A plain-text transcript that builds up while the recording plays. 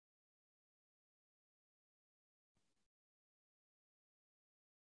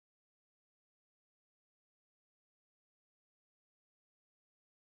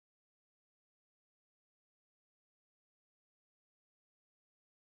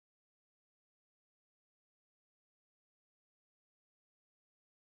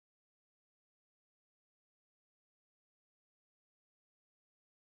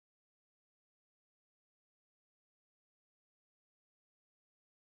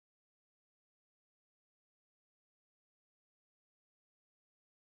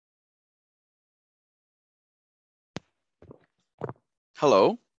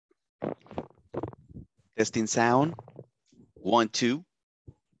Hello. Testing sound. 1, 2.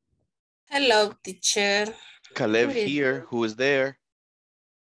 Hello, teacher. Caleb What is here. Who is there?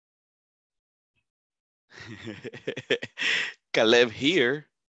 Caleb here.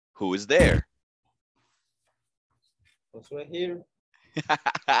 Who is there? Josue here.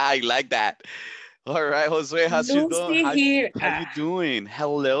 I like that. All right, Josue, how's you doing? Lucy here? How you doing?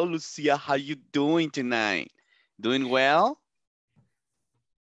 Hello, Lucia. How you doing tonight? Doing well?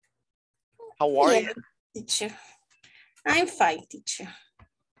 How are you? Teacher. I'm fine, teacher.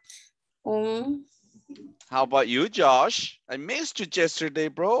 How about you, Josh? I missed you yesterday,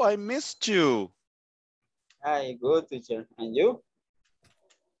 bro. I missed you. Hi, good teacher. And you?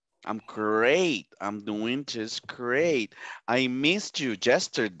 I'm great. I'm doing just great. I missed you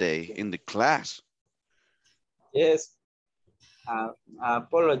yesterday in the class. Yes. I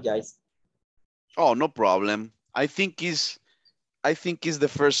apologize. Oh, no problem. I think it's the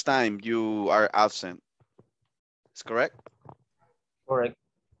first time you are absent. Is correct? Correct.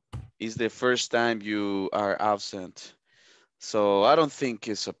 It's the first time you are absent. So I don't think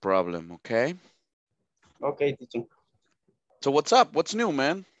it's a problem, okay? Okay, teacher. So what's up? What's new,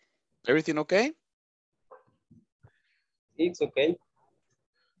 man? Everything okay? It's okay.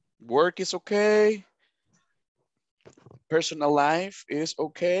 Work is okay? Personal life is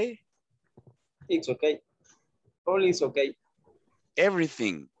okay? It's okay. All is okay.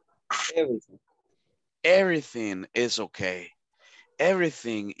 Everything. Everything. Everything is okay.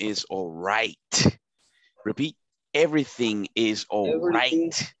 Everything is all right. Repeat. Everything is all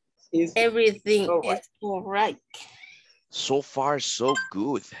right. Everything all right. is all right. So far, so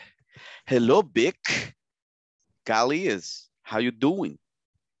good. Hello, Vic. Galias, how you doing?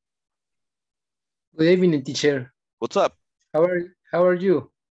 Good evening, teacher. What's up? How are you?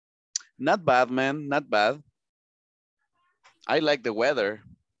 Not bad, man. Not bad. I like the weather.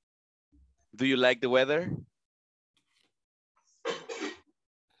 Do you like the weather?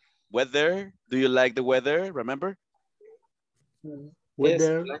 Weather? Do you like the weather? Remember?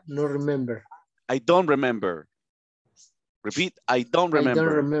 Whether Yes. no remember. I don't remember. Repeat. I don't I don't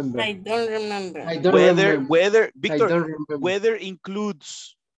remember. remember. I don't remember. I don't Weather, remember. weather, I Victor, don't remember. weather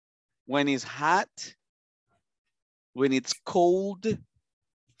includes when it's hot, when it's cold,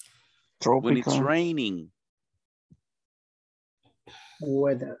 Tropical. when it's raining.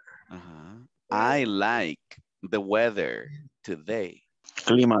 Weather. I like the weather today.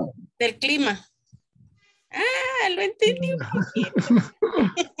 Clima. Del clima. Ah, lo entendí un poquito.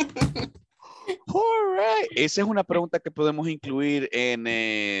 All right. Esa es una pregunta que podemos incluir en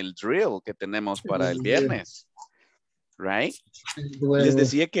el drill que tenemos para el viernes. Right? Les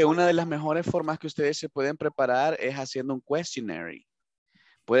decía que una de las mejores formas que ustedes se pueden preparar es haciendo un questionnaire.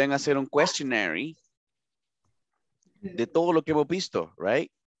 Pueden hacer un questionnaire de todo lo que hemos visto,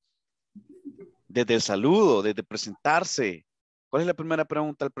 right? Desde el saludo, desde presentarse. ¿Cuál es la primera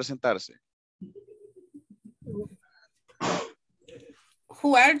pregunta al presentarse?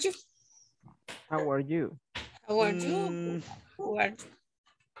 Who are you? How are you? How are you? Who are you?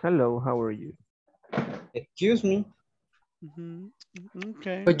 Hello, how are you? Excuse me.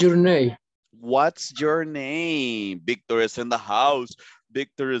 Okay. What's your name? What's your name? Victor is in the house.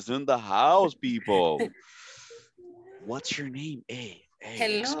 Victor is in the house, people. What's your name? Hey,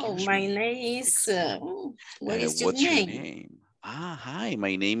 Hello, my name is, what is your what's name? your name? Ah, hi,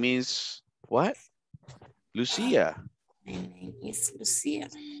 my name is, what? Lucia. My name is Lucia.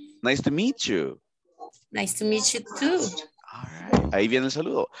 Nice to meet you. Nice to meet you too. All right, ahí viene el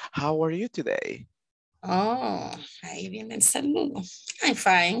saludo. How are you today? Oh, ahí viene el saludo. I'm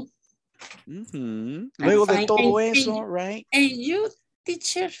fine. Luego de fine. todo And eso, right? And you,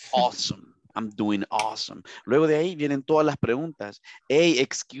 teacher? Awesome. I'm doing awesome. Luego de ahí vienen todas las preguntas. Hey,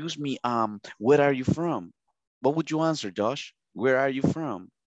 excuse me, where are you from? What would you answer, Josh? Where are you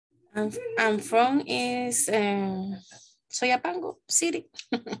from? I'm from is Soyapango City.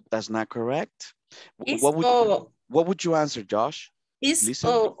 That's not correct. It's What would you answer, Josh? It's Listen.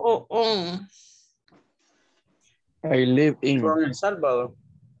 I live in. From El Salvador.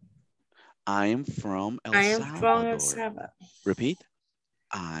 I am from El Salvador. Repeat.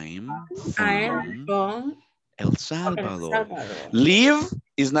 I'm from El Salvador. Live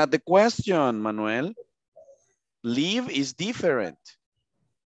is not the question, Manuel. Live is different.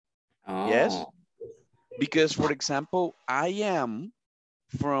 Oh. Yes? Because, for example, I am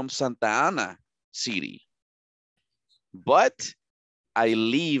from Santa Ana City, but I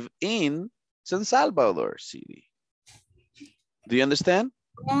live in San Salvador City. Do you understand?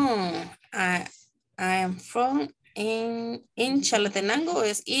 I am from in Chalatenango,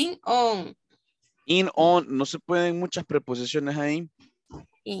 es in on. In, on, no se pueden muchas preposiciones ahí.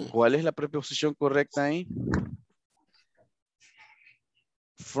 In. ¿Cuál es la preposición correcta ahí?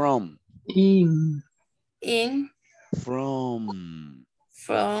 From. In. In. From.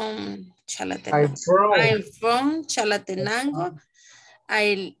 From Chalatenango. from. I'm from Chalatenango.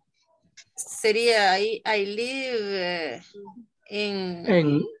 Sería ahí, I live And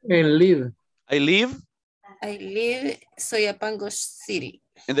live. I live. I live Soyapango City.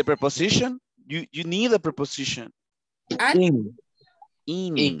 And the preposition? You need a preposition. At In.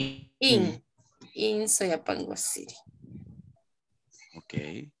 in Soyapango City.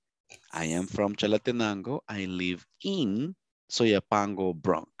 Okay. I am from Chalatenango. I live in Soyapango,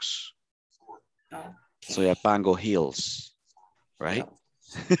 Bronx. Okay. Soyapango Hills. Right? No.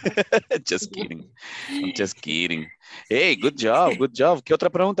 Just kidding. I'm just kidding. Hey, good job, good job. ¿Qué otra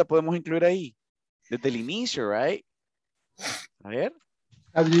pregunta podemos incluir ahí? Desde el inicio, right? A ver.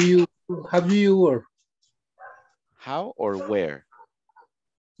 How do you work? How or where?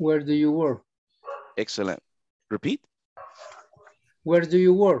 Where do you work? Excellent. Repeat. Where do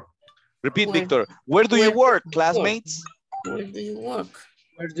you work? Repeat, Where- Victor. Where do you where work, do you classmates? Where do you work?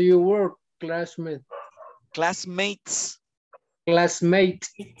 Where do you work, classmate? Classmates. Classmate.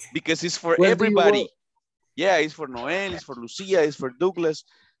 Because it's for Where do you everybody. work? Yeah, it's for Noel, it's for Lucia, it's for Douglas.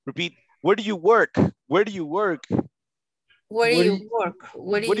 Repeat. Where do you work? Where do you work? Where do Where you do- work?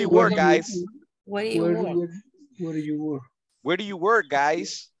 Where do you work, guys? Where do you Where, work? where do you work? Where do you work,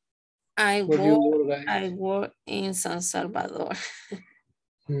 guys? I Where do you work. work, guys? I work in San Salvador.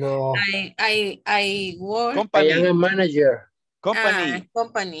 No. I work. I am Company. a manager. Company.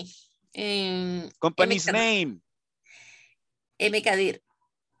 Company. In Company's name. Mekadir.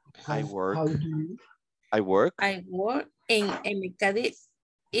 I work. How do you? I work. I work in Mekadir.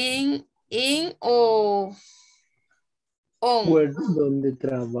 In or on. Where, donde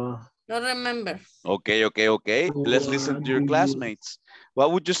trabaja? Don't remember. Okay. Let's listen Where to your do you- classmates.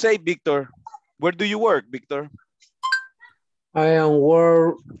 What would you say, Victor? Where do you work, Victor? I am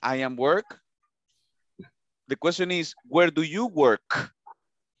work. I am work. The question is, where do you work?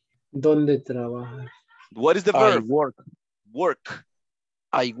 Donde trabaja? What is the I verb? work. Work.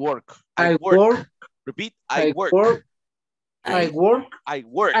 I work. I work. Repeat. I work. I work. I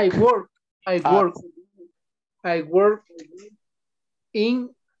work. I work. I At- work. I work in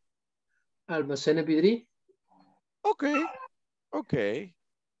Almacenes Vidri. Okay.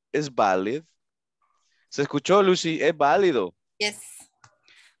 Es válido. ¿Se escuchó, Lucy? Es válido. Yes.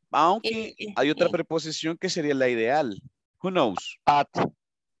 Aunque hay otra Eh, preposición que sería la ideal. Who knows? At.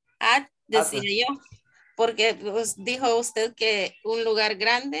 At, decía yo. Porque pues, dijo usted que un lugar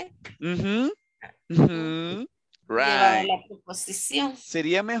grande Mhm. llevaba Right. la preposición.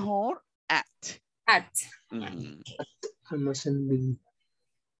 Sería mejor at. At. Mhm. Almacenes Vidri.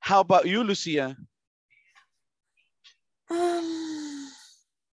 How about you, Lucia?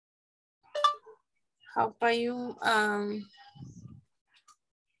 How about you?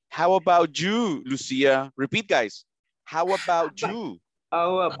 How about you, Lucia? Repeat, guys. How about you?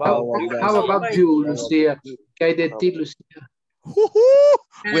 How about How about you, Lucia? ¿Qué hay de ti, Lucia? Woohoo!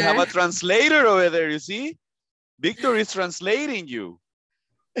 We have a translator over there, you see? Victor is translating you.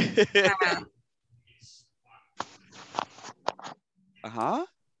 Ajá.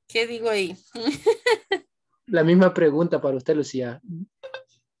 ¿Qué digo ahí? La misma pregunta para usted, Lucia.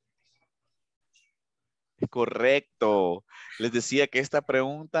 Correcto. Les decía que esta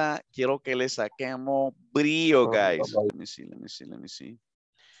pregunta quiero que le saquemos brillo, guys. Let me see.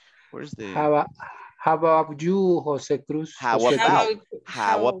 Where's the... How about you, José Cruz? How José about? Cruz.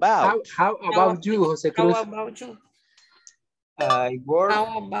 How about? How about you, José How Cruz? about you? I work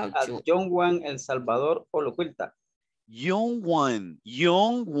How about at you? Young One, El Salvador, Olocuilta. Young one.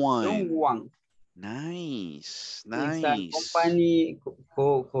 Young One. Nice. It's a company,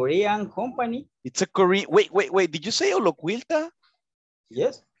 Korean company. It's a Korean. Wait. Did you say Oloquilta?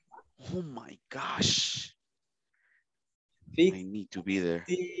 Yes. Oh my gosh. Fif- I need to be there.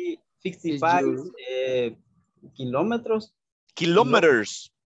 65 kilometers.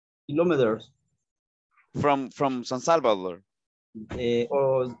 Kilometers Kilometers. from San Salvador.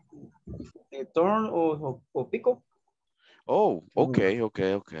 Or turn or pico. Oh,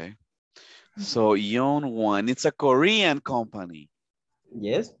 okay. So Young One, it's a Korean company.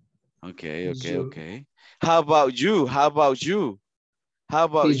 Yes. Okay. You- How about you,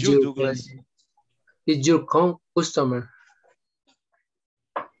 Is your- Douglas? It's your customer.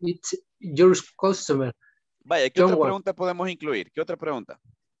 It's your customer. Vaya, ¿qué Young otra One. pregunta podemos incluir? ¿Qué otra pregunta?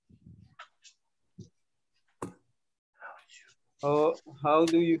 How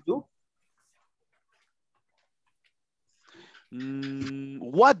do you do?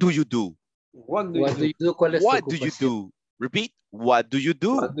 What do you do? What do What you do do? you do? ¿Cuál es tu What do you ocupación? do? Repeat. What do you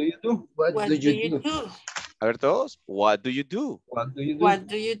do? What do you do? What do you do? A ver todos. What do you do? What do you do? What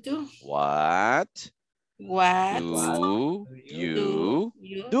do you do? What What do you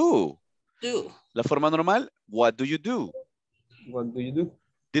you do? do? La forma normal. What do you do? What do you do?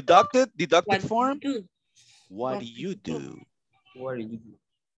 Deducted What form. do you do? What do you do? What do you do?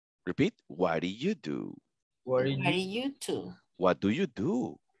 Repeat. What do you do? What do What do you you do? What do you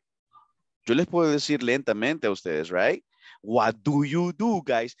do? Yo les puedo decir lentamente a ustedes, right? What do you do,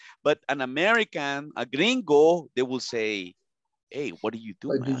 guys? But an American, a gringo, they will say, hey, what do you do,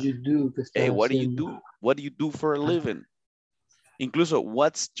 What do man? you do? ¿Qué Hey, estás what do you haciendo? do? What do you do for a living? Incluso,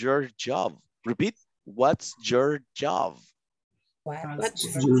 what's your job? Repeat, what's your job?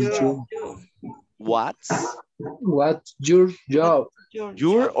 What's Your your job. job? What's What's your job? Your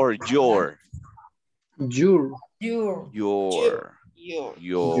your job? or your? Your. Your.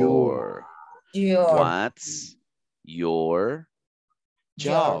 Your What's your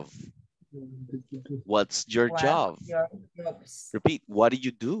job? What's your job? Repeat, what do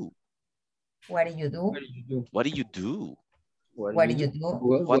you do? What do you do? What do you do? What do you do? What do you do?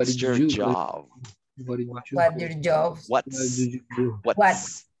 What's your job? What do you do? What your job? What do you do?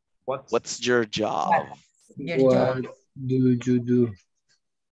 What's your job? Your What job. do you do?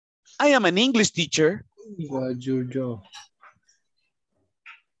 I am an English teacher. What's your job?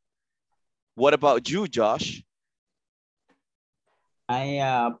 What about you, Josh? I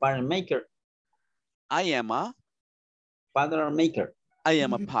am a pattern maker. I am a Pattern maker.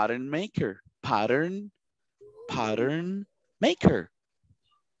 pattern maker. Pattern maker.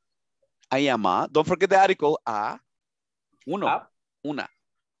 I am a, don't forget the article, uno, A. una.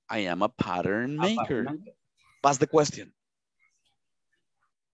 I am a pattern maker. Pattern maker. Pass the question.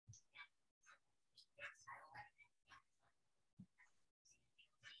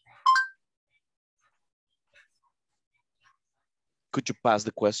 Could you pass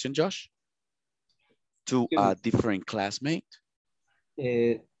the question, Josh? To a different classmate?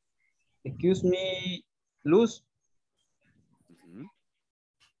 Excuse me, Luz. Mhm.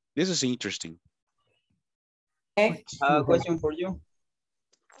 This is interesting. A question for you.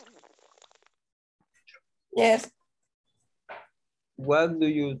 Yes. What do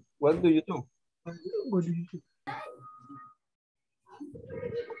you do? What do you do? What do you do?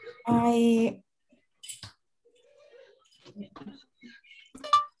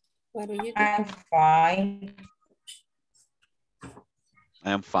 I'm fine.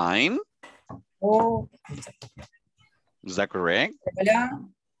 I am fine. Oh, Is that correct? hola.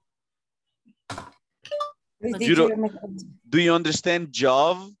 Please, You teacher, Do you understand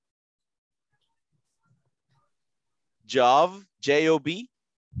job? Job, J-O-B?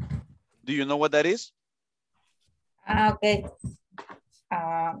 Do you know what that is? okay.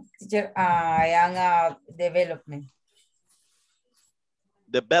 Teacher, I am a development.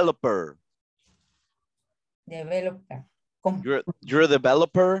 Developer. Developer. You're a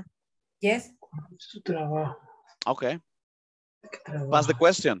developer? Yes. Su trabajo. Okay. Pass the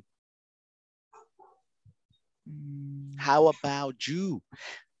question. How about you?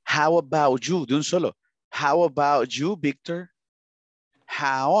 How about you? De un solo. How about you, Victor?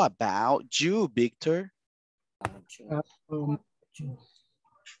 How about you, Victor? Uh-huh.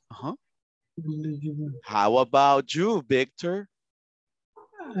 How about you, Victor?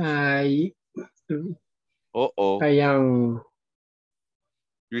 I Uh-oh. am.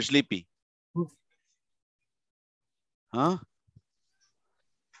 You're sleepy. Huh?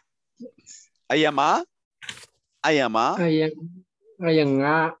 I am a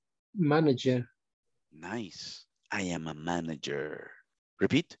Manager. Nice. I am a manager.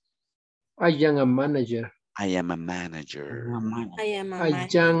 Repeat. I am a manager. I am a manager. I am a I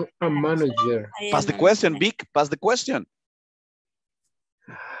manager. am a manager. I Pass am the a question, manager. Vic. Pass the question.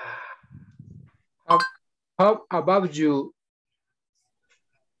 How about you,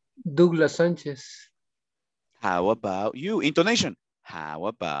 Douglas Sanchez? How about you? Intonation. How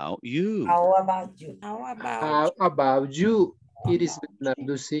about you? How about you? How about you? It is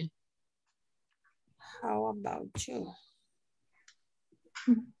Bernardo C. How about you?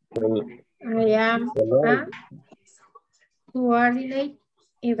 I am a coordinate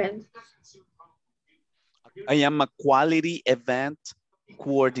event. I am a quality event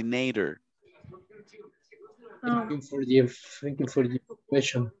coordinator. Thank you for the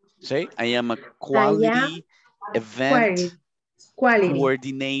information. Say, I am a quality event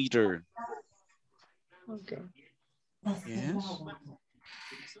coordinator. Okay. Yes.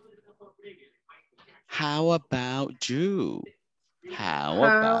 How about you? How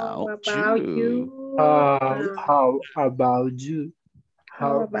about you? How about you?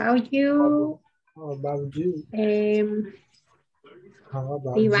 How about you? How about you?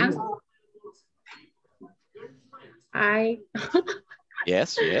 Iván. I.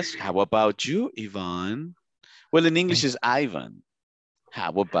 Yes, yes. How about you, Ivan? Well, in English is Ivan.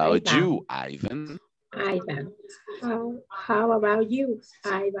 How about Ivan. you, Ivan? Ivan. How about you,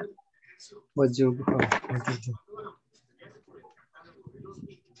 Ivan? What's your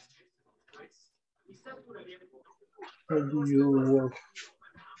How do you work?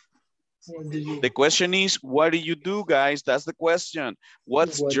 The question is, what do you do, guys? That's the question.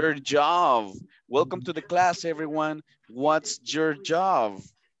 What's your job? Welcome to the class, everyone. What's your job?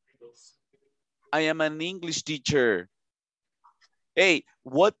 I am an English teacher. Hey,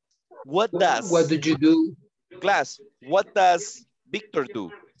 what did you do? Class, what does Victor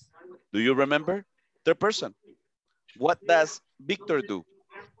do? Do you remember? Third person. What does Victor do?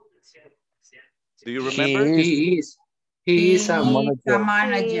 Do you remember? He is a manager.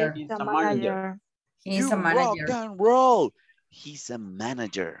 manager. He's a manager. He's You a manager. rock and roll. He's a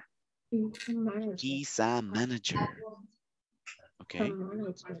manager. Manager. He's a manager. Okay.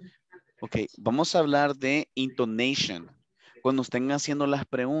 Manager. Ok, vamos a hablar de intonation. Cuando estén haciendo las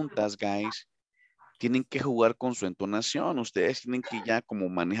preguntas, guys, tienen que jugar con su entonación. Ustedes tienen que ya, como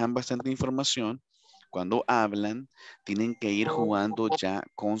manejan bastante información, cuando hablan, tienen que ir jugando ya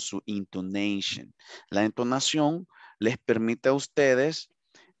con su intonation. La entonación les permite a ustedes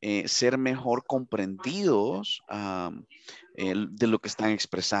ser mejor comprendidos de lo que están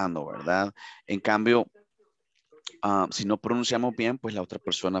expresando, ¿verdad? En cambio, si no pronunciamos bien, pues la otra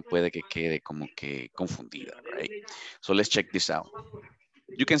persona puede que quede como que confundida, right? So let's check this out.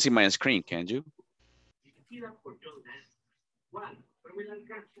 You can see my screen, can't you?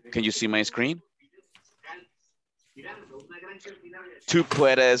 Can you see my screen? Tú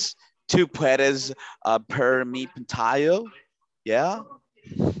puedes per mi pantalla? Yeah?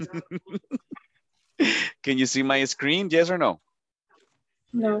 Can you see my screen? Yes or no?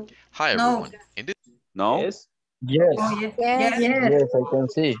 No. Hi No. everyone. No? Yes. Yes. Oh, yes. Yes. Yes, I can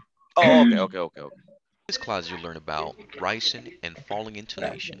see. Oh, okay. In this class you learn about rising and falling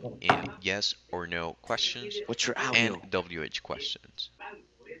intonation in yes or no questions What's your and audio? WH questions.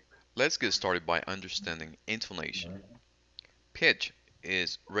 Let's get started by understanding intonation. Pitch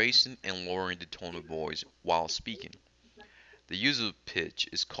is raising and lowering the tone of voice while speaking. The use of pitch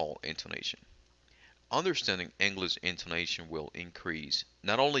is called intonation. Understanding English intonation will increase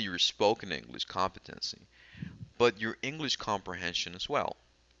not only your spoken English competency, but your English comprehension as well.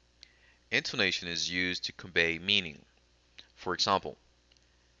 Intonation is used to convey meaning. For example,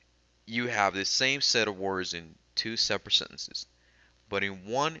 you have the same set of words in two separate sentences, but in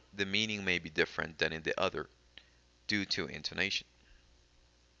one the meaning may be different than in the other due to intonation.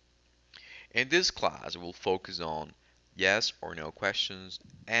 In this class, we'll focus on yes or no questions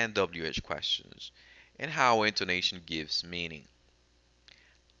and WH questions and how intonation gives meaning.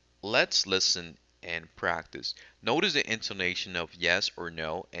 Let's listen and practice. Notice the intonation of yes or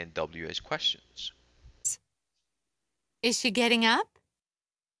no and WH questions. Is she getting up?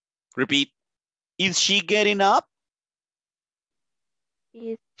 Repeat. Is she getting up?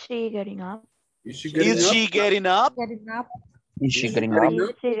 Is she getting up? Is she getting up? Is she getting up? Is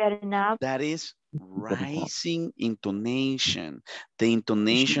she getting up? That is rising intonation. The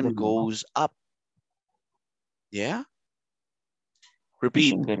intonation goes up. Yeah?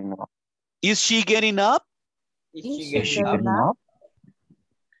 Repeat. Is she getting up? Is Is she she getting getting up? up?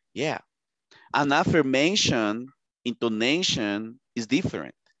 Yeah. An affirmation, intonation is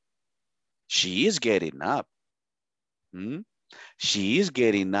different. She is getting up. She is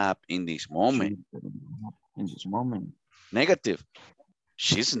getting up in this moment. In this moment. Negative.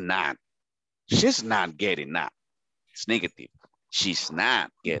 She's not. She's not getting up. It's negative. She's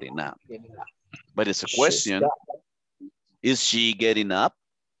not getting up. But it's a question. Is she getting up?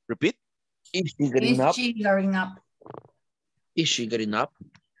 Repeat. Is she getting up? Is she getting up? Is she getting up?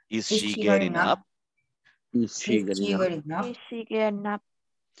 Is she getting up? Is she getting up? Is she getting up?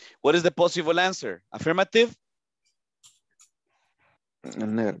 What is the possible answer? Affirmative?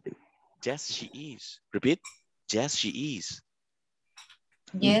 Negative. Yes, she is. Repeat. Yes, she is.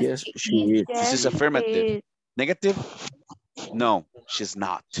 Yes, she is. This is affirmative. Negative? No, she's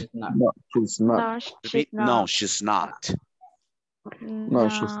not. No, she's not. No, Repeat. she's not. No, she's not. No,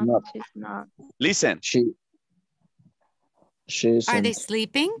 she's not. She's not. Listen. She's. Are they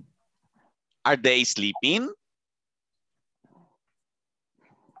sleeping? Are they sleeping?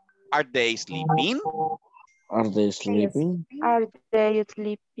 Are they sleeping? Are they sleeping? Are they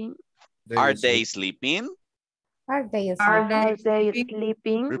sleeping? Are they sleeping? Are they Are they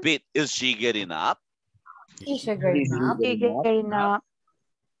sleeping? Repeat. Is she getting up? Is she getting up? Is she getting up?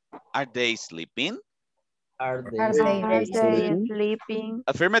 Are they sleeping? Are they Are Are they they sleeping?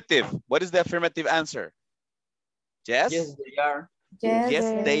 Affirmative. What is the affirmative answer? Yes? Yes, they are. Yes,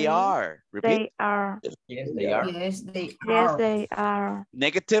 Yes, they are. Repeat. They are. Yes, they are. yes, they Yes, are. they are.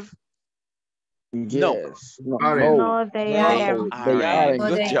 Negative? No. Yes. No. Aren't. No. No, they No, aren't. They Aren't. aren't. No,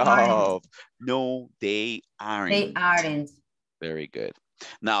 Good they job. No, they aren't. They aren't. Very good.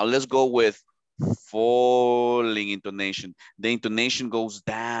 Now let's go with falling intonation. The intonation goes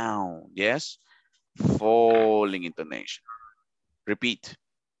down. Yes? Falling intonation. Repeat.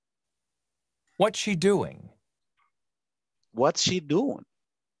 What's she doing? What's she doing?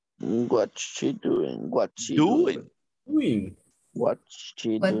 What's she doing? What's she Doing. Doing. What's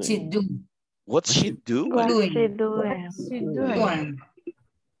she What she doing? do? What's she doing? What's Doing. she doing? Doing.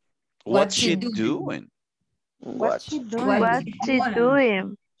 What's she she doing? doing? What's What's she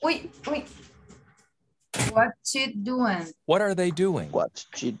doing? Wait. What she doing? What are they doing? What's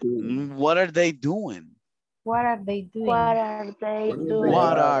she doing? What are they doing? What are they doing? What are they doing?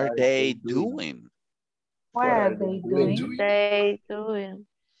 What are they doing? What are they doing? They doing.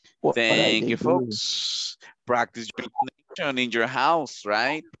 What are Thank they you, doing? folks. Practice your intonation in your house,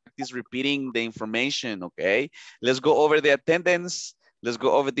 right? Practice repeating the information, okay? Let's go over the attendance. Let's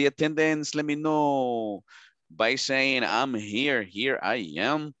go over the attendance. Let me know by saying I'm here. Here I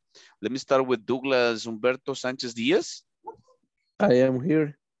am. Let me start with Douglas Humberto Sanchez Diaz. I am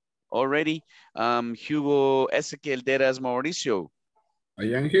here. Already. Hugo Ezequiel Deras Mauricio.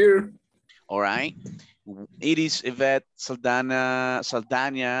 I am here. All right. Iris Yvette Saldana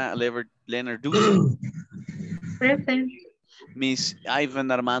Leonard Duso. Present. Miss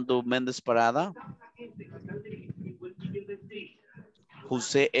Ivan Armando Méndez Parada.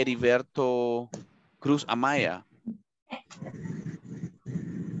 José Heriberto Cruz Amaya.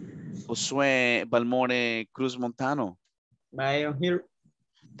 Josué Balmore Cruz Montano. I am here.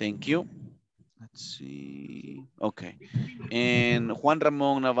 Thank you. Let's see. Okay. And Juan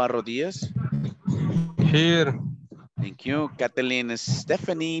Ramón Navarro Díaz. Here. Thank you. Catalina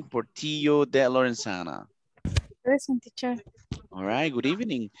Stephanie Portillo de Lorenzana. Present, teacher. All right. Good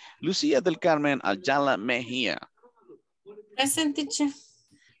evening. Lucia del Carmen Ayala Mejía. Present, teacher.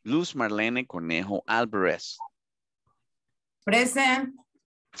 Luz Marlene Cornejo Alvarez. Present.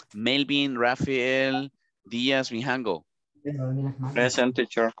 Melvin Rafael Díaz Mijango. Present,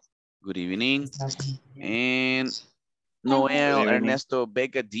 teacher. Good evening. And Noel Ernesto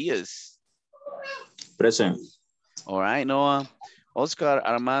Vega Díaz. Present. All right, Noah. Oscar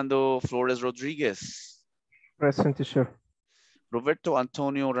Armando Flores Rodriguez. Present, teacher. Roberto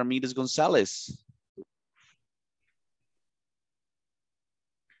Antonio Ramirez González.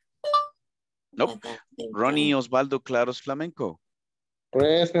 Nope. Ronnie Osvaldo Claros Flamenco.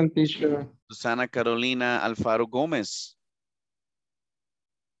 Present, teacher. Susana Carolina Alfaro Gómez.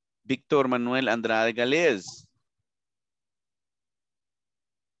 Víctor Manuel Andrade Galés.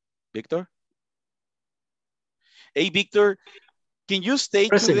 Victor? Hey, Victor, can you stay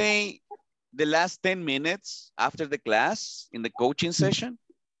Present. today the last 10 minutes after the class in the coaching session?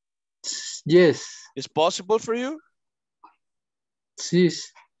 Yes. Is possible for you?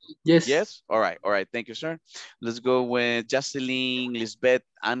 Yes. Yes. Yes? All right. All right. Thank you, sir. Let's go with Jocelyn, Lisbeth,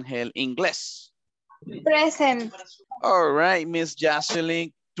 Angel, Ingles. Present. All right, Miss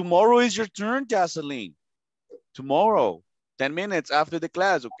Jocelyn. Tomorrow is your turn, Jocelyn. Tomorrow, 10 minutes after the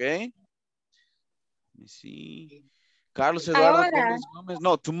class, okay? Let me see. Carlos Eduardo Gómez.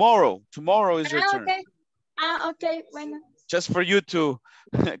 No, tomorrow. Tomorrow is your turn. Okay. Okay. Bueno. Just for you to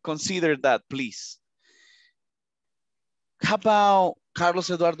consider that, please. How about Carlos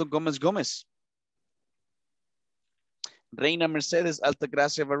Eduardo Gómez? Reina Mercedes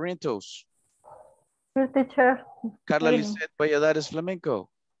Altagracia Barrientos. Teacher. Carla Lisette Valladares Flamenco.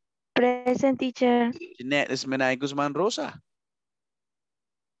 Present, teacher. Jeanette Esmenay Guzman Rosa.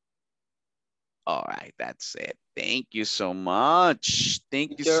 All right, that's it. Thank you so much.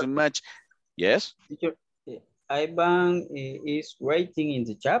 Thank you so much. Yes? Teacher, Ivan is waiting in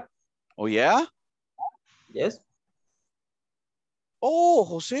the chat. Oh, yeah? Yes. Oh,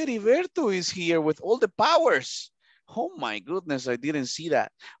 Jose Heriberto is here with all the powers. Oh my goodness, I didn't see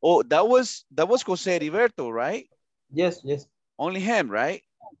that. Oh, that was Jose Heriberto, right? Yes, yes. Only him, right?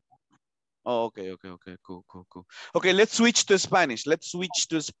 Oh, okay, cool. Okay, let's switch to Spanish.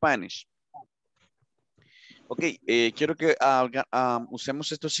 Ok, quiero que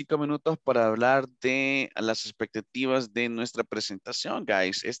usemos estos 5 minutos para hablar de las expectativas de nuestra presentación,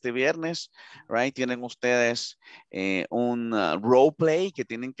 guys. Este viernes, right, tienen ustedes un role play que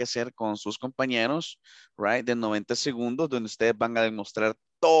tienen que hacer con sus compañeros, right, de 90 segundos, donde ustedes van a demostrar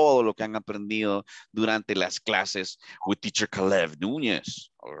todo lo que han aprendido durante las clases with Teacher Caleb Núñez,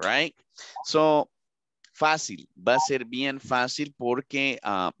 all right? So, fácil, va a ser bien fácil porque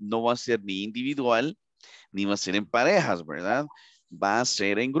no va a ser ni individual, ni va a ser en parejas, ¿verdad? Va a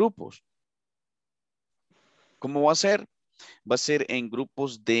ser en grupos. ¿Cómo va a ser? Va a ser en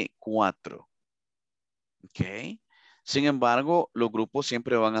grupos de 4. ¿Ok? Sin embargo, los grupos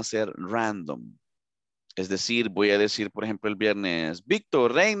siempre van a ser random. Es decir, voy a decir, por ejemplo, el viernes,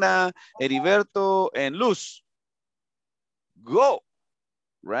 Víctor, Reina, Heriberto, en Luz. Go.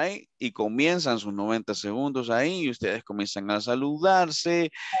 Right? Y comienzan sus 90 segundos ahí y ustedes comienzan a saludarse,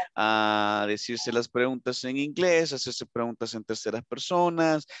 a decirse las preguntas en inglés, hacerse preguntas en terceras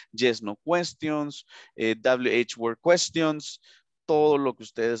personas, yes, no questions, WH word questions, todo lo que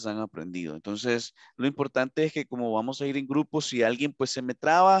ustedes han aprendido. Entonces, lo importante es que como vamos a ir en grupos, si alguien pues se me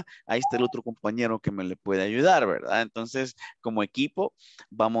traba, ahí está el otro compañero que me le puede ayudar, ¿verdad? Entonces, como equipo,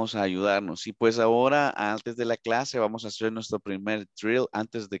 vamos a ayudarnos. Y pues ahora, antes de la clase, vamos a hacer nuestro primer drill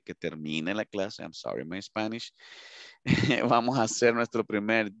antes de que termine la clase. I'm sorry, my Spanish. Vamos a hacer nuestro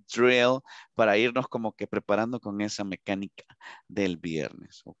primer drill para irnos como que preparando con esa mecánica del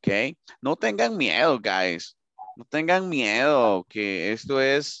viernes, ¿ok? No tengan miedo, guys. No tengan miedo, que esto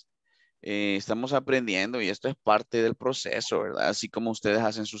es, estamos aprendiendo y esto es parte del proceso, ¿verdad? Así como ustedes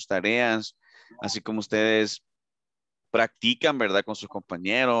hacen sus tareas, así como ustedes practican, ¿verdad? Con sus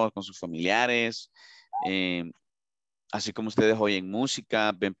compañeros, con sus familiares, así como ustedes oyen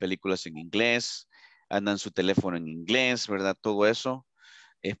música, ven películas en inglés, andan su teléfono en inglés, ¿verdad? Todo eso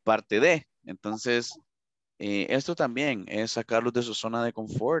es parte de. Entonces, esto también es sacarlos de su zona de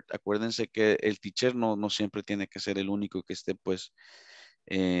confort. Acuérdense que el teacher no siempre tiene que ser el único que esté pues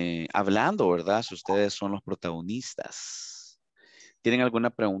hablando, ¿verdad? Si ustedes son los protagonistas. ¿Tienen alguna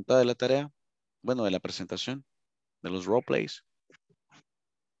pregunta de la tarea? Bueno, de la presentación, de los role plays.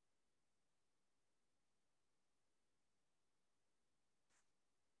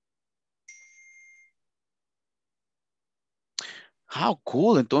 How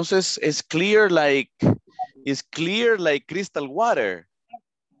cool. Entonces, it's clear like crystal water.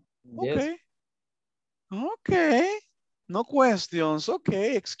 Yes. Okay. Okay. No questions.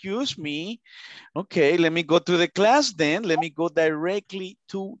 Okay, excuse me. Okay, let me go to the class then. Let me go directly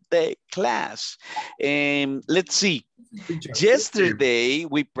to the class. Let's see. Yesterday,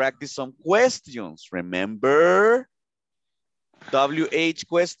 we practiced some questions. Remember? WH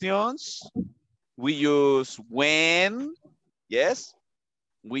questions. We use when. Yes.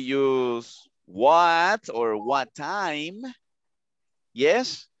 We use what or what time.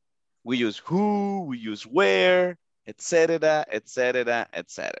 Yes. We use who, we use where, etc., etc.,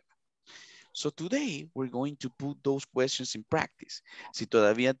 etc. So today we're going to put those questions in practice. Si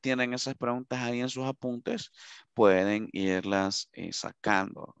todavía tienen esas preguntas ahí en sus apuntes, pueden irlas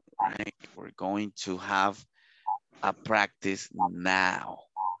sacando. Right? We're going to have a practice now.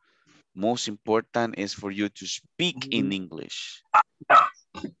 Most important is for you to speak in English.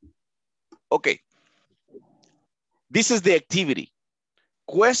 Okay. This is the activity.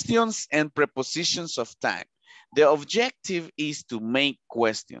 Questions and prepositions of time. The objective is to make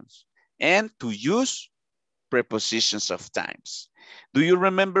questions and to use prepositions of times. Do you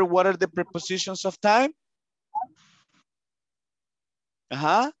remember what are the prepositions of time?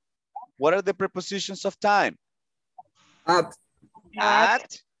 What are the prepositions of time? At.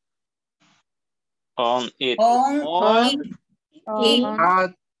 On it. On.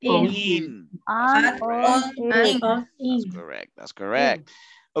 At, In. That's correct. That's correct.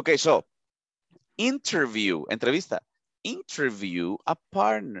 Okay, so interview, entrevista. Interview a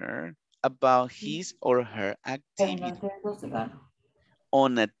partner about his or her activity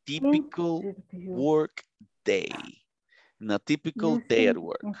on a typical work day. On a typical day at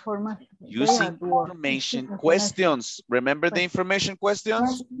work. Using information questions. Remember the information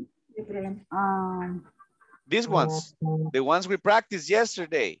questions? These ones. The ones we practiced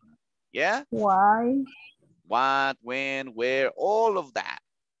yesterday. Yeah? Why? What, when, where, all of that.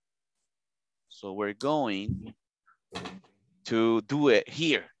 So we're going to do it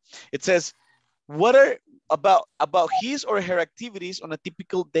here. It says, what are about his or her activities on a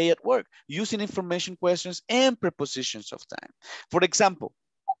typical day at work, using information questions and prepositions of time. For example,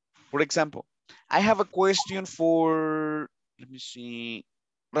 I have a question for, let me see,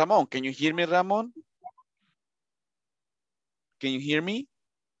 Ramon. Can you hear me, Ramon? Can you hear me?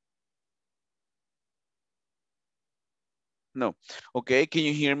 No. Okay, can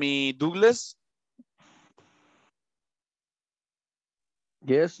you hear me, Douglas?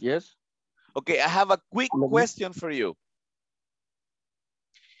 Yes, yes. Okay, I have a quick question for you.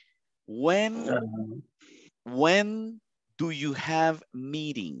 When do you have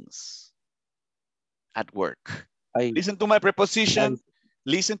meetings at work? Listen to my preposition.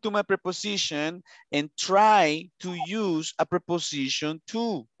 Listen to my preposition and try to use a preposition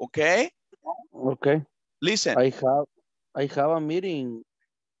too, okay? Okay. Listen. I have a meeting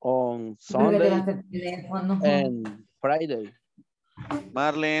on Sunday and Friday.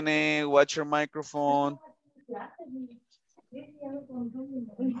 Marlene, watch your microphone.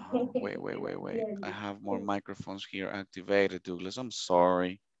 Wait. I have more microphones here activated, Douglas. I'm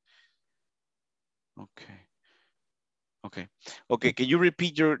sorry. Okay, can you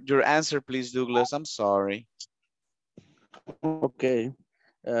repeat your answer, please, Douglas? I'm sorry. Okay.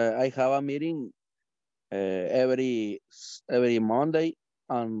 I have a meeting every Monday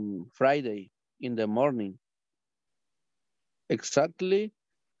and Friday in the morning. Exactly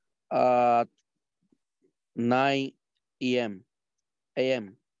at 9 a.m.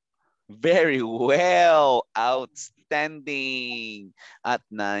 Very well. Outstanding. At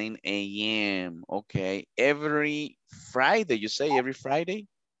 9 a.m. Okay. Every Friday, you say every Friday?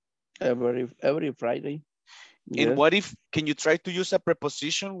 Every Friday. And Yes. what if, can you try to use a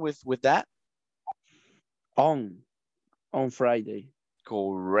preposition with that? On Friday.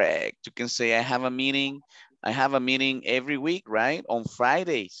 Correct. You can say I have a meeting every week, right? On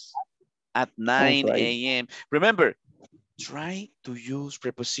Fridays at 9 a.m. Remember, try to use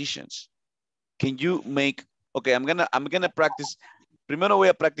prepositions. Can you make, okay, I'm gonna practice. Primero voy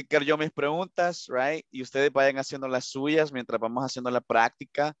a practicar yo mis preguntas, right? Y ustedes vayan haciendo las suyas mientras vamos haciendo la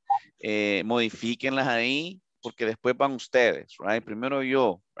práctica. Modifíquenlas ahí, porque después van ustedes, right? Primero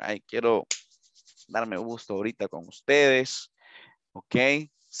yo, right? Quiero darme gusto ahorita con ustedes, ok.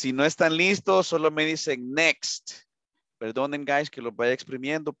 Si no están listos, solo me dicen next. Perdonen, guys, que los vaya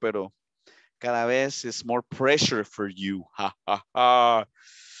exprimiendo, pero cada vez is more pressure for you.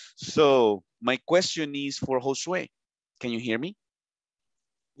 So, my question is for Josué. Can you hear me?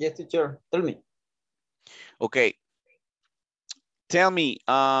 Yes, teacher. Tell me. Okay. Tell me,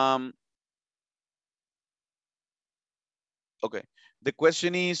 okay. The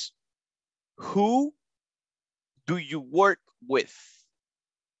question is, who do you work with?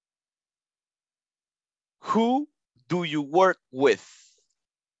 Who do you work with?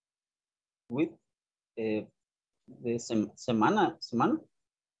 With de semana.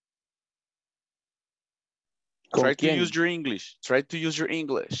 Try to use your English. Try to use your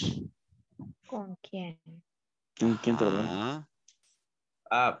English. ¿Con quién? ¿Con quién trabaja?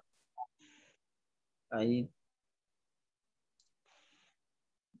 Ahí.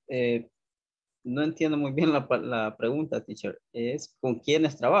 No entiendo muy bien la pregunta, teacher. Es ¿con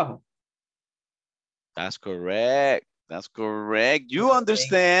quiénes trabajo? That's correct. That's correct. You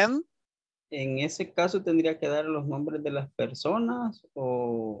understand? En ese caso tendría que dar los nombres de las personas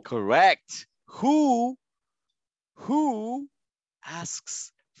o... Correct. Who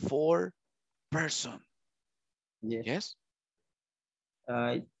asks for person? Yes.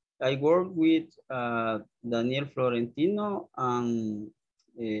 I work with Daniel Florentino and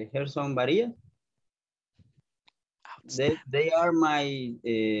Gerson Baria. They are my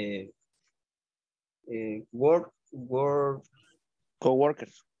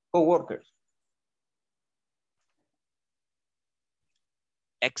co-workers.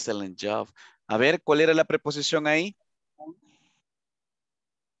 Excellent job. A ver, ¿cuál era la preposición ahí?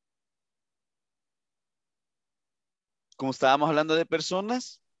 Como estábamos hablando de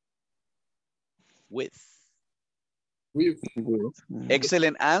personas. With.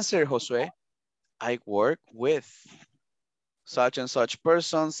 Excellent answer, Josué. I work with such and such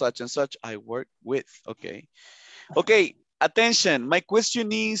person, such and such I work with. Okay. Okay, attention. My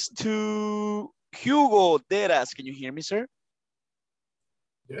question is to Hugo Deras. Can you hear me, sir?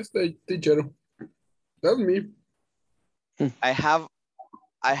 Yes, teacher. Tell me. I have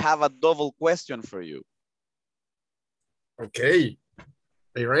a double question for you. Okay.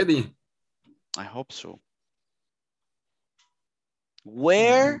 Are you ready? I hope so.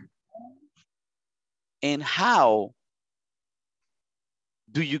 Where and how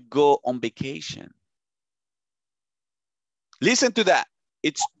do you go on vacation? Listen to that.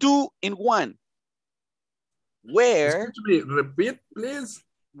 It's 2 in 1. Where? Excuse me, repeat, please.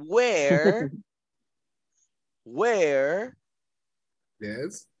 Where?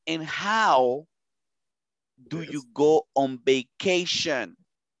 Yes. And how do you go on vacation?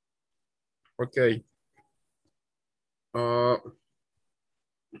 Okay.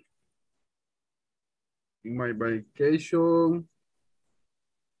 In my vacation,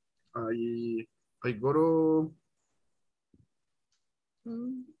 I go to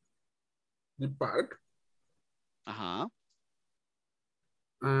the park. Uh-huh.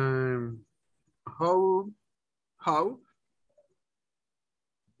 How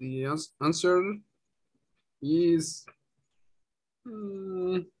the answer is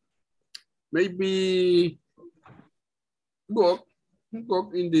Maybe walk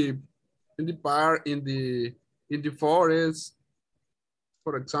in the park, in the forest,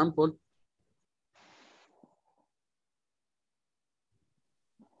 for example.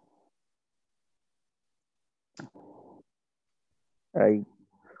 I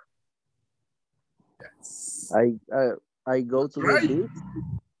go to the beach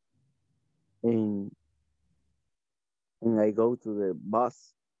and I go to the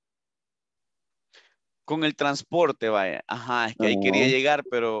bus. Con el transporte, vaya. Ajá, es que ahí quería llegar,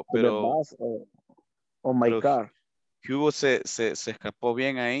 pero The bus or my car. Hugo se escapó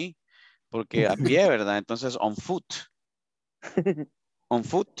bien ahí, porque a pie, ¿verdad? Entonces, on foot. On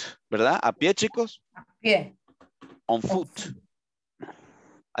foot, ¿verdad? A pie, chicos. A pie. On foot.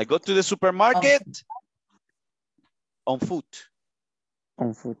 I go to the supermarket. On foot.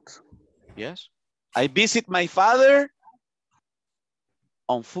 On foot. Yes. I visit my father.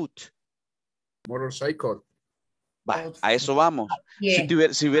 On foot. Motorcycle. Va, a eso vamos. Yeah.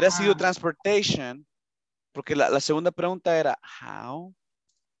 Si hubiera sido transportation, porque la segunda pregunta era, how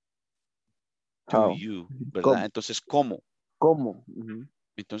do you, ¿verdad? ¿Cómo? Entonces, ¿cómo? ¿Cómo?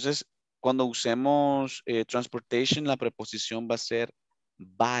 Entonces, cuando usemos transportation, la preposición va a ser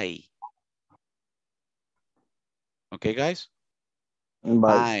by. Okay, guys?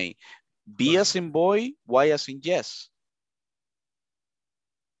 By. B as in boy, Y as in yes.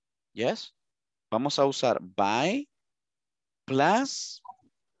 Yes? Vamos a usar by plus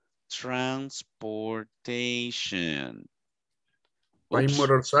transportation. By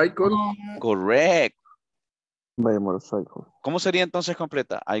motorcycle. Correct. By motorcycle. ¿Cómo sería entonces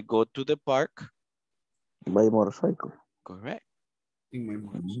completa? I go to the park. By motorcycle. Correct. In my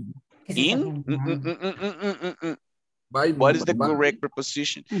motorcycle. In? By What is the correct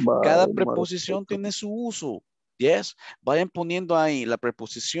preposition? Cada preposición tiene su uso. Yes. Vayan poniendo ahí la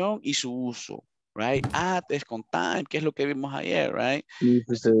preposición y su uso. Right? At es con time, que es lo que vimos ayer, right? Y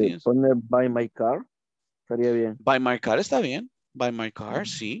si se pone by my car, estaría bien. By my car está bien. By my car,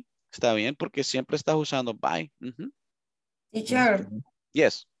 sí. Está bien porque siempre estás usando by. Teacher.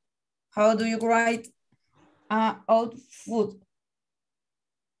 Yes. How do you write out food?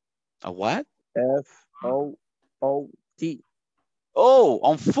 A what? F-O-O-T. Oh,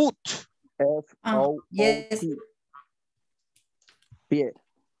 on foot. F-O-O-T. Yes. Pie.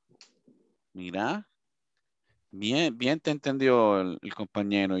 Mira. Bien te entendió el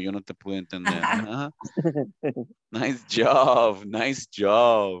compañero. Yo no te pude entender. Nice job. Nice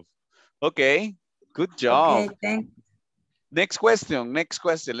job. Okay. Good job. Okay, thank you. Next question. Next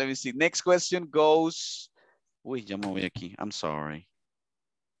question. Let me see. Next question goes. Uy, ya me voy aquí. I'm sorry.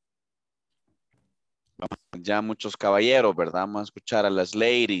 Ya muchos caballeros, ¿verdad? Vamos a escuchar a las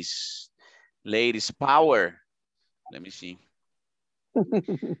ladies. Ladies power. Let me see.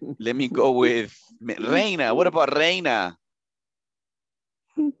 Let me go with Reina. What about Reina?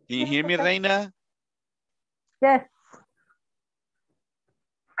 Can you hear me, Reina? Yes.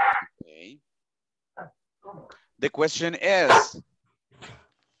 Okay. The question is,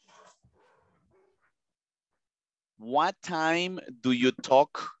 what time do you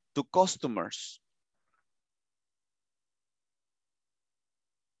talk to customers?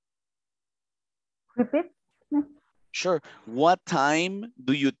 Repeat. Sure. What time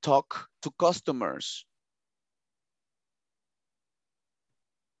do you talk to customers?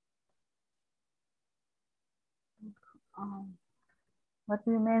 What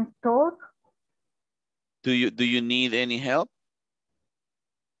do you mean talk? Do you need any help?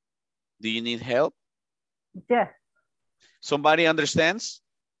 Do you need help? Yes. Somebody understands?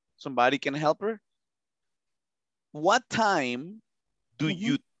 Somebody can help her? What time do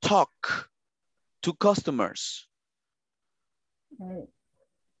you talk to customers?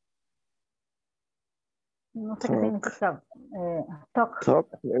 No sé qué significa. Talk. Talk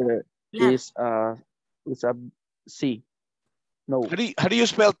is a C. No. How do you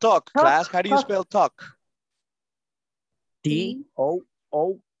spell talk, class? How do you spell talk?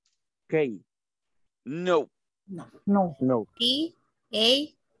 T-O-O-K. No. No. No.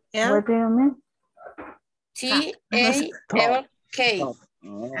 T-A-L. What do you mean? T-A-L-K. Okay.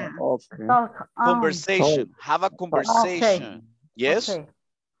 Talk. Conversation. Have a conversation. Okay. Yes? Okay.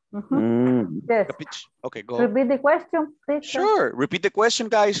 Yes. Okay, go. Repeat the question, please. Sure. Repeat the question,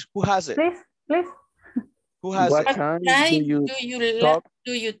 guys. Who has it? Please. Who has What it? time do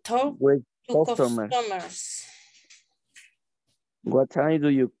you talk with customers? What time do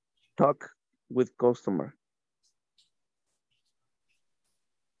you talk with customers?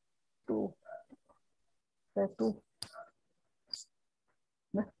 Tú.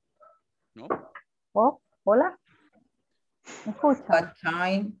 No. Oh, hola. escucha. What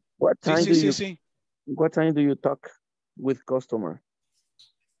time? What Sí, time sí, do sí, you sí. what time do you talk with customer?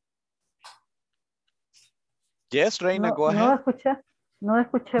 Yes, Reina, go No ahead. escuché. No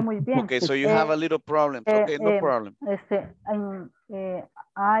escuché muy bien. Okay, so you have a little problem. Okay, no problem.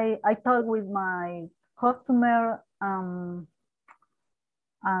 I talk with my customer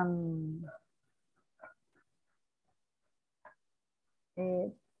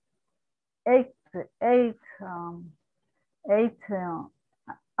eight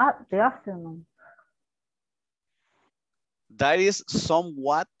at the afternoon. That is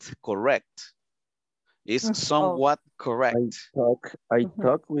somewhat correct. It's somewhat correct. I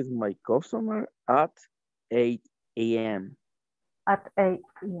talk with my customer at 8 a.m. At 8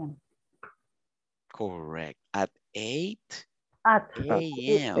 p.m. Correct. At 8 At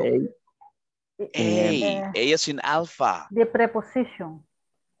a.m. A is in alpha. The preposition.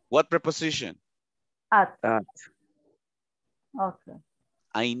 What preposition? At. At. Okay.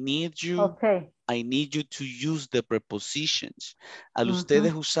 I need you. Okay. I need you to use the prepositions. Al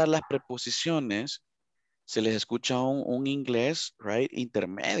ustedes usar las preposiciones, se les escucha un inglés, right?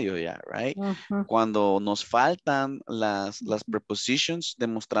 Intermedio ya, right? Cuando nos faltan las prepositions,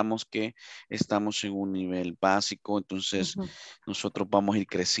 demostramos que estamos en un nivel básico, entonces nosotros vamos a ir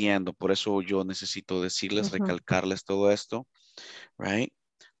creciendo. Por eso yo necesito decirles, recalcarles todo esto, right?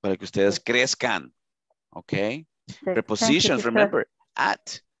 Para que ustedes crezcan, ¿ok? Prepositions, remember,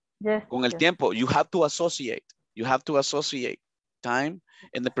 at. Yes, Con el tiempo, you have to associate. You have to associate time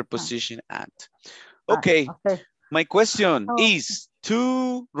and the preposition at. Okay, my question is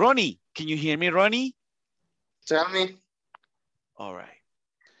to Ronnie. Can you hear me, Ronnie? Tell me. All right.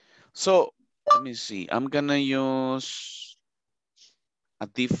 So, let me see. I'm gonna use a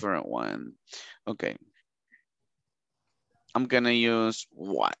different one. Okay. I'm gonna use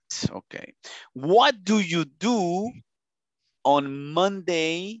what? Okay. What do you do on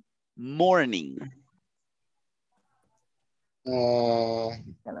Monday morning?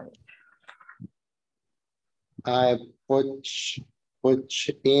 I put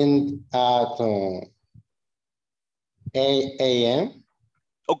in at 8 a.m.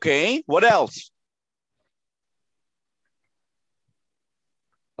 Okay, what else?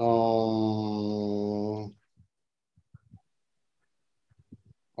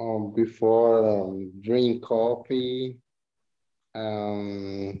 Before drink coffee,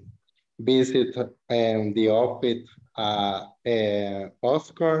 visit the office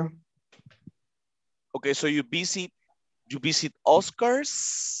Oscar. Okay, so you visit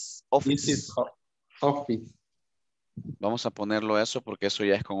Oscar's office. Visit office. Vamos a ponerlo eso porque eso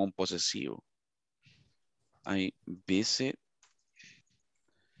ya es con un posesivo. I visit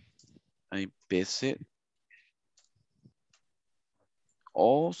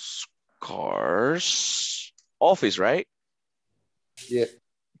Oscar's office, right? Yeah.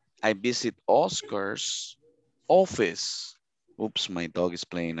 I visit Oscar's office. Oops, my dog is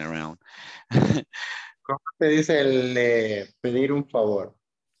playing around. ¿Cómo se dice el pedir un favor?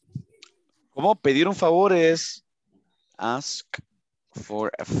 ¿Cómo pedir un favor es ask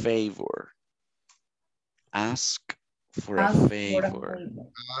for a favor? Ask for a favor.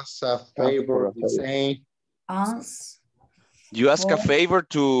 Ask a favor to say. Ask. You ask a favor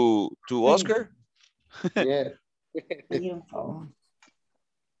to Oscar? Yeah.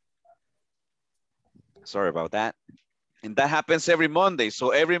 Sorry about that. And that happens every Monday.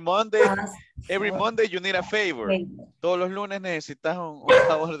 So every Monday you need a favor. Todos los lunes necesitas un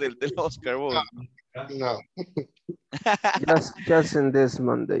favor del Oscar. Vos. No. just in this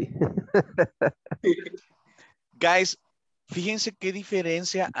Monday. Guys, fíjense qué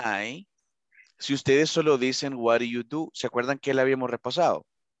diferencia hay si ustedes solo dicen what do you do. ¿Se acuerdan que la habíamos repasado?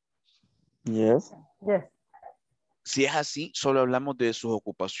 Yes. Yes. Si es así, solo hablamos de sus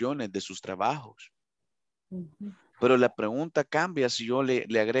ocupaciones, de sus trabajos. Pero la pregunta cambia si yo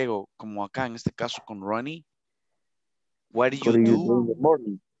le agrego, como acá en este caso con Ronnie, what do you do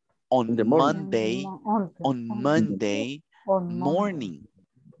on Monday morning?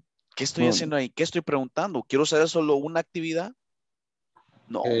 ¿Qué estoy haciendo ahí? ¿Qué estoy preguntando? ¿Quiero saber solo una actividad?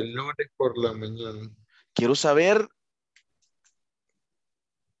 No. El lunes por la mañana. Quiero saber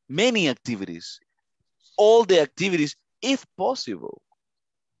many activities. All the activities, if possible.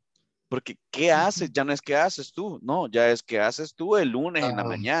 Porque ¿qué haces? Ya no es que haces tú. No, ya es que haces tú el lunes en la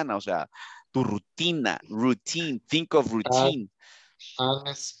mañana. O sea, tu rutina. Routine. Think of routine.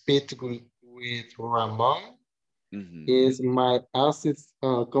 I speak with Ramon. Is my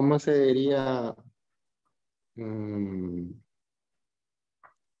assistant, ¿cómo se diría?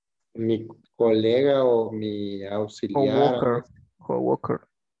 Mi colega o mi auxiliar. Coworker.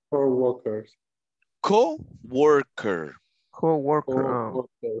 Coworkers. Coworker. Co-worker.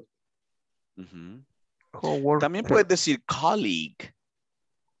 Co-worker. También puedes decir colleague.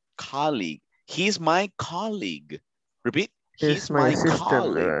 Colleague. He's my colleague. Repeat. He's my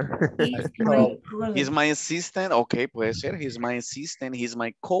colleague. He's my assistant. Okay, puede ser. He's my assistant. He's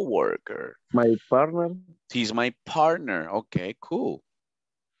my coworker. My partner. He's my partner. Okay, cool.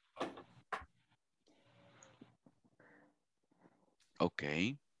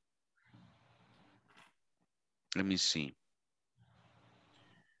 Okay. Let me see.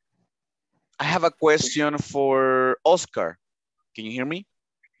 I have a question for Oscar. Can you hear me?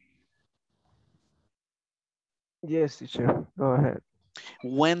 Yes, teacher. Go ahead.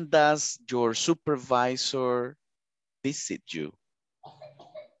 When does your supervisor visit you?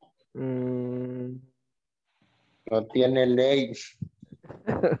 No tiene ley.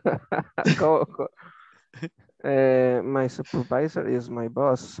 My supervisor is my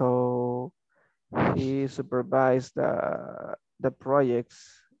boss, so he supervised the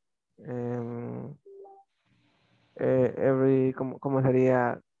projects every, ¿cómo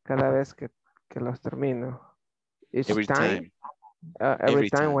sería? Cada vez que los termino. Every time. Every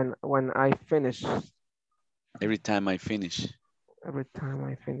time when I finish. Every time I finish. Every time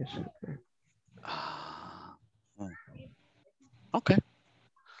I finish. Okay.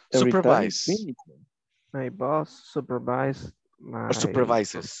 Every Supervise. My boss supervised my... Or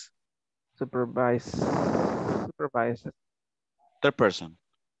supervises. Supervises. Third person.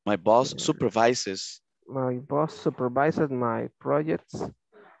 My boss supervises. My boss supervises my projects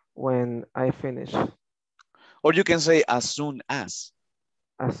when I finish. Or you can say as soon as.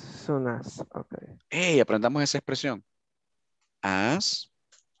 As soon as, okay. Hey, aprendamos esa expresión. As.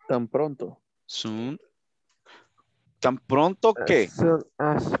 Tan pronto. Soon. Tan pronto que. As soon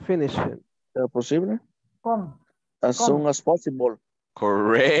as finish. ¿Es posible? ¿Cómo? As soon as possible.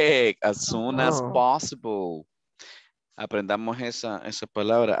 Correct. As soon as possible. Aprendamos esa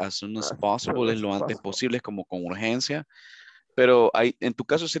palabra. As soon as possible es lo antes posible, es como con urgencia. Pero en tu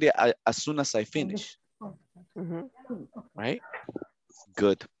caso sería as soon as I finish. Right?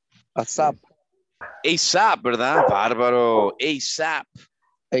 Good. ASAP. ASAP, ¿verdad? Bárbaro. ASAP.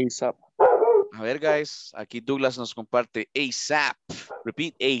 ASAP. A ver, guys. Aquí Douglas nos comparte ASAP.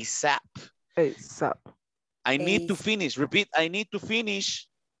 Repeat, ASAP. ASAP. I need to finish. Repeat, I need to finish.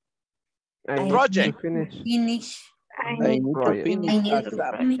 I Project. Finish. I need to finish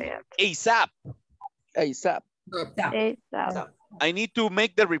ASAP. ASAP. ASAP. I need to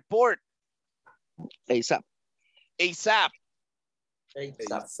make the report. ASAP. ASAP.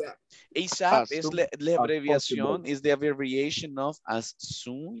 ASAP es la abreviación, is the abbreviation of as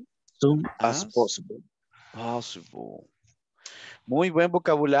soon as possible. Possible. Muy buen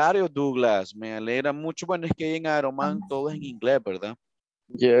vocabulario, Douglas. Me alegra mucho. Bueno, es que en Aeroman todo es en inglés, ¿verdad?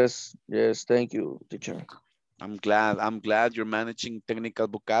 Yes, thank you, teacher. I'm glad you're managing technical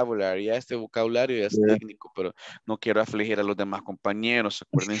vocabulary. Ya este vocabulario ya es técnico, pero no quiero afligir a los demás compañeros.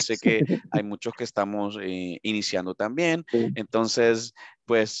 Acuérdense que hay muchos que estamos iniciando también. Entonces,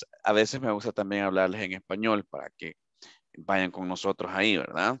 pues a veces me gusta también hablarles en español para que vayan con nosotros ahí,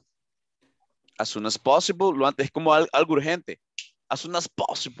 ¿verdad? As soon as possible, lo antes es como algo urgente. As soon as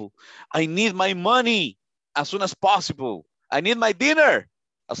possible. I need my money. As soon as possible. I need my dinner.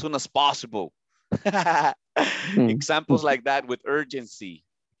 As soon as possible. Examples like that with urgency,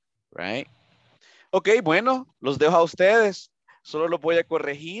 right? Ok, bueno, los dejo a ustedes. Solo los voy a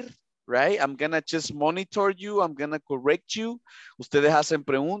corregir, right? I'm gonna just monitor you. I'm gonna correct you. Ustedes hacen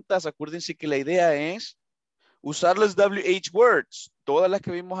preguntas. Acuérdense que la idea es usar los WH words. Todas las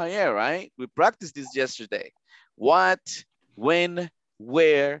que vimos ayer, right? We practiced this yesterday. What, when,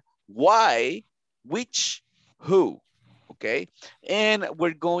 where, why, which, who. Okay, and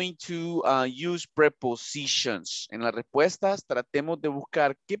we're going to use prepositions. En las respuestas tratemos de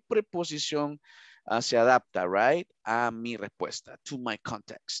buscar qué preposición se adapta, right, a mi respuesta, to my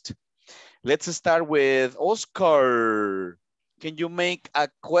context. Let's start with Oscar. Can you make a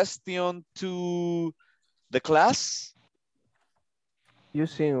question to the class?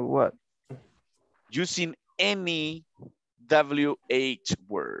 Using what? Using any WH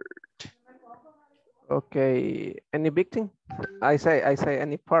word. Okay, any victim? I say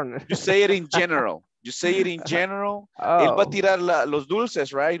any partner. You say it in general. You say it in general. Él va a tirar los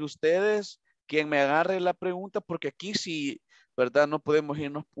dulces, right? Ustedes, quien me agarre la pregunta, porque aquí sí, ¿verdad? No podemos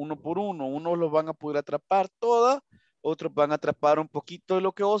irnos uno por uno. Unos los van a poder atrapar toda, otros van a atrapar un poquito de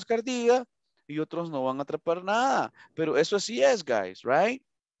lo que Oscar diga y otros no van a atrapar nada. Pero eso así es, guys, right?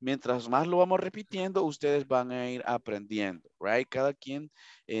 Mientras más lo vamos repitiendo, ustedes van a ir aprendiendo, right? Cada quien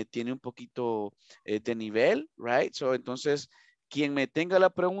tiene un poquito de nivel, right? So, entonces, quien me tenga la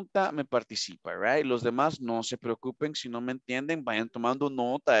pregunta me participa, right? Los demás no se preocupen si no me entienden, vayan tomando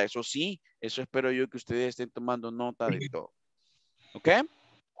nota, eso sí, eso espero yo que ustedes estén tomando nota de todo. ¿Ok?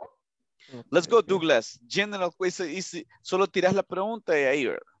 Let's go, Douglas. General quiz, solo tiras la pregunta y ahí,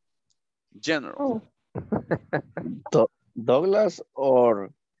 ¿verdad? General. Oh. Douglas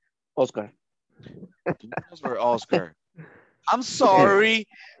or Oscar? Douglas or Oscar? I'm sorry.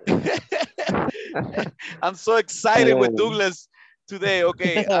 I'm so excited with Douglas today.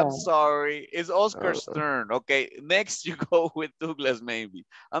 Okay, I'm sorry. It's Oscar's turn. Okay, next you go with Douglas maybe.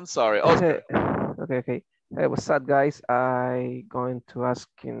 I'm sorry, Oscar. Okay. Hey, what's up, guys? I going to ask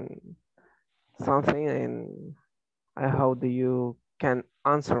something, and I hope that you can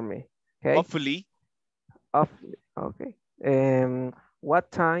answer me. Okay. Hopefully. Okay.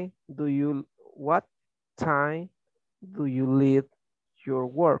 What time do you leave your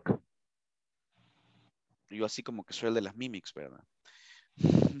work? Yo así como que soy el de las mimics, ¿verdad?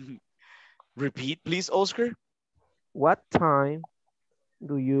 Repeat, please, Oscar. What time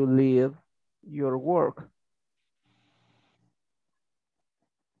do you leave your work?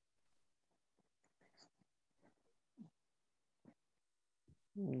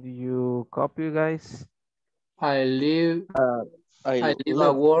 Do you copy, guys? I leave I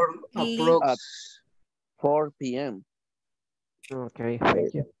at work at 4 p.m. Okay,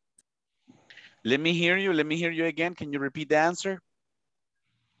 thank you. Let me hear you again. Can you repeat the answer?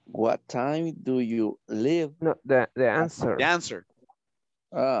 What time do you leave? No, the answer. The answer.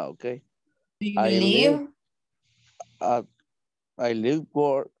 Ah, okay. Do you leave? I leave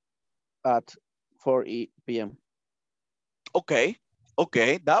work at 4 p.m. Okay,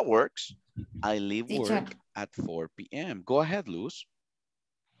 that works. I leave work at 4 p.m. Go ahead, Luz.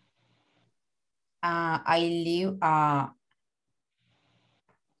 I leave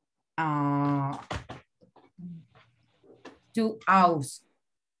 2 hours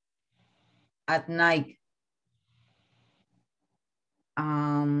at night.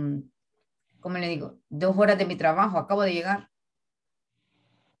 ¿Cómo le digo? 2 horas de mi trabajo, acabo de llegar.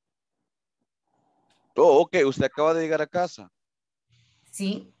 Oh, ok, usted acaba de llegar a casa.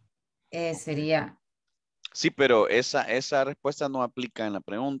 Sí, sería. Sí, pero esa respuesta no aplica en la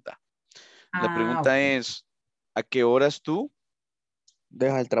pregunta. La pregunta es, ¿a qué horas tú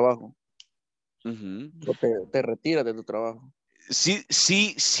dejas el trabajo? O te retiras de tu trabajo. Sí,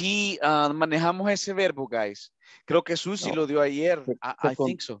 manejamos ese verbo, guys. Creo que Susi lo dio ayer. I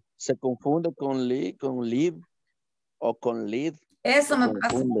think so. Se confunde con leave o con lead. Eso me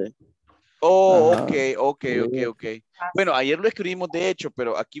pasa. Oh, Ajá. ok. Bueno, ayer lo escribimos de hecho,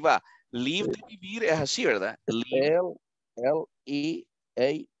 pero aquí va. Leave de vivir es así, ¿verdad? L-E-A-V-E.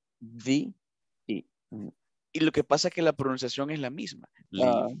 Y lo que pasa es que la pronunciación es la misma.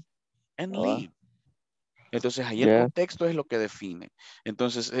 Leave and leave. Entonces, ahí el contexto es lo que define.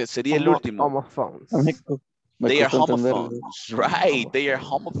 Entonces, sería el último. Homophones. They are homophones, right? They are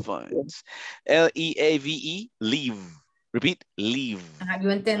homophones. L-E-A-V-E, leave. Repeat, leave.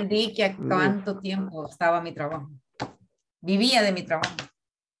 Yo entendí que a cuánto tiempo estaba mi trabajo. Vivía de mi trabajo.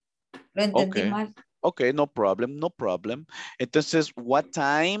 Lo entendí mal. Okay, no problem. Entonces, what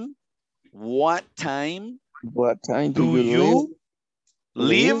time do you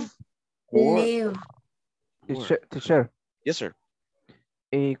live? Teacher. Yes, sir.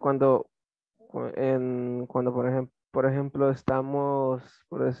 Y cuando por ejemplo, estamos,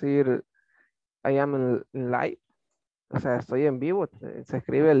 por decir, I am live, o sea, estoy en vivo, se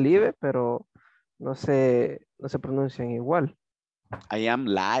escribe live, pero no se pronuncian igual. I am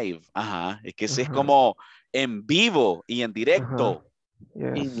live. Ajá. Es que ese es como en vivo y en directo.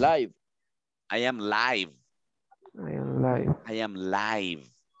 Yes. In live. I am live. Live.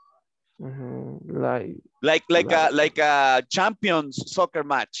 Like a champions soccer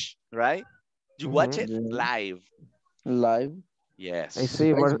match, right? You watch it live. Yes. I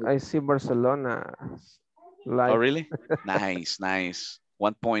see Barcelona live. Oh, really? Nice.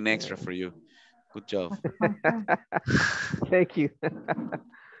 1 point extra for you. Good job. Thank you.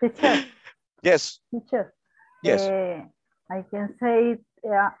 Teacher. Yes. Teacher. Yes. I can say it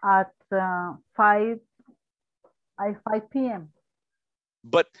at 5 p.m.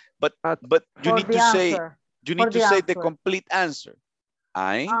 But you need to say the complete answer.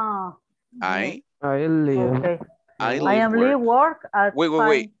 I live. Okay. I am leave work at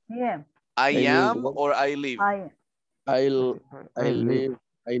 5 p.m. I am or I live? I live.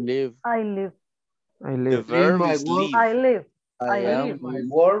 The verb is leave. I live. I leave my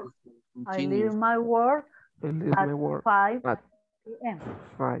work. I leave my work at 5 p.m.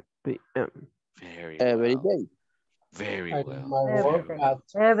 5 p.m. Every day. Very I well. my work at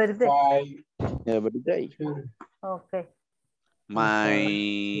Every day. 5 every day. Okay.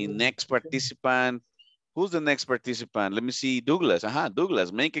 My next participant. Who's the next participant? Let me see. Douglas.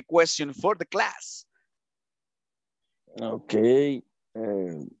 Douglas, make a question for the class. Okay.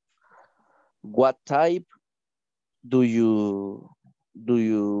 What type do you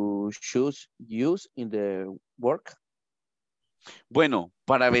use in the work? Bueno,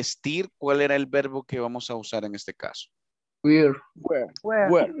 para vestir, ¿cuál era el verbo que vamos a usar en este caso? Wear.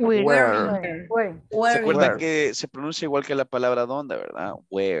 ¿Se acuerdan que se pronuncia igual que la palabra dónde, verdad?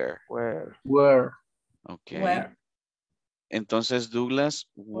 Where. Ok. Where. Entonces, Douglas,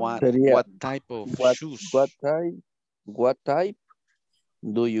 what type of shoes? What type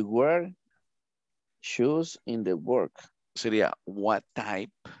do you wear shoes in the work? Sería, what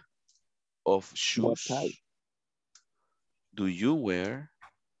type of shoes do you wear?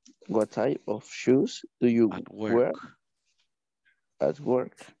 What type of shoes do you wear at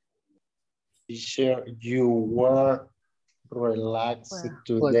work? Teacher, you were relaxed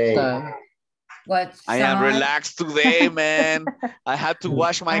today. What I am relaxed today, man. I had to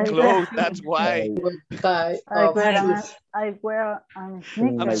wash my clothes. That's why. I wear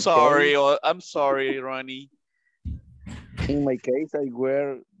sneakers. I'm sorry, Ronnie. In my case, I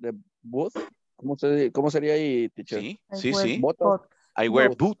wear the boot. ¿Cómo sería ahí, teacher? Sí. Botas. I wear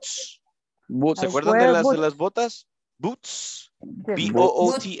boots. ¿Se acuerdan de las botas? Boots.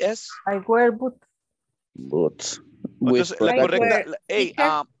 B-O-O-T-S. I wear boots. Boots. Entonces, la correcta. Hey,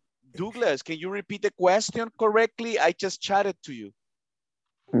 Douglas, can you repeat the question correctly? I just chatted to you.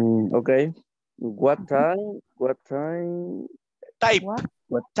 Okay. What time? Type.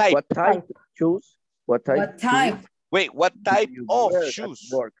 What type shoes? What type? Wait, what type of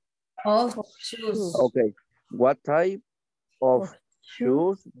shoes? Of shoes. Okay. What type of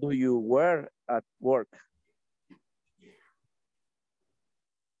shoes do you wear at work?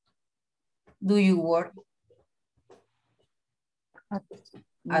 Do you work at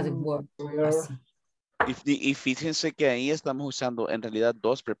work? Y fíjense que ahí estamos usando en realidad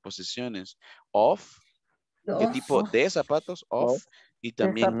dos preposiciones. Of, ¿qué tipo de zapatos? Of, y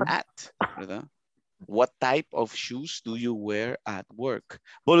también at, ¿verdad? What type of shoes do you wear at work?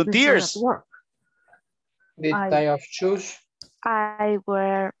 Volunteers. The type of shoes. I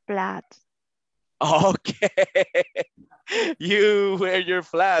wear flats. Okay. You wear your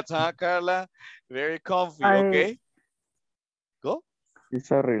flats, huh, Carla? Very comfy, okay. Go. It's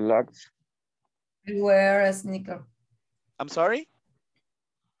a relax. I wear a sneaker. I'm sorry?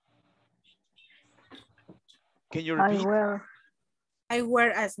 Can you repeat? I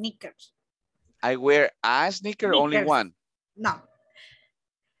wear a sneakers. I wear a sneaker, only one. No.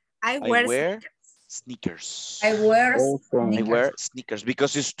 I wear sneakers. I wear sneakers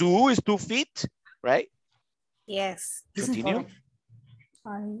because it's 2 feet, right? Yes. Continue.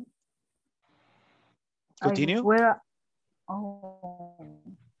 Continue.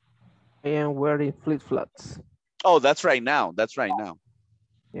 I am wearing flip-flops. Oh, that's right now. That's right now.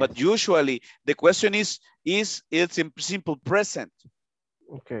 Yes. But usually the question is it's in simple present.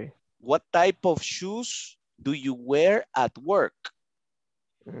 Okay. What type of shoes do you wear at work?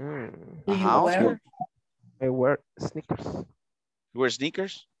 I wear sneakers. You wear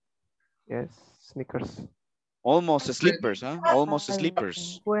sneakers? Yes, sneakers. Almost slippers, huh? Almost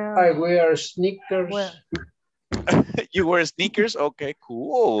slippers. I wear sneakers. You wear sneakers? Okay,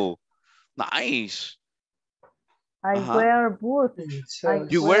 cool. Nice. I wear boots.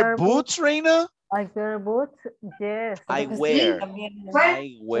 You wear boots, Reina? I wear boots, yes. I wear boots.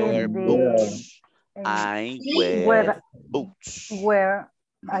 I wear boots. I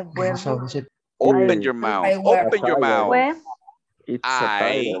wear boots. Open your mouth. Open your mouth.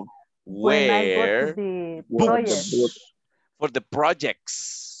 I wear boots for the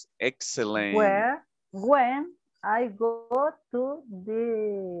projects. Excellent. When I go to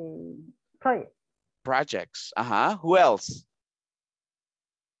the project. Projects. Who else?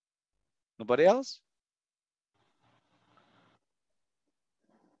 Nobody else?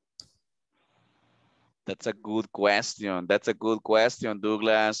 That's a good question. That's a good question,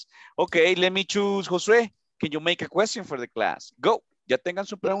 Douglas. Okay, let me choose. Josué, can you make a question for the class? Go. ¿Ya tengan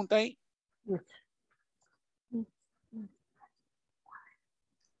su pregunta ahí?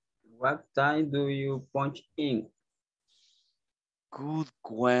 What time do you punch in? Good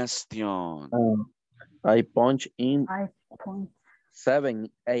question. I punch in 7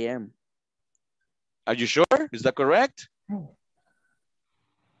 a.m. Are you sure? Is that correct? Can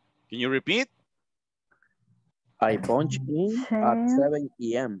you repeat? I punch in at 7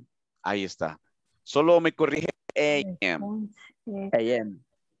 a.m. Ahí está. Solo me corrige a.m. a.m.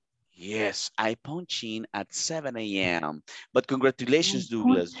 Yes, I punch in at 7 a.m. But congratulations,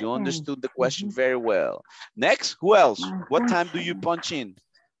 Douglas. You understood the question very well. Next, who else? What time do you punch in?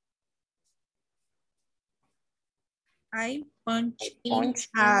 I punch in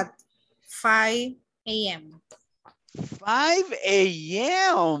at 5 a.m. 5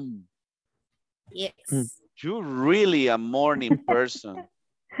 a.m. Yes. You're really a morning person.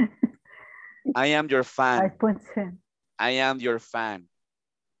 I am your fan. I punch in. I am your fan.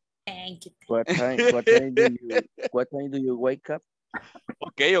 Thank you. What time do you wake up?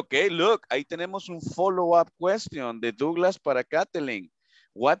 Okay. Look, ahí tenemos un follow-up question de Douglas para Kathleen.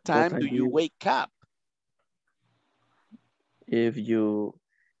 What time do you wake up? If you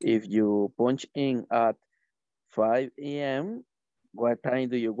punch in at 5 a.m., what time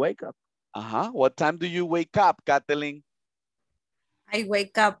do you wake up? What time do you wake up, Kathleen? I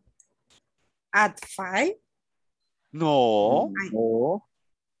wake up at 5. No.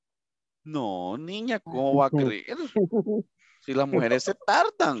 No, niña, ¿cómo va a creer? Si las mujeres se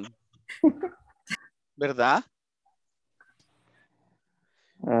tardan. ¿Verdad?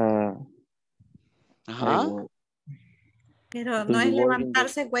 Pero no es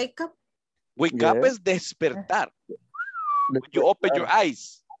levantarse, wake up. Wake up es despertar. You open your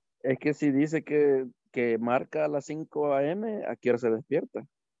eyes. Es que si dice que marca a las 5 a.m., ¿a qué hora se despierta?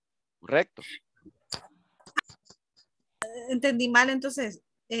 Correcto. Entendí mal, entonces,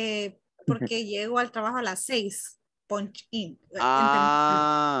 porque llego al trabajo a las 6, punch in.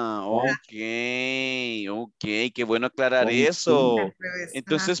 Ok, qué bueno aclarar eso.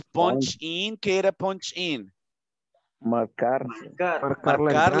 Entonces, punch in, ¿qué era punch in? Marcar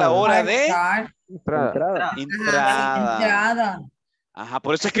la hora de entrada. Ajá,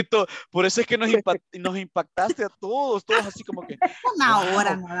 por eso es que nos impactaste a todos así como que. Una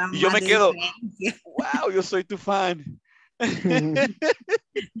hora nada más. Y yo me quedo, wow, yo soy tu fan.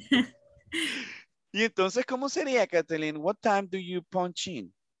 Y entonces, ¿cómo sería, Kathleen? What time do you punch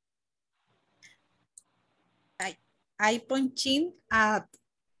in? I punch in at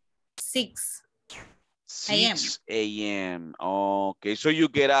 6 a.m. 6 a.m. Okay, so you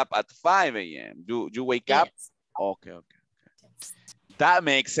get up at 5 a.m. You wake up? Okay. That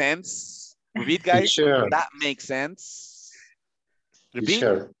makes sense. Repeat, guys. Sure. That makes sense. Repeat.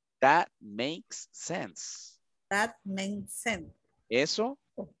 Sure. That makes sense. That makes sense. Eso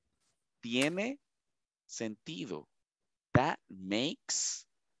tiene sentido. That makes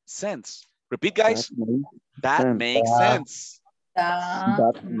sense. Repeat, guys. That makes sense.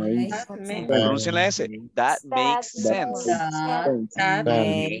 That makes sense. Pronuncien la S. That makes sense. That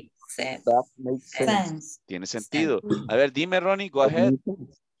makes sense. Tiene sentido. A ver, dime, Ronnie, go ahead.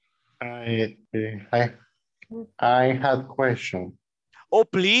 I had question. Oh,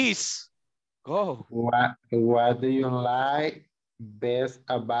 please. Go. What do you like best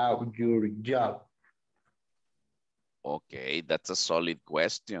about your job? Okay, that's a solid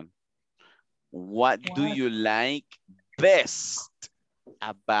question. What do you like best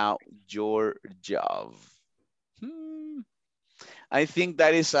about your job? I think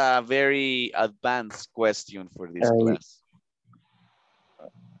that is a very advanced question for this class.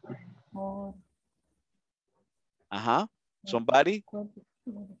 Somebody?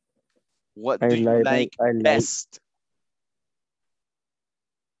 What do you like best?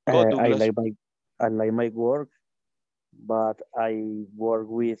 Go, I like my work, but I work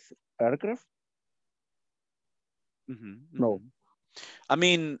with aircraft. No. I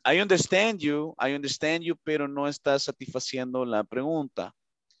mean, I understand you, pero no estás satisfaciendo la pregunta.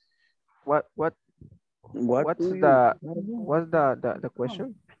 What's the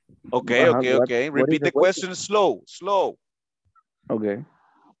question? Okay. Repeat the question slow. Okay. What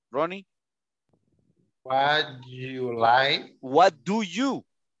Ronnie? do you like? What do you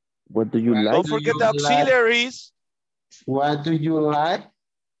like? Don't forget the auxiliaries. What do you like?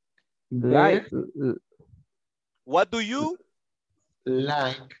 What do you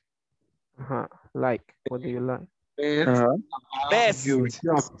like? Like. What do you like? Best.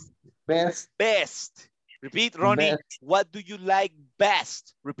 Repeat, Ronnie. Best. What do you like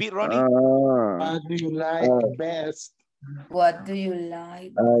best? Repeat, Ronnie. What do you like best? What do you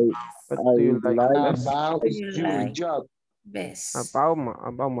like? What do you like best? About your job? Best. About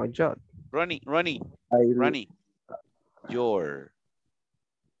my job. Ronnie. Your.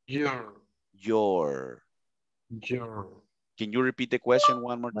 Can you repeat the question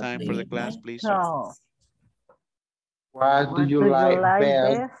one more time for the class, please? No. What do you like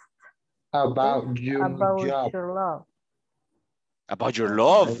best about your job? Your love. About your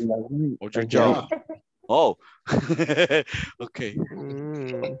love or your job? Oh, okay.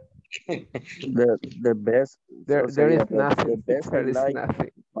 The best. There is nothing. The best There is like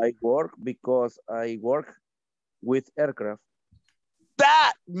nothing. I work because I work with aircraft.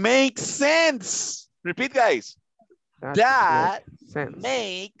 That makes sense. Repeat, guys. That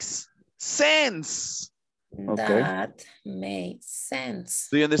makes sense. Okay. That makes sense.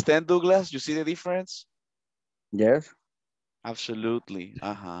 Do you understand, Douglas? You see the difference? Yes. Absolutely.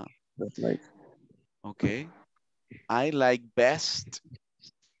 Uh-huh. That's nice. Okay. I like best.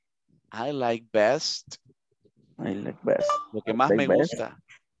 I like best. I like best. Lo que más like me best. gusta.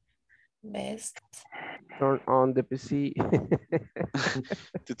 Best. Turn on the PC.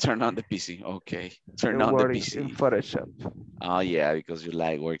 To turn on the PC. Okay. Turn And on the work PC. in Photoshop. Oh, yeah, because you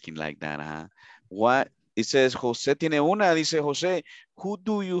like working like that, huh? What? It says, Jose tiene una. Dice, Jose, who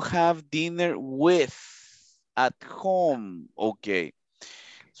do you have dinner with at home? Okay.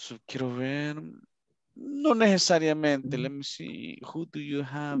 So, quiero ver. No necesariamente. Let me see. Who do you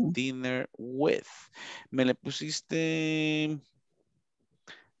have dinner with? Me le pusiste...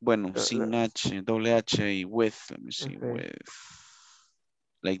 Bueno, sin H, doble H y with. Let me see, with.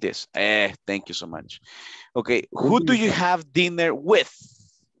 Like this. Thank you so much. Okay, who do you have dinner with?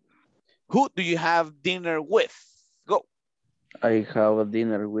 Who do you have dinner with? Go. I have a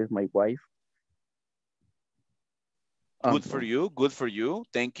dinner with my wife. Good for you, good for you.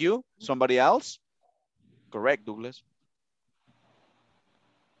 Thank you. Somebody else? Correct, Douglas.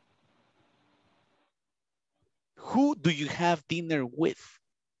 Who do you have dinner with?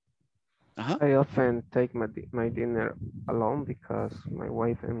 I often take my dinner alone because my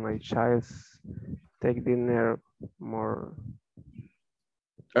wife and my child take dinner more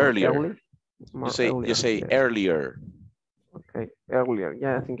earlier. early. You say earlier. Okay, earlier.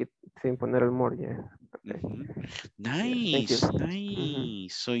 Yeah, I think it's in poner el more, yeah. Okay. Nice,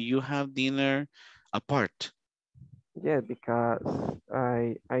 nice. So you have dinner apart. Yeah, because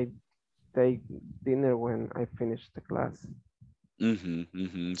I take dinner when I finish the class.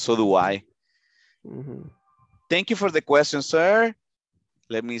 So do I. Thank you for the question, sir.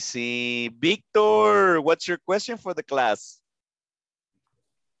 Let me see. Victor, what's your question for the class?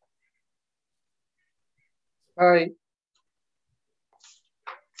 Hi.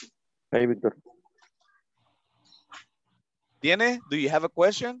 Hey, Victor. ¿Tiene? Do you have a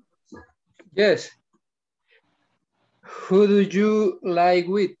question? Yes. Who do you like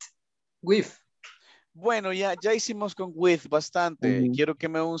with? Bueno, ya hicimos con with bastante. Quiero que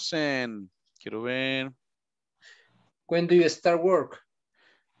me usen. Quiero ver. When do you start work?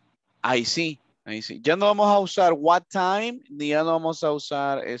 Ahí sí. Ya no vamos a usar what time, ni ya no vamos a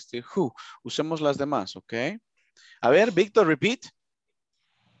usar who. Usemos las demás, ¿ok? A ver, Víctor, repeat.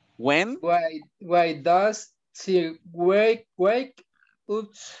 When? Why does she wake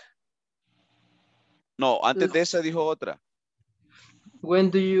up? No, antes de esa dijo otra. When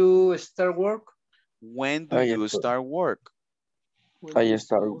do you start work? When do you start work? I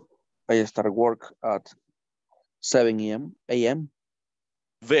start work at 7 a.m.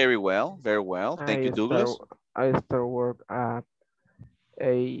 Very well, very well. Thank you, Douglas. I start work at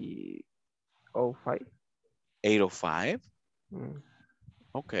 8:05. 8:05?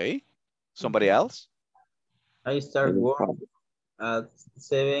 Okay. Somebody else? I start work at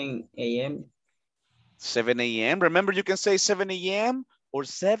 7 a.m. 7 a.m. Remember, you can say 7 a.m. or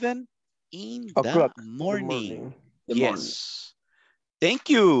 7 in the morning. Yes. Thank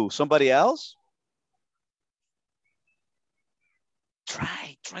you. Somebody else?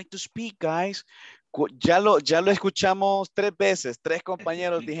 Try to speak, guys. Ya lo escuchamos 3 veces. 3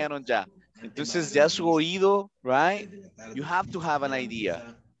 compañeros dijeron ya. Entonces ya su oído, right? You have to have an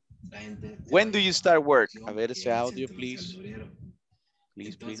idea. When do you start work? A ver ese audio, please.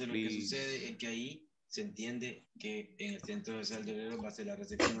 Please, please, please. Sucede es que ahí se entiende que en el centro de salvadoreño va a ser la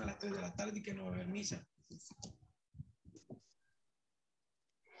recepción a las 3 de la tarde y que no va a haber misa.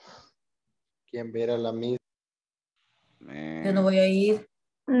 ¿Quién verá la misa? Yo no voy a ir.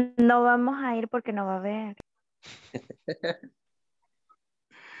 No vamos a ir porque no va a haber.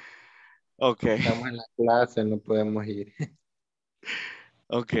 Okay. Estamos en la clase, no podemos ir.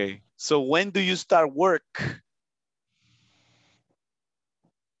 Okay. So when do you start work?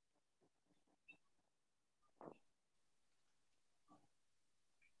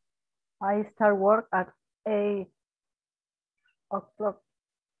 I start work at 8 o'clock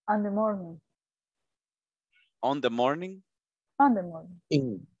in the morning. On the morning? On the morning.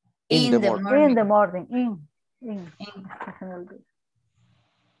 In the morning.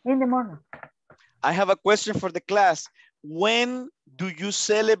 In the morning. I have a question for the class. When do you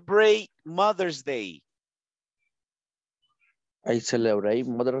celebrate Mother's Day? I celebrate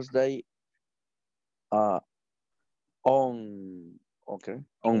Mother's Day on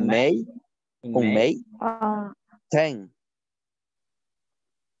May 10.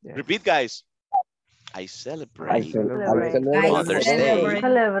 Yes. Repeat, guys. I celebrate Celebrate. Mother's Day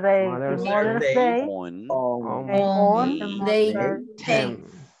Celebrate Mother's Mother's Day on on May May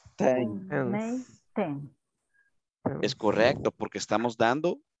 10th. 10th. May 10th. Es correcto, porque estamos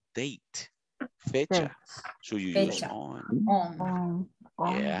dando date, fecha. So you use Fecha. on.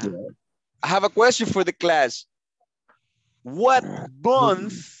 On. Yeah. I have a question for the class. What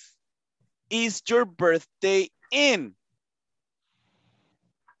month is your birthday in?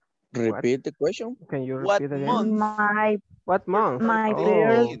 Repeat the question. Can you What repeat again? month? What month? My Oh,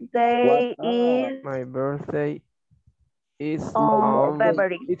 birthday is my birthday is on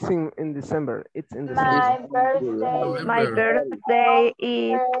February. it's in December. It's in My December. My birthday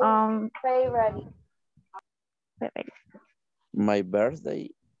is on February. My birthday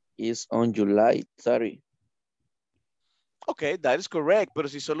is on July 30. Okay, that is correct. Pero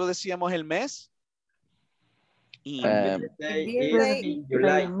si solo decíamos el mes. My birthday is in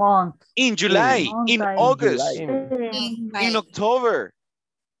July. Month. In July, in August, In in October,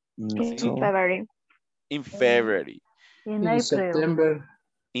 February. in February, In In April. September.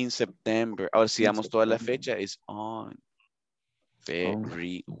 in September. Ahora si damos toda la fecha es on.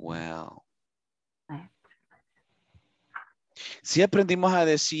 Very well. Si aprendimos a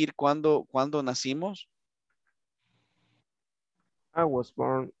decir cuándo nacimos. I was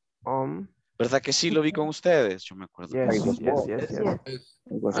born on. ¿Verdad que sí lo vi con ustedes? Yo me acuerdo.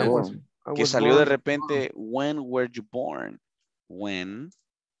 Que salió de repente, when were you born? When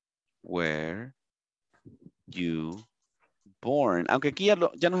were you born? Aunque aquí ya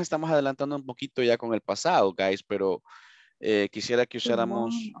nos estamos adelantando un poquito ya con el pasado, guys, pero quisiera que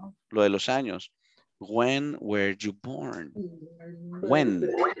usáramos lo de los años. When were you born? When?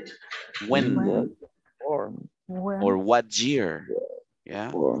 Or what year?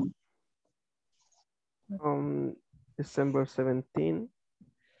 Yeah. December 17,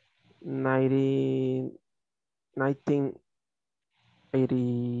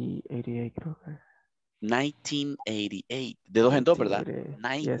 1988, creo que. 1988. De dos en dos, ¿verdad?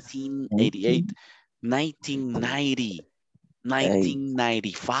 1988. 1990.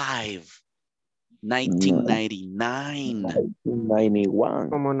 1995. 1999. 91.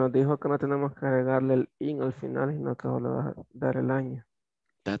 Como nos dijo que no tenemos que agregarle el in al final, sino que solo va a dar el año.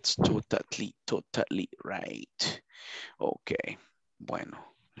 That's totally right. Okay. Bueno,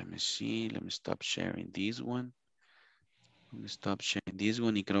 let me see. Let me stop sharing this one. Let me stop sharing this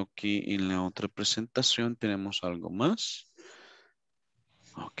one. Y creo que en la otra presentación tenemos algo más.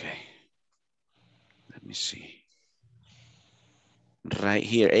 Okay. Let me see. Right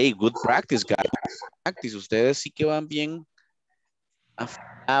here. Hey, good practice, guys. Practice. Ustedes sí que van bien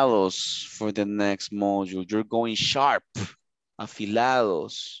afilados for the next module. You're going sharp.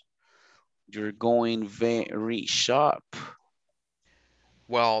 Afilados. You're going very sharp.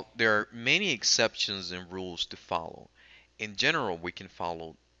 Well, there are many exceptions and rules to follow. In general, we can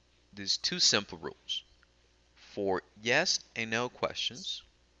follow these two simple rules. For yes and no questions,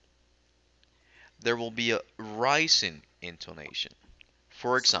 there will be a rising intonation.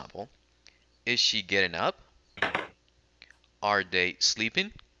 For example, is she getting up? Are they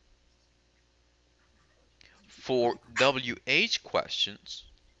sleeping? For WH questions,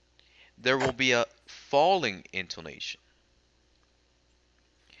 there will be a falling intonation.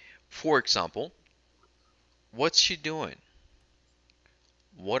 For example, what's she doing?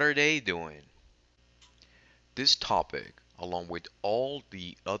 What are they doing? This topic, along with all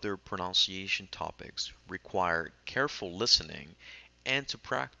the other pronunciation topics, require careful listening and to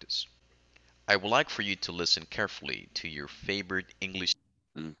practice. I would like for you to listen carefully to your favorite English.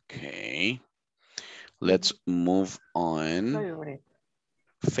 Okay. Let's move on.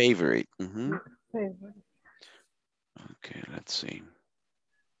 Favorite. Favorite. Okay, let's see.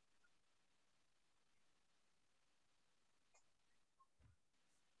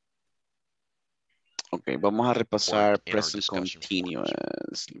 Okay, vamos a repasar present continuous.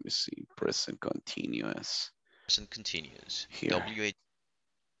 Let me see, present continuous. Present continuous. Here. WH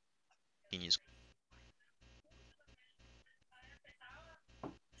continuous.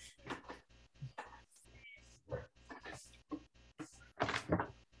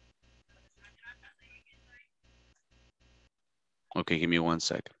 Okay, give me 1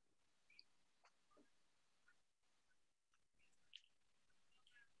 second.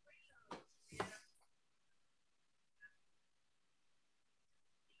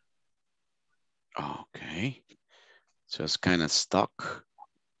 Okay, so it's kind of stuck.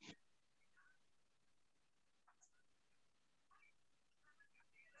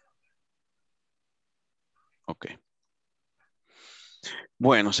 Okay.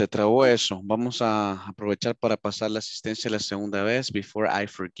 Bueno, se trabó eso. Vamos a aprovechar para pasar la asistencia la segunda vez before I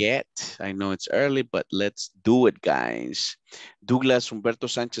forget. I know it's early, but let's do it, guys. Douglas Humberto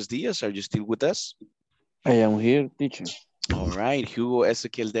Sánchez Díaz, are you still with us? I am here, teacher. All right. Hugo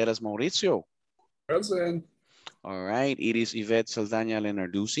Ezequiel Deras Mauricio. Present. All right. Iris Yvette Saldaña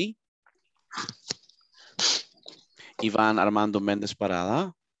Lenarduzzi. Iván Armando Méndez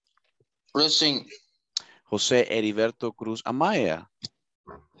Parada. Present. José Heriberto Cruz Amaya.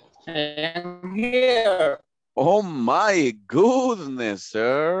 I'm here. Oh my goodness,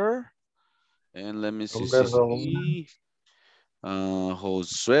 sir. And let me see.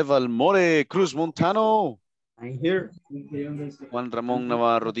 José Valmore Cruz Montano. I'm here. Juan Ramón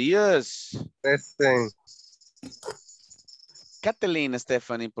Navarro Díaz. Present. Kathleen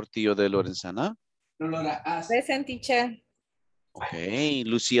Stephanie Portillo de Lorenzana. Present, teacher. Ok.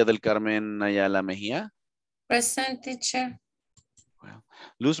 Lucía del Carmen Ayala Mejía. Present, teacher.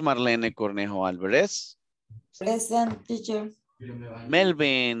 Luz Marlene Cornejo Álvarez. Present, teacher.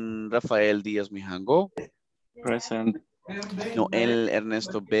 Melvin Rafael Díaz Mijango. Present. Noel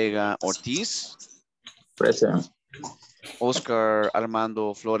Ernesto Vega Ortiz. Present. Oscar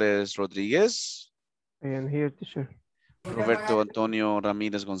Armando Flores Rodríguez. I am here, teacher. Roberto Antonio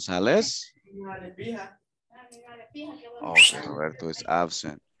Ramírez González. Okay, Roberto is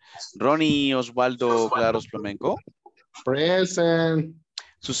absent. Ronnie Osvaldo Claros Flamenco. Present.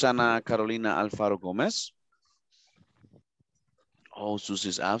 Susana Carolina Alfaro Gómez. Oh, Sus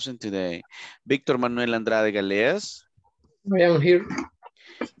is absent today. Víctor Manuel Andrade Galeas. I am here.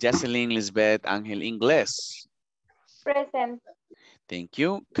 Jocelyn Lisbeth Ángel Inglés. Present. Thank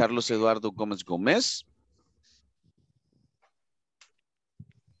you. Carlos Eduardo Gómez Gómez.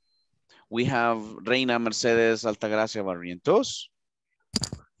 We have Reina Mercedes Altagracia Barrientos.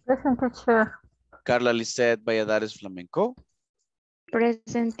 Present, teacher. Carla Lisette Valladares Flamenco.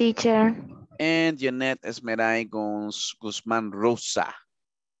 Present, teacher. And Janet Esmeray Guzmán Rosa.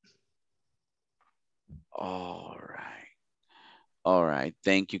 All right. All right.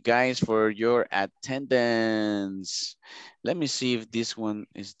 Thank you guys for your attendance. Let me see if this one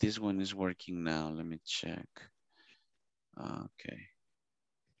is working now. Let me check. Okay.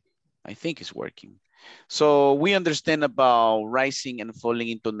 I think it's working. So we understand about rising and falling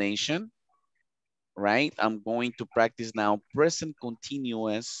intonation, right? I'm going to practice now present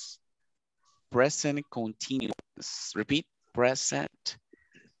continuous. Present continuous. Repeat, present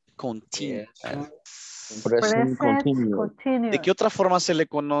continuous. Present continuous. ¿De qué otra forma se le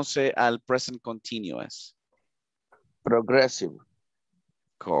conoce al present continuous? Progressive.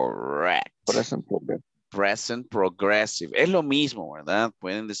 Correct. Present progressive. Present progressive. Es lo mismo, ¿verdad?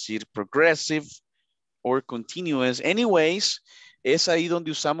 Pueden decir progressive or continuous. Anyways, es ahí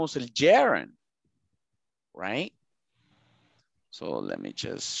donde usamos el gerund, right? So let me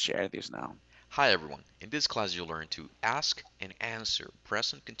just share this now. Hi everyone, in this class you'll learn to ask and answer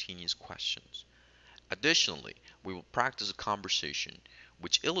present continuous questions. Additionally, we will practice a conversation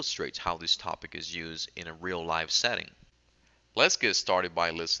which illustrates how this topic is used in a real life setting. Let's get started by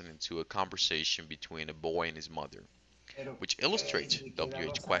listening to a conversation between a boy and his mother, which illustrates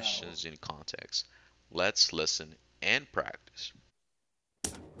WH questions in context. Let's listen and practice.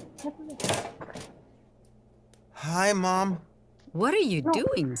 Hi, Mom. What are you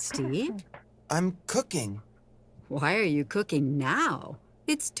doing, Steve? I'm cooking. Why are you cooking now?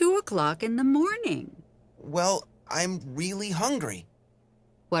 It's 2 o'clock in the morning. Well, I'm really hungry.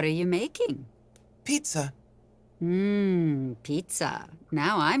 What are you making? Pizza. Pizza.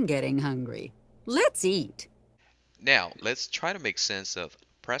 Now I'm getting hungry. Let's eat. Now, let's try to make sense of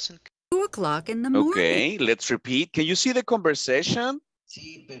present. 2 o'clock in the morning. Okay, let's repeat. Can you see the conversation?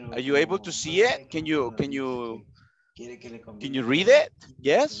 Are you able to see it? Can you read it?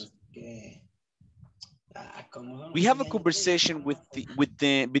 Yes? We have a conversation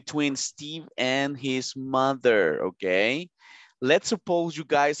between Steve and his mother, okay? Let's suppose you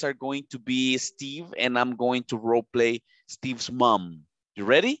guys are going to be Steve and I'm going to role play Steve's mom. You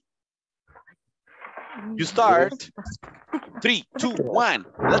ready? You start. 3, 2, 1.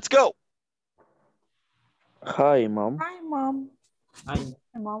 Let's go. Hi, Mom. Hi, Mom. Hi.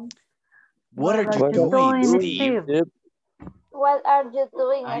 Mom. What are you doing, Steve? What are you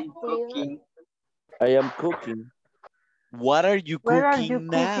doing, I'm Steve? cooking. I am cooking. What are you cooking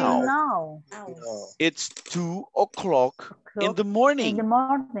now? It's 2 o'clock in the morning. In the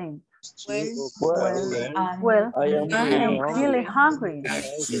morning. Well, I am really hungry.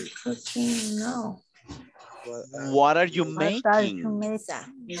 What are you making?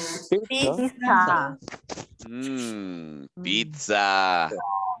 Pizza. Pizza.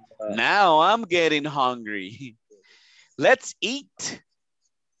 Now I'm getting hungry. Let's eat.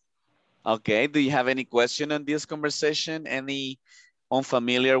 Okay, do you have any question on this conversation? Any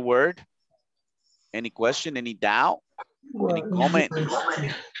unfamiliar word? Any question, any doubt? Any comment?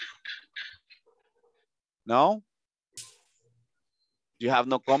 No? You have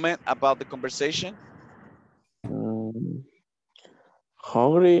no comment about the conversation?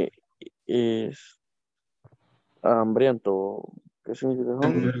 Hungry is hambriento. ¿Qué significa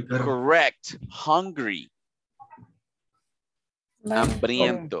hungry? Correct. Hungry.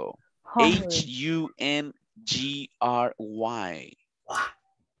 Hambriento. H-U-N-G-R-Y.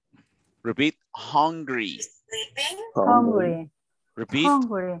 Repeat. Hungry. Hungry. Repeat.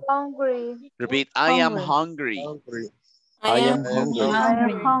 Hungry. Hungry. Repeat. I am hungry. I am hungry. I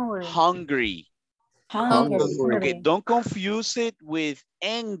am hungry. Hungry. Hungry. Okay, don't confuse it with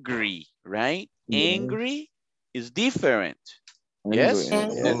angry, right? Yeah. Angry is different. Angry. Yes?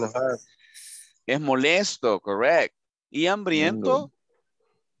 Yeah. Es molesto, correct. Y hambriento?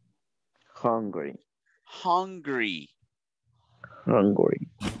 Hungry. Hungry. Hungry.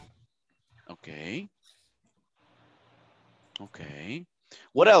 Okay. Okay.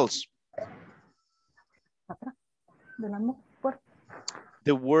 What else?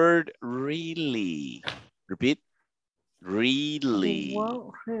 The word really. Repeat. Really.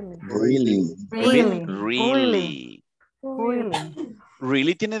 Really. Repeat. Really. Really.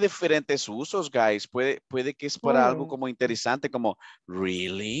 Really tiene diferentes usos, guys. Puede que es para algo como interesante, como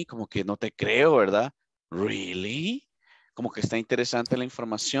really, como que no te creo, ¿verdad? Really, como que está interesante la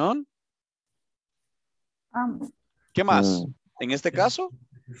información. ¿Qué más? En este caso.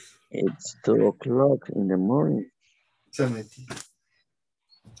 It's 2 o'clock in the morning.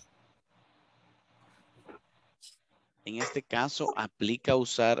 En este caso aplica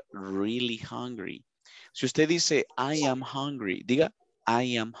usar really hungry. Si usted dice I am hungry, diga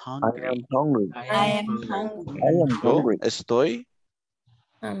I am hungry. I am hungry. I am hungry. I am hungry. Yo estoy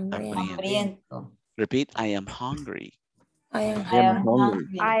Hambriento. Repeat, I am hungry. I am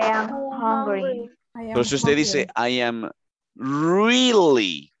hungry. I am hungry. Pero si usted dice I am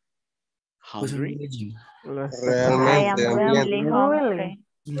really hungry. I am really hungry.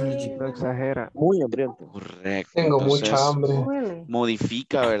 Lo exagera. Muy hambriento. Correcto. Tengo Entonces, mucha hambre.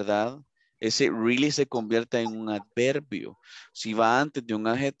 modifica, ¿verdad? Ese really se convierte en un adverbio. Si va antes de un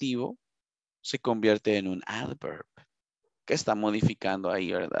adjetivo, se convierte en un adverb. ¿Qué está modificando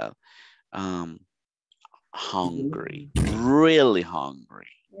ahí, verdad? Hungry. Really hungry.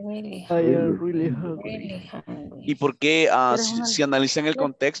 Really I am hungry. really hungry. Really hungry. ¿Y por qué? Si analizan el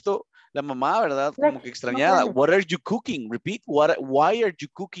contexto, la mamá, ¿verdad? Como que extrañada. What are you cooking? Repeat. Why are you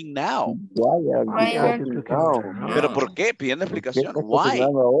cooking now? Why are you cooking now? ¿Pero por qué? Pidiendo explicación. Why?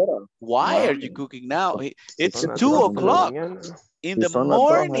 Ahora? Why are you cooking now? It's Son las 2 2 de la o'clock mañana. in the Son las 2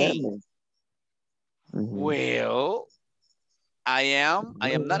 morning. a.m. Well, I am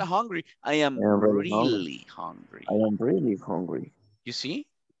not hungry. I am really hungry. I am really hungry. You see?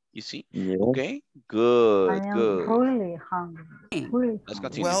 You see? Yeah. Okay. Good, I am good. really hungry. Really Let's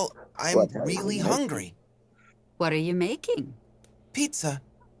continue. Well, I'm really hungry. What are you making? Pizza.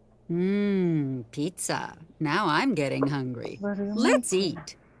 Pizza. Now I'm getting hungry. Let's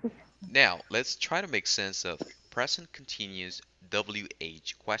eat. Now, let's try to make sense of present continuous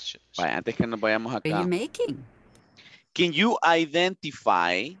WH questions. Vaya, antes que nos vayamos What are you acá. making? Can you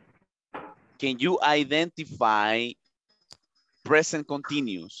identify present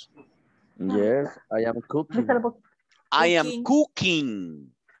continuous? Yes, I am cooking. I am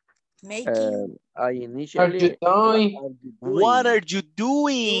cooking. I initially. What are you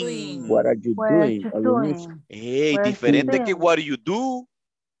doing? What are you doing? Hey, diferente que what do you do?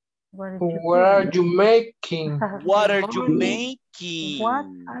 What are you making? What are you making? What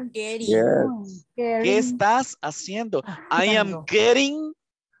are Getting. Yes. ¿Qué estás haciendo? I am getting.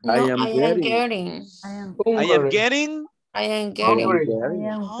 No, I am getting. I am getting. I am getting.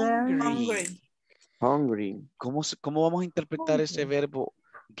 Hungry. ¿Cómo vamos a interpretar ese verbo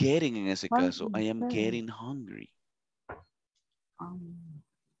getting en ese caso? I am getting hungry.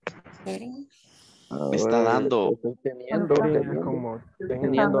 Getting. Me está dando. Estoy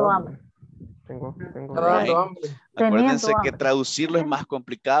Teniendo hambre. Tengo Right. Acuérdense que traducirlo es más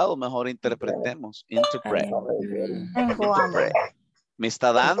complicado, mejor interpretemos. Interpret. Tengo hambre. Me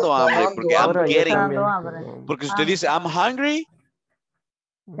está dando hambre porque I'm getting. hambre. Porque si usted dice I'm hungry,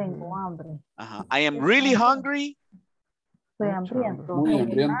 Tengo hambre. I am really hungry. Estoy hambriento. Muy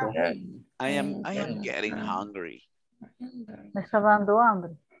hambriento. I am getting hungry. Me está dando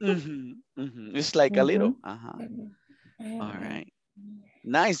hambre. It's like a little. All right.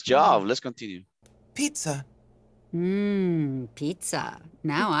 Nice job. Let's continue. Pizza. Pizza.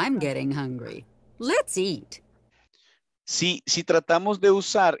 Now I'm getting hungry. Let's eat. Si tratamos de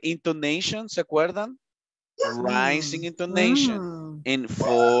usar intonation, ¿se acuerdan? Rising intonation and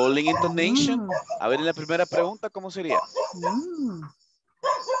falling intonation. A ver, en la primera pregunta, ¿cómo sería?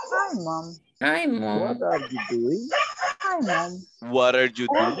 Hi, Mom. Hi, Mom. What are you doing? Hi, Mom. What are you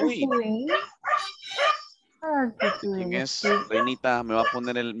What are you doing? doing? What are you ¿Quién doing, es? Steve? Reinita, me va a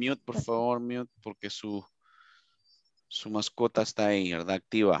poner el mute, por favor, mute, porque su mascota está ahí, ¿verdad?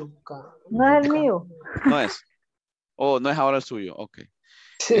 Activa. No es el mío. No es. Oh, no es ahora el suyo. Ok.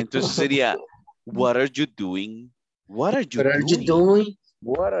 Entonces sería, what are you doing? What are you doing?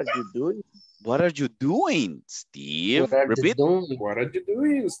 What are you doing? What are you doing, Steve? What are you Repeat. doing? What are you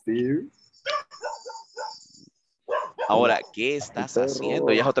doing, Steve? Ahora, ¿qué estás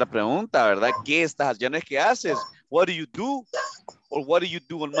haciendo? Ya es otra pregunta, ¿verdad? ¿Qué estás? Ya no es qué haces. What do you do? Or what do you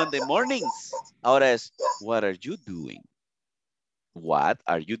do on Monday mornings? Ahora es, what are you doing? What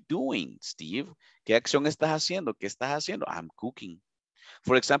are you doing, Steve? ¿Qué acción estás haciendo? ¿Qué estás haciendo? I'm cooking.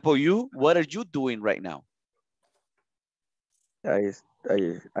 For example, you, what are you doing right now? I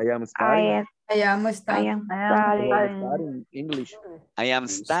am studying. I am studying English. I am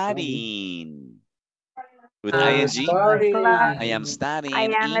studying. With I am ing, studying. I am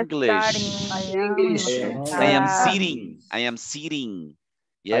studying English. I am sitting. I am sitting.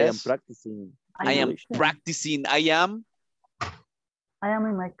 Yes. I am practicing. I am practicing. I am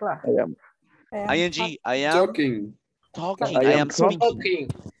in my class. ing. I am Talking. talking. I am speaking. Talking.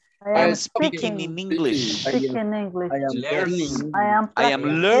 I am speaking in English. Speaking English. I am Learning. I am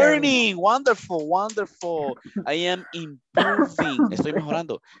learning. Wonderful, wonderful. I am improving. Estoy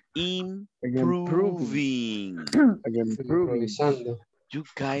mejorando. Improving. Improvisando. You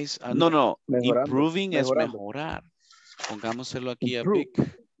guys are... No. Mejorando. Improving es Mejorando. mejorar. Pongámoselo aquí a Improve.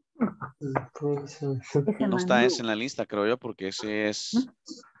 Vic. No está ese en la lista, creo yo, porque ese es...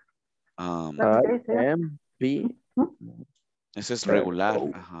 ese es regular.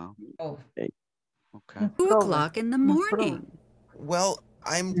 Ajá. Okay. 2:00 in the morning. Well,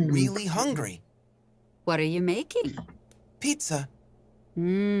 I'm really hungry. What are you making? Pizza.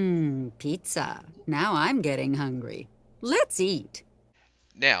 Pizza. Now I'm getting hungry. Let's eat.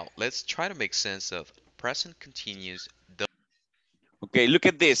 Now, let's try to make sense of present continuous. Okay, look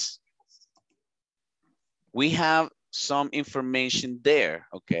at this. We have some information there,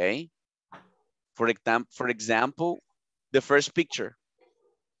 okay? For example, the first picture.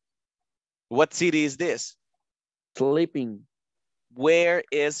 What city is this? Sleeping. Where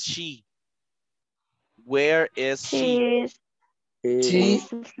is she? Where is she? She's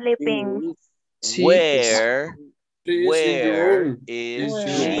sleeping. Where is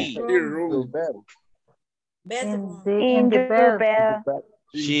she? In the bed.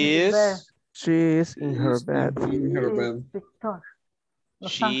 She is in her bed.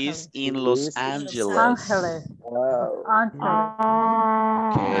 She's in Los Angeles.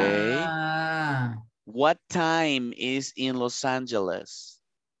 Okay. What time is in Los Angeles?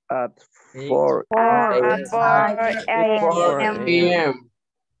 At 4 a.m.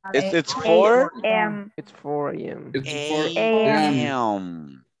 It's 4 a.m. It's 4 a.m.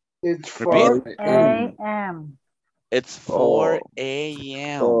 a.m. It's 4 a.m. It's 4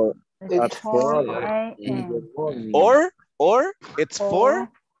 a.m. It's 4 a.m. Or it's 4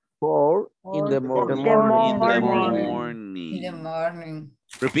 in the morning. In the morning.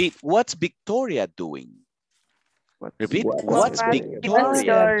 Repeat, what's Victoria doing? Repeat, what's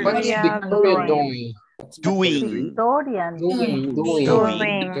Victoria doing? Doing.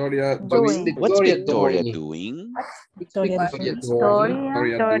 What's Victoria doing?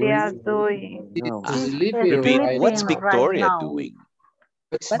 Repeat, what's Victoria doing?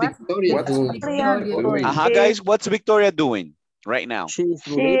 Guys, what's Victoria doing right now? She's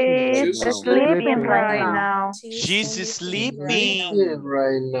sleeping right now. She's sleeping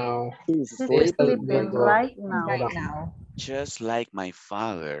right now. Just like my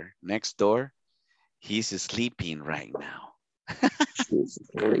father next door. He's sleeping right now.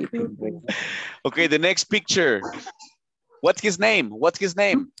 Okay, the next picture. What's his name? His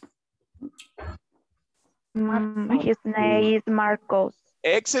name is Marcos.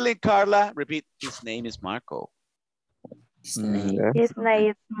 Excellent, Carla. Repeat. His name is Marco. His name is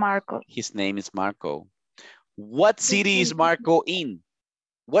Marcos. His name is Marco. What city is Marco in?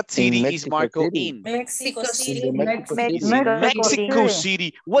 What city is Marco in? Mexico City. Mexico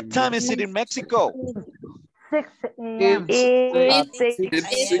City. What time is it in Mexico? 6 a.m. It's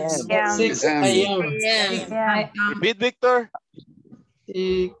 6 a.m. Repeat, Victor.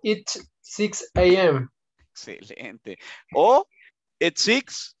 It's 6 a.m. Excelente. Oh, it's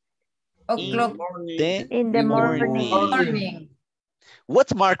 6 o'clock in the morning.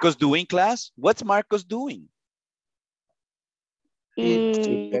 What's Marcos doing, class? What's Marcos doing?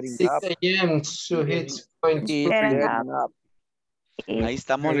 Getting 6 up. a.m. So he's going to He's work. getting up. Ahí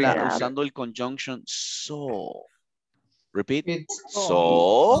estamos Getting up. usando el conjunction so. Repeat. It's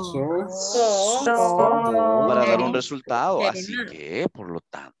So. Para dar un Getting- resultado. getting Así up. que, por lo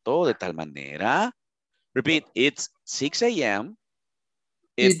tanto, de tal manera. Repeat. It's 6 a.m.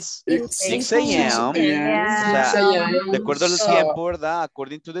 It's 6 a.m. O sea, 6 a.m. de acuerdo al So- tiempo, ¿verdad?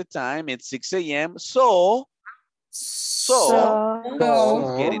 According to the time, it's 6 a.m. So he's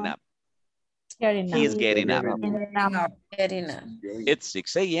getting up. He's getting up. Getting up. It's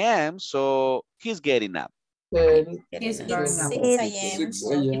 6 a.m. So he's getting up. He's It's going up. 6 a.m.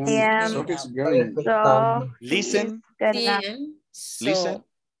 So he's getting up. Listen, So listen,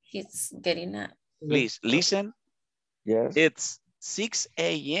 he's getting up. please listen. Yes. It's 6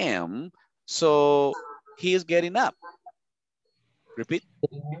 a.m. So he is getting up. Repeat.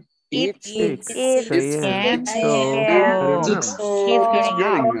 It's 6 a.m. a.m. So So he's getting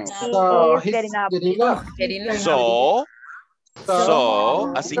up. So he's getting up. Getting up. So,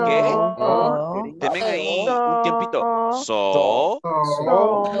 así que, temen ahí un tiempito. So,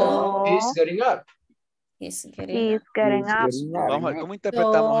 He's getting up. He's getting up. vamos a ver, ¿cómo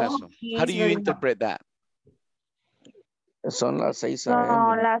interpretamos eso? How do you interpret that? Son las 6 Son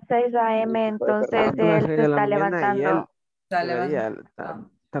a.m. las 6 a.m. Entonces Son las él 6 se de la está mañana y él levantando. debería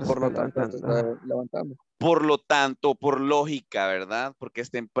estarse Por lo tanto, se levantando. está levantando. Por lo tanto, por lógica, ¿verdad? Porque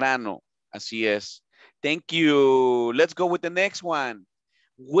es temprano. Así es. Thank you. Let's go with the next one.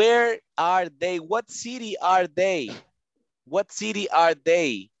 Where are they? What city are they? What city are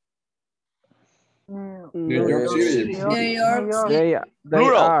they? New York City. New York City. They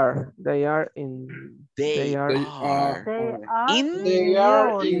Plural. are in They are in They are in the New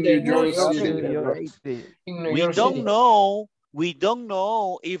York New City. York City. In New We York don't City. know. We don't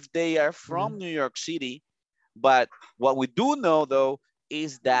know if they are from New York City, but what we do know though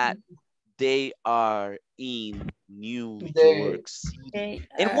is that they are in New York City.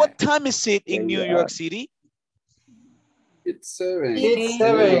 And what time is it in New York City? It's 7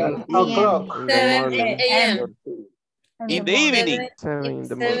 o'clock. 7 a.m. In the evening. 7 in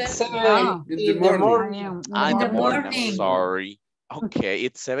the morning. 7 in the morning. In the morning. I'm morning. sorry. Okay,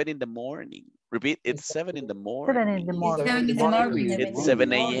 it's 7 in the morning. Repeat, it's 7 in the morning. 7 in the morning. 7 in the morning. It's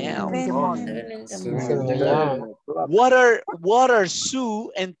 7 a.m. 7 in the morning. Yeah. What are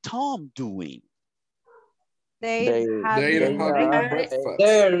Sue and Tom doing? They have They're breakfast.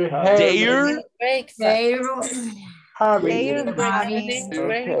 They're They're Breakfast. having in this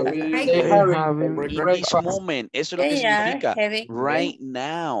breakfast. moment. Eso es lo que They are significa having right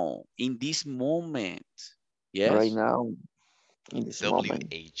now, in this moment. Yes. Right now, in this moment.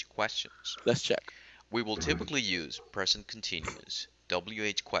 WH questions. Let's check. We will typically use present continuous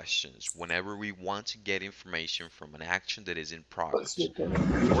WH questions whenever we want to get information from an action that is in progress.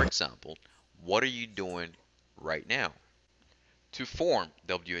 For example, what are you doing right now? To form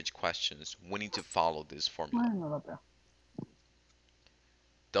WH questions, we need to follow this formula.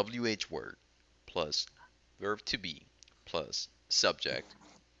 WH word plus verb to be plus subject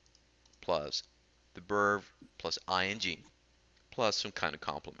plus the verb plus ing plus some kind of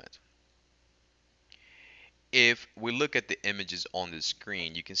complement. If we look at the images on the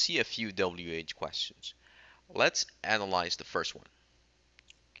screen, you can see a few WH questions. Let's analyze the first one.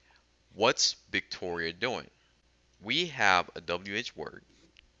 What's Victoria doing? We have a WH word,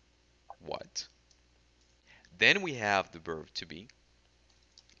 what. Then we have the verb to be,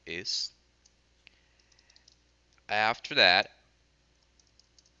 is. After that,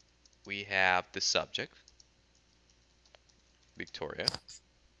 we have the subject, Victoria.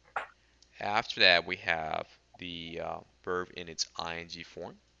 After that, we have the verb in its ing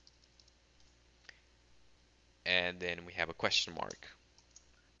form. And then we have a question mark.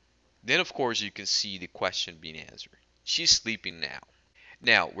 Then, of course, you can see the question being answered. She's sleeping now.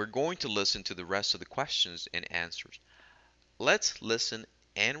 Now, we're going to listen to the rest of the questions and answers. Let's listen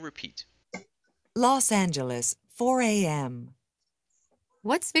and repeat. Los Angeles, 4 a.m.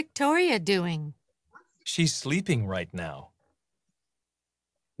 What's Victoria doing? She's sleeping right now.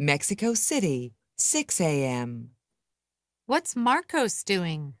 Mexico City, 6 a.m. What's Marcos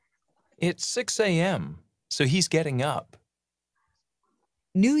doing? It's 6 a.m., so he's getting up.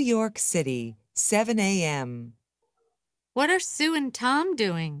 New York City, 7 a.m. What are Sue and Tom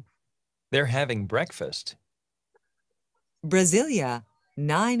doing? They're having breakfast. Brasilia,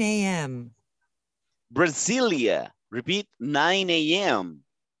 9 a.m. Brasilia. Repeat, 9 a.m.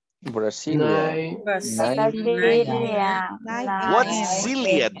 Brasilia. What's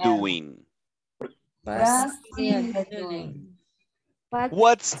Celia doing?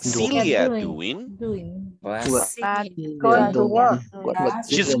 What's Celia doing? Going to work.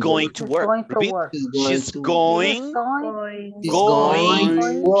 She's going to work. Going to Repeat. work. She's going. She's Going.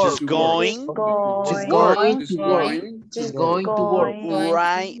 She's She's going. She's going to work.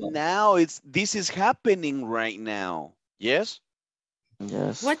 Right now. This is happening right now. Yes?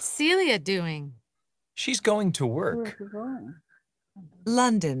 Yes. What's Celia doing? She's going to work.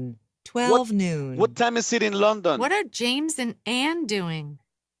 London, 12 noon. What time is it in London? What are James and Anne doing?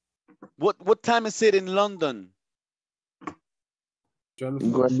 What time is it in London?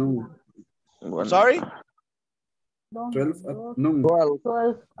 12 at noon. Sorry? 12 at noon.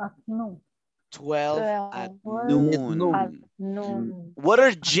 12 at noon. 12 at noon. What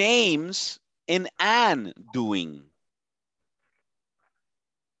are James and Anne doing?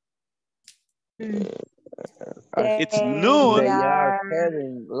 It's noon. They are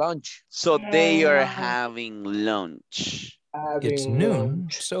having lunch. So they are having lunch. It's noon,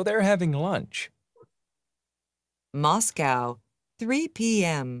 so they're having lunch. Moscow, 3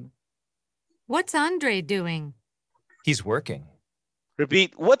 p.m. What's Andre doing? He's working.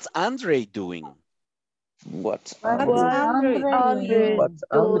 Repeat, what's Andre doing? What's Andre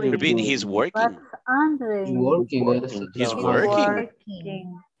Repeat, he's working. Working. He's working.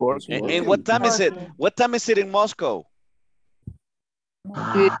 And what time is it? What time is it in Moscow?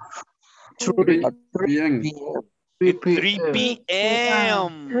 3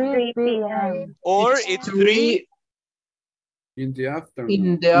 p.m. 3 p.m. Or it's 3 in the afternoon.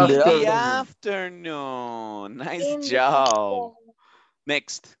 in the afternoon. Nice job.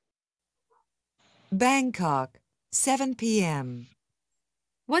 Next. Bangkok, 7 p.m.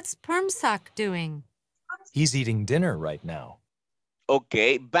 What's Permsock doing? He's eating dinner right now.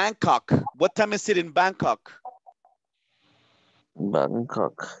 Okay, Bangkok. What time is it in Bangkok?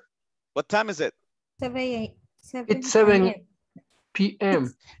 Bangkok. What time is it? 7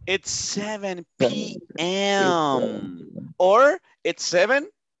 p.m. It's 7 p.m. Or it's 7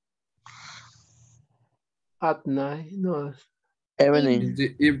 At night. No. Evening. In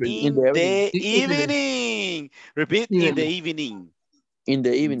the evening. in the evening. Repeat, in the evening. In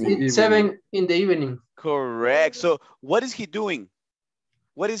the evening. 7 in the evening. Correct. So what is he doing?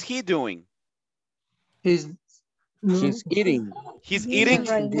 What is he doing? He's eating. He's eating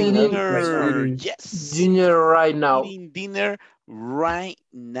dinner. Yes. Dinner right now. Eating dinner right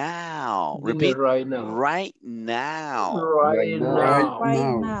now. Dinner Repeat. right now. Right now. Right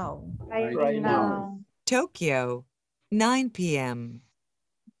now. Tokyo, 9 p.m.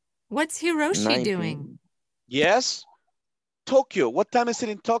 What's Hiroshi 9 doing? Yes. Tokyo. What time is it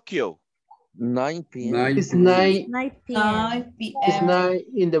in Tokyo? 9 p.m. It's 9 9 p.m. It's 9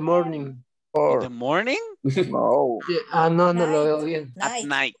 in the morning. In the morning? No. No, lo bien. At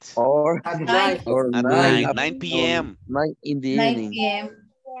night. Or At night. or At 9 9 p.m. 9 in the 9 evening. p.m.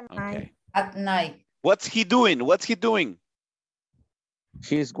 Okay. at night. What's he doing? What's he doing?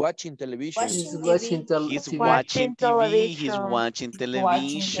 He's watching television. He's watching He's watching TV. He's watching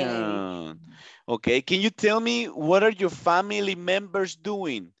television. Okay. Can you tell me what are your family members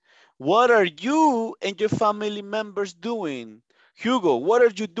doing? What are you and your family members doing? Hugo, what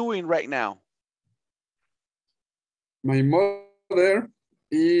are you doing right now? My mother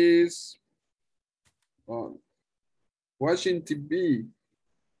is watching TV.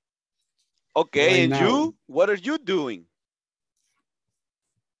 Okay, Right and now. you? What are you doing?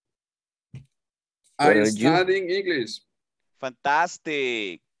 I'm studying English.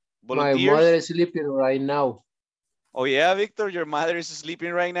 Fantastic. My Volunteers? mother is sleeping right now. Oh yeah, Victor, your mother is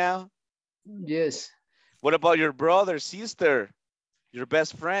sleeping right now? Yes. What about your brother, sister, your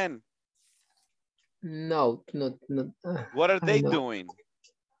best friend? No, not. What are they know. doing?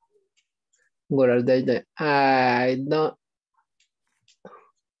 What are they doing? I don't.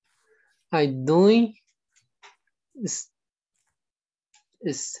 I'm doing is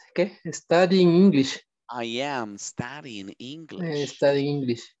okay. Studying English. I am studying English. Studying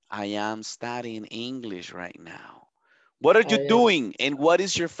English. I am studying English right now. What are you doing? And what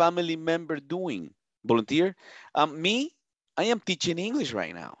is your family member doing? Volunteer? Me, I am teaching English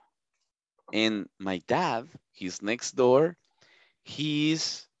right now. And my dad, he's next door.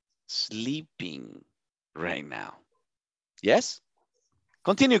 He's sleeping right now. Yes?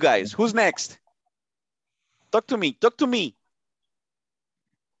 Continue, guys. Who's next? Talk to me. Talk to me.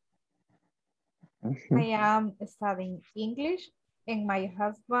 I am studying English and my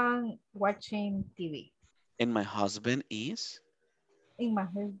husband watching TV. And my husband is? And my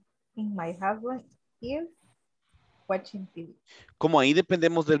husband is watching TV. Como ahí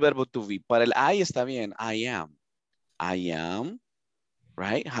dependemos del verbo to be. Para el I está bien. I am. I am,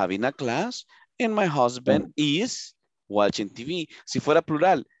 right? Having a class. And my husband is watching TV. Si fuera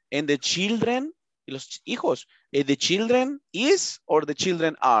plural. And the children, Y los hijos. The children is or the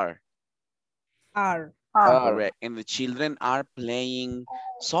children are? Are. Correct. And the children are playing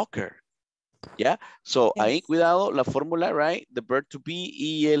soccer. Yeah. So ahí cuidado la fórmula, right? The verb to be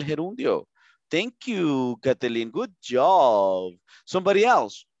y el gerundio. Thank you, Kathleen. Good job. Somebody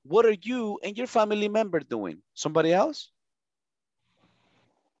else. What are you and your family member doing? Somebody else?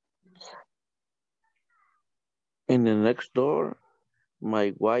 In the next door,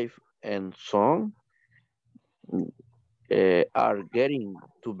 my wife and son are getting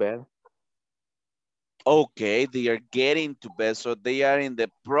to bed. Okay, they are getting to bed. So they are in the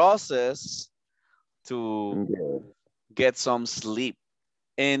process to get some sleep.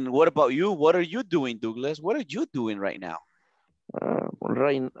 And what about you? What are you doing, Douglas? What are you doing right now?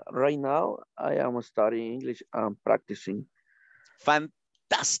 Right now, I am studying English and practicing.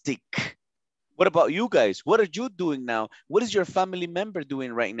 Fantastic. What about you guys? What are you doing now? What is your family member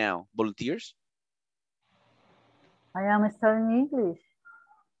doing right now? Volunteers? I am studying English.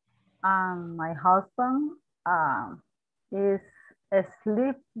 And my husband is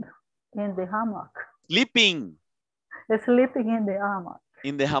asleep in the hammock. Sleeping. Sleeping in the hammock.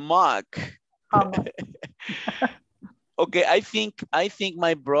 In the hammock. Okay, I think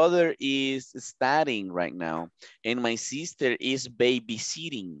my brother is studying right now and my sister is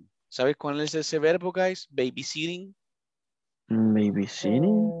babysitting. ¿Sabes cuál es ese verbo, guys? Babysitting.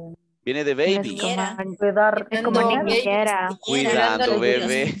 Babysitting. Viene de baby. Cuidar, Cuidando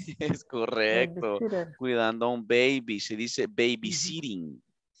bebé, es correcto. Cuidando a un baby, se dice babysitting.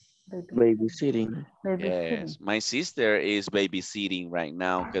 Babysitting. Yes, my sister is babysitting right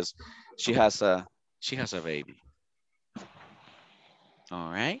now because she has a baby.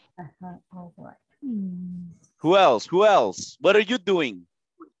 All right. All right. Who else? Who else? What are you doing?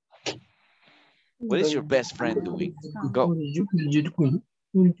 What is your best friend doing? Go.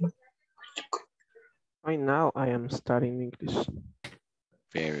 Right now, I am studying English.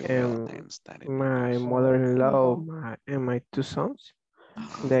 Very well. I am studying. My mother-in-law and my two sons,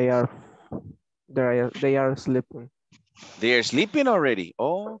 they are sleeping. They are sleeping already.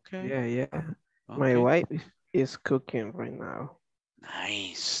 Oh, okay. Yeah. Okay. My wife is cooking right now.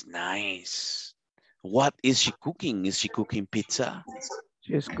 Nice, nice. What is she cooking? Is she cooking pizza?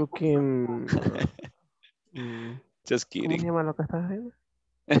 She's cooking. Just ¿Cómo se kidding. llama lo que estás haciendo?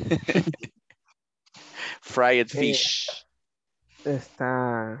 Fried fish.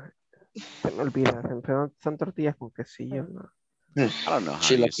 Está. Se me olvida. Son tortillas con quesillo, ¿no? I don't know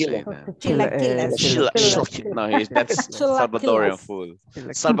how you say that. Chilaquiles. No, that's Salvadorian food.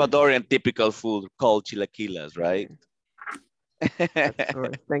 Salvadorian typical food called chilaquiles, right?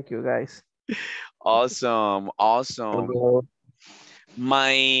 Thank you, guys. Awesome, awesome.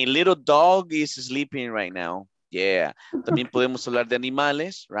 My little dog is sleeping right now. Yeah. También podemos hablar de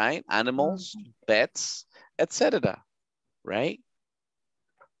animales, right? Animals, pets, etc. Right?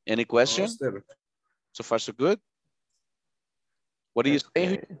 Any question? So far, so good? What do you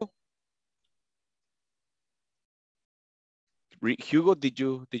say, Hugo? Hugo, did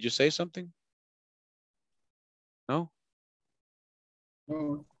you say something? No?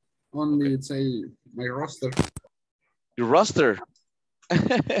 No, only it's my roster. Your roster?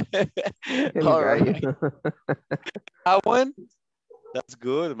 All right. That one? That's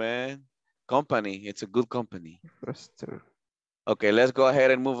good, man. Company. It's a good company. Roster. Okay, let's go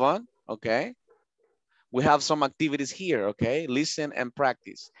ahead and move on. Okay. We have some activities here, okay? Listen and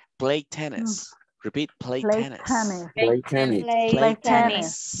practice. Play tennis. Repeat, play tennis. Play tennis. Play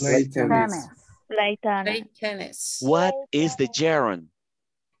tennis. Play tennis. Play tennis. What is the gerund?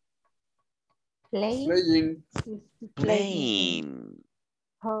 Playing. Playing.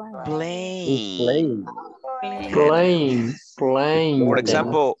 Playing. For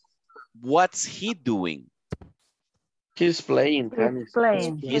example, what's he doing? He's playing tennis.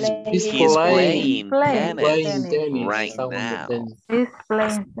 He's playing tennis right now. He's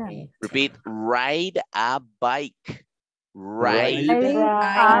playing tennis. Repeat, ride a bike. Ride.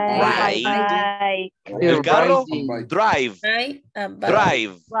 El carro, drive.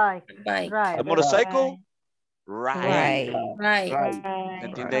 Drive. El motorcycle, ride.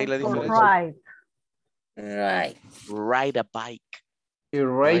 ¿Entiende ahí la diferencia? Ride a bike. You're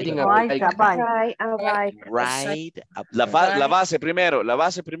riding a bike. Ride. La base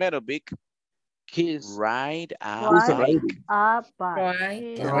primero, Vic. Kiss. Ride a bike.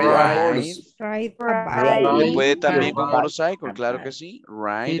 Puede también con motorcycle, claro que sí.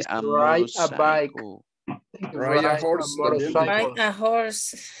 Ride a motorcycle. Ride a horse. Ride a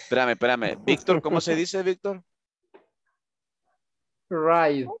horse. Espérame. Víctor, ¿cómo se dice, Víctor?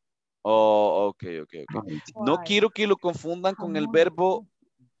 Ride. Oh, ok. No quiero que lo confundan con el verbo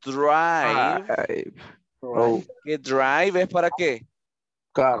Drive. ¿Qué drive es para qué?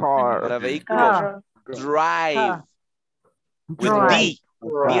 Car. Para vehículos. Drive. With D.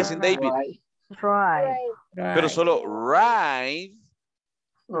 D as in David. Pero solo ride.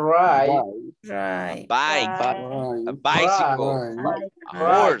 Right. A bike. A bicycle. A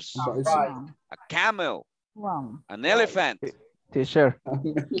horse. A camel. An elephant. Teacher.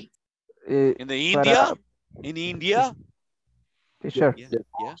 In the India? In India? Teacher.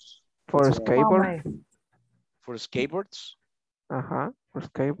 Yeah. For skateboard. For skateboards? For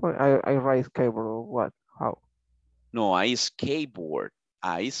skateboard. I ride skateboard or what? How? No, I skateboard.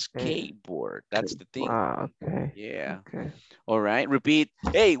 I skateboard. That's the thing. Okay. Yeah. Okay. All right. Repeat.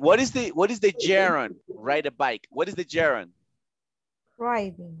 Hey, what is the gerund? Ride a bike. What is the gerund?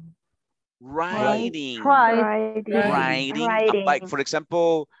 Riding. Riding a bike. For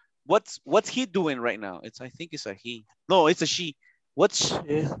example, what's he doing right now? I think it's a he. No, it's a she. What's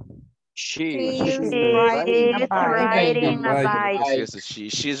She's riding a bike. Yes,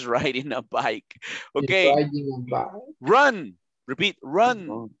 she's riding a bike. Okay. Run. Repeat. Run.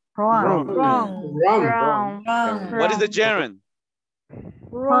 What is the gerund?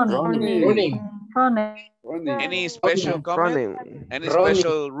 Running. Any special comment? Any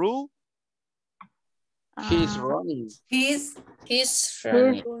special rule? He's running. He's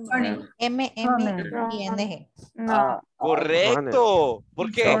running. M-M-I-N-G. No. Correcto.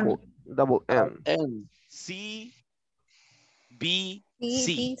 ¿Por qué? Double M. C, B,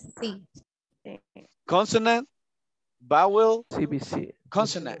 C. Consonant, vowel, CBC.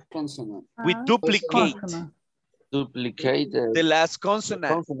 consonant. Consonant. We duplicate Duplicate the last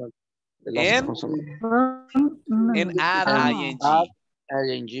consonant and add ing. ing.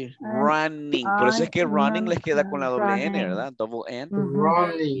 Running. Por eso es que running les queda con la doble N, ¿verdad? Double N.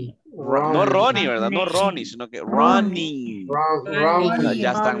 Running. No Ronnie, ¿verdad? No Ronnie, sino que running.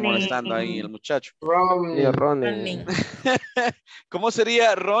 Ya están molestando ahí el muchacho. Running. ¿Cómo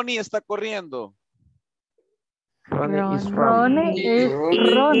sería Ronnie está corriendo? Ronnie is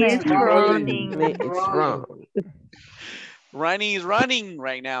Ronnie is running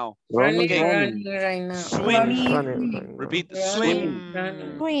right now. Running right now. Swim. Repeat. Swim.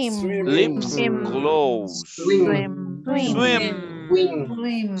 Lips closed. Swim.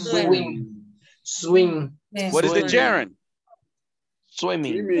 What is the gerund?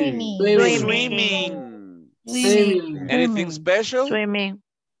 Swimming. Anything special? Swimming.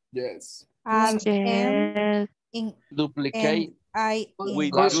 Yes. Duplicate.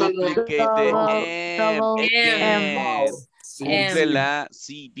 We duplicate the M again. Cumple la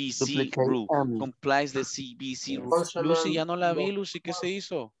CBC rule. Complies the CBC rule. Lucy, ya no la vi, Lucy. ¿Qué se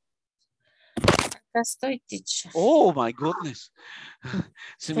hizo? Acá estoy, teacher. Oh, my goodness.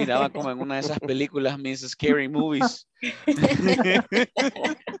 Se miraba como en una de esas películas, Miss Scary Movies.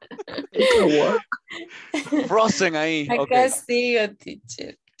 Frozen ahí. Acá Okay. sigo,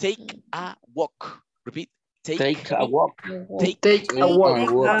 teacher. Take a walk. Repeat. Take a walk. Take a walk.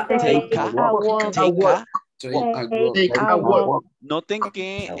 Take a walk. Noten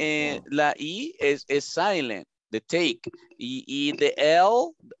que la I es silent, the take. Y the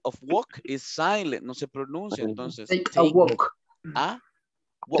L of walk is silent, no se pronuncia. Entonces, Take a walk. A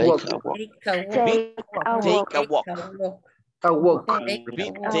walk. Repeat. Take a walk. A walk.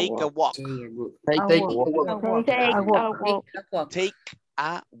 Repeat. Take a walk. Take a walk. Take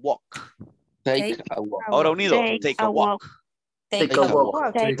a walk. Take a walk. Ahora unido. Take a walk. Take a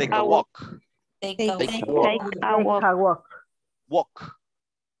walk. Take a walk. Walk.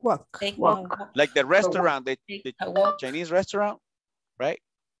 Like the restaurant, the Chinese restaurant, right?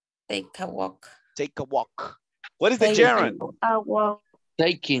 Take a walk. Take a walk. What is the gerund?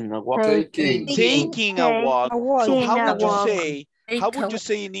 Taking a walk. Taking a walk. So how would you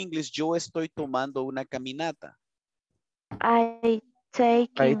say in English, yo estoy tomando una caminata?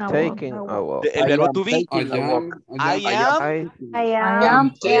 Taking a walk. El verbo to be. I am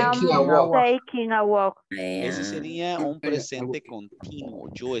Taking a walk. Ese sería un presente continuo.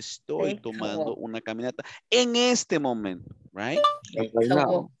 Yo estoy tomando una caminata en este momento, right?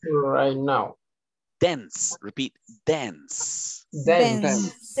 Right now. Dance. Repeat. Dance.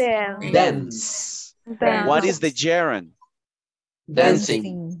 What is the gerund?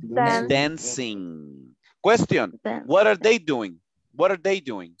 Dancing. Dancing. Question. What are they doing? What are they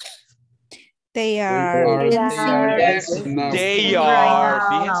doing? They are dancing now. They are.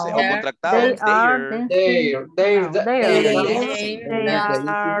 Fíjense, o contractados.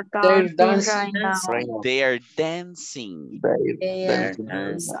 They are dancing.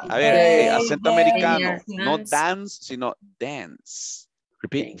 A ver, acento americano. No dance, sino dance.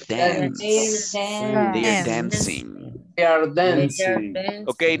 Repeat. Dance. They are dancing. They are dancing.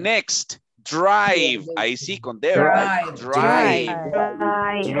 Okay, next. Drive. Ahí sí, con D, ¿verdad? Drive.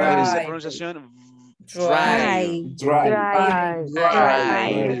 ¿Cuál es la pronunciación? Drive.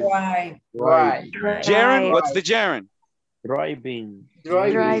 Jaren, what's the Jaren? Driving.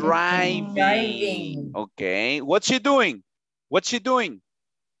 Driving. Okay. What's she doing? What's she doing?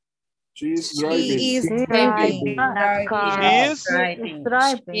 She's She driving. is driving.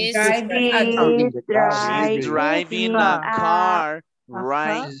 She's driving a car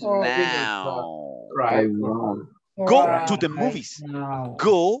right now. Go to the movies.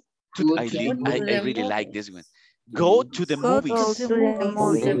 Go to, I really like this one. Go to the movies.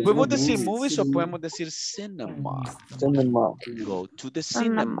 ¿Podemos decir movies o podemos decir cinema? Go to the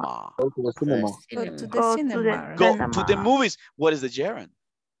cinema. Go to the cinema. Go to the movies. What is the gerund?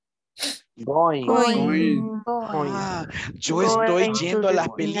 Going. Ah, yo estoy yendo a las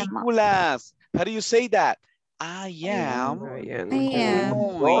películas. How do you say that? I am going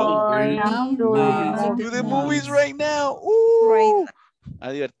to the movies right now. Ooh.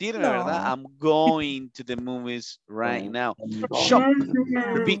 A divertirme, ¿verdad? I'm going to the movies right now. Shop.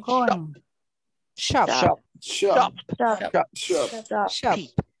 Repeat. Shop.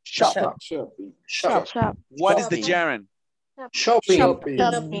 Shop. What is the gerund? Shopping.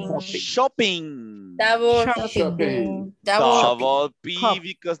 Double P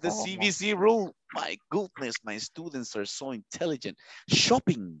because the CBC rule. My goodness, my students are so intelligent.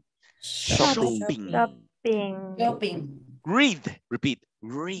 Shopping. Read. Repeat.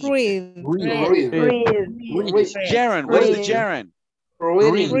 Read. Jaren, what is the Jaren?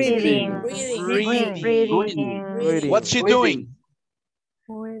 Reading. What's she doing?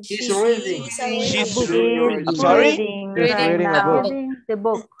 She's reading. I'm sorry? Reading the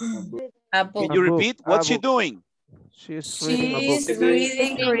book. Can you repeat? What's she doing? She's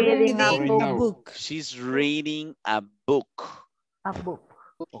reading a book. She's reading a book. A book.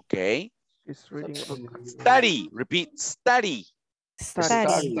 Okay. She's reading a book. Study. Repeat. Study.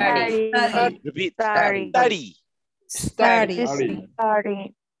 Repeat. Study.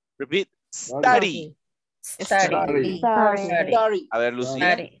 Repeat. Study. A ver,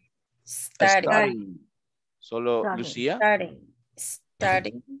 Lucía. Study. Solo Lucía.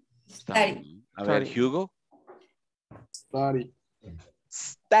 Study. A ver, Hugo.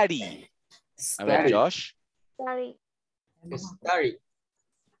 Study. A ver, Josh. Study.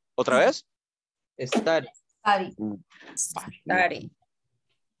 ¿Otra vez? Study.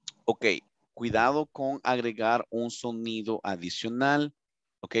 Ok, cuidado con agregar un sonido adicional.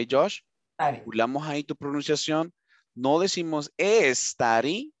 Ok, Josh. Pulamos ahí tu pronunciación. No decimos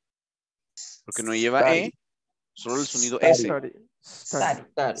study, porque no lleva E, solo el sonido S.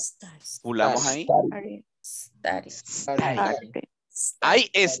 Pulamos ahí. I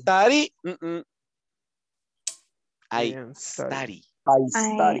study. I study.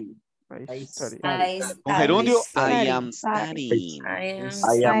 Con gerundio, I am studying.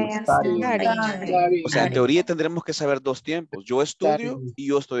 O sea, en teoría tendremos que saber dos tiempos. Yo estudio y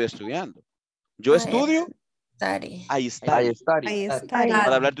yo estoy estudiando. Yo estudio, I study.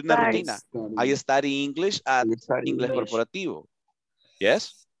 Para hablar de una rutina. I study English at Inglés Corporativo.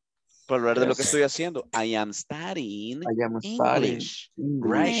 Yes? Para hablar de lo que estoy haciendo. I am studying English.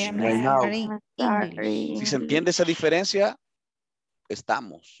 Right now. Si se entiende esa diferencia,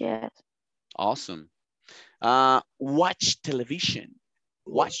 estamos. Awesome. Watch television.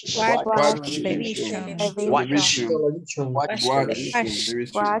 Watch television.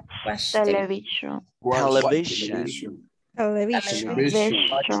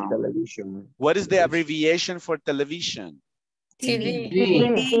 What is the abbreviation for television? TV.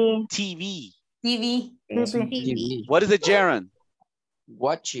 What is the gerund?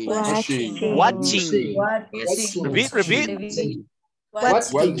 Watching. Repeat. No,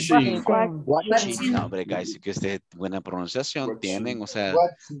 hombre, guys, que ustedes buena pronunciación tienen, o sea,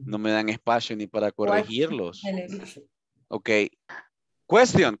 no me dan espacio ni para corregirlos. Ok.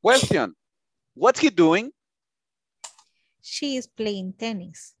 Question. What's he doing? She is playing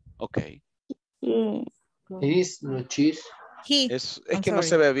tennis. Ok. Es que no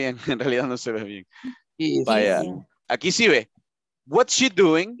se ve bien, en realidad no se ve bien. Vaya, aquí sí ve. What's she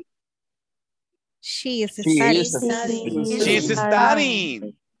doing? She is studying. She's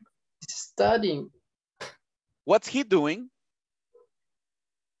studying. What's he doing?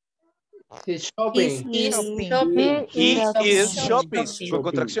 He's shopping. He is shopping. Con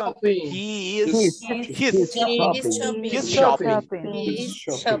contracción. He's shopping.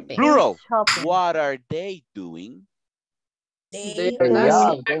 Plural. What are they doing? They They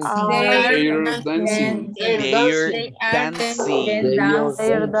are are dancing. They're dancing.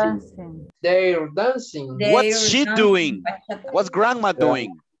 They're dancing. What's she doing? What's grandma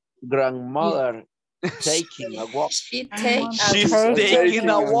doing? Grandmother taking a walk. She take She's taking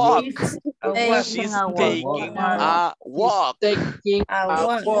a walk. She's taking a walk. Taking a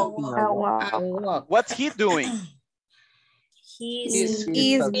walk. walk. A walk. What's he doing? He's He's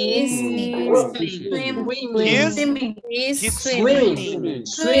swimming. He's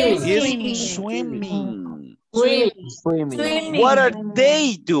Swimming. swimming. What are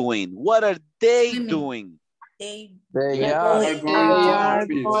they doing? What are they doing? They are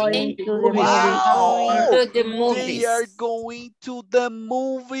going to the Wow! To the movies. They are going to the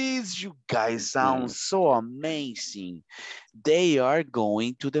movies. You guys sound so amazing. They are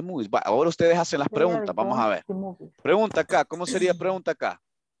going to the movies. Ahora ustedes hacen las preguntas. Vamos a ver. Pregunta acá. ¿Cómo sería pregunta acá?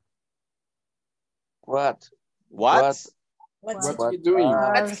 What? What? What's he doing?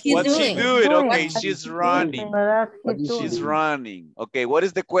 What's he What's she doing? doing? Okay, she's running. She's running. Okay, what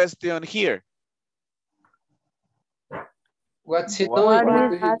is the question here? What's he What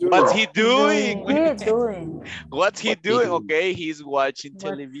doing? is What's he doing? he doing? What's he doing? Okay, he's watching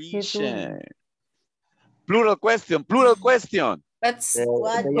television. Plural question, plural question. What's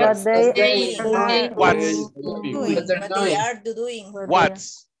What they What's doing? What they are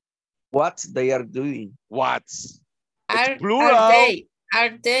doing. What's Are plural.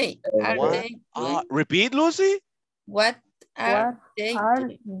 they? Repeat, Lucy. What are they?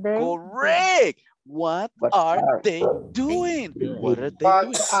 Correct. What are they doing? What are they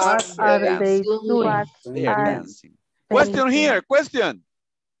doing? What are they doing? They are dancing. Question here, question.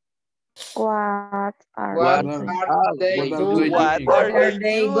 What are What they are they doing? What are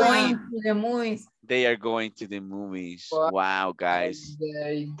they going doing? to the movies? They are going to the movies. What Wow, guys.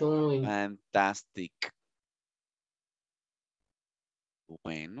 they doing? Fantastic.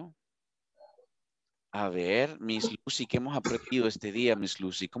 Bueno. A ver, Miss Lucy, ¿qué hemos aprendido este día, Miss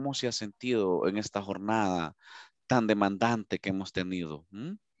Lucy? ¿Cómo se ha sentido en esta jornada tan demandante que hemos tenido?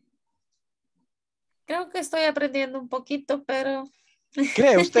 Creo que estoy aprendiendo un poquito, pero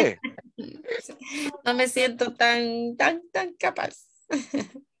 ¿Cree usted? no me siento tan capaz.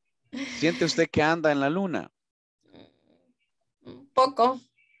 ¿Siente usted que anda en la luna? Un poco.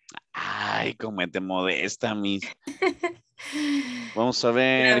 Ay, cómo es de modesta, Miss. Vamos a La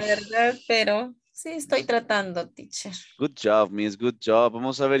ver. verdad, pero sí estoy tratando, teacher. Good job, Miss. Good job.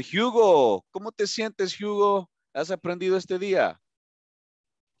 Vamos a ver, Hugo. ¿Cómo te sientes, Hugo? ¿Has aprendido este día?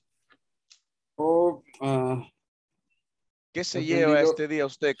 ¿Qué se lleva este día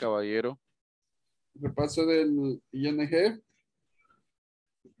usted, caballero? Repaso del ING.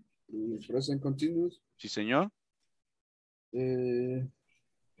 Present continuous. Sí, señor. El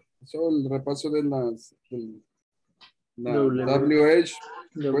repaso de la WH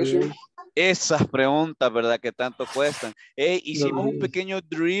question. Esas preguntas, ¿verdad? Que tanto cuestan. Hicimos un pequeño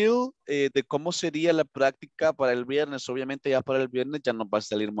drill de cómo sería la práctica para el viernes. Obviamente ya para el viernes ya nos va a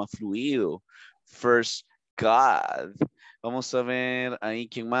salir más fluido. First God. Vamos a ver ahí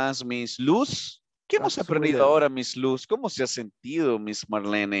quién más. Miss Luz. ¿Qué hemos aprendido ahora, Miss Luz? ¿Cómo se ha sentido, Miss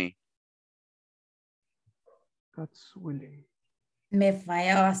Marlene? Me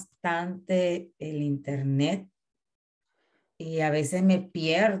falla bastante el internet y a veces me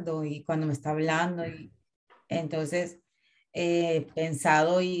pierdo y cuando me está hablando y entonces he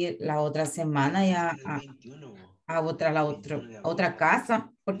pensado ir la otra semana ya a otra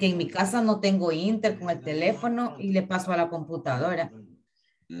casa porque en mi casa no tengo inter con el teléfono y le paso a la computadora.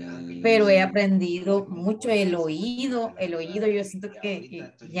 Pero he aprendido mucho el oído yo siento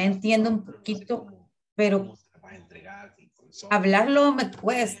que ya entiendo un poquito, pero hablarlo me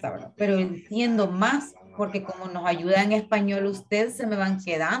cuesta, ¿verdad? Pero entiendo más porque como nos ayuda en español usted, se me van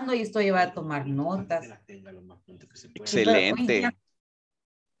quedando y estoy va a tomar notas. Excelente.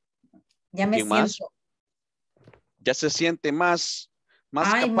 Ya me ¿Quién más? siento. Ya se siente más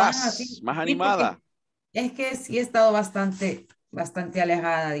capaz, más animada. Es que sí he estado bastante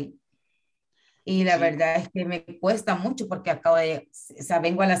alejada y la verdad es que me cuesta mucho porque acabo de, o sea,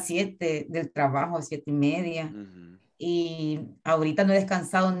 vengo a las 7 del trabajo, 7:30 y ahorita no he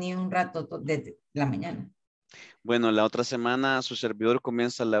descansado ni un rato de la mañana. Bueno, la otra semana su servidor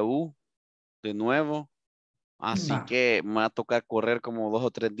comienza la U de nuevo, así que me va a tocar correr como 2 o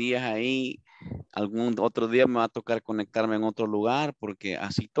 3 días ahí. Algún otro día me va a tocar conectarme en otro lugar porque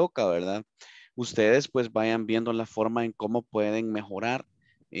así toca, ¿verdad? Ustedes pues vayan viendo la forma en cómo pueden mejorar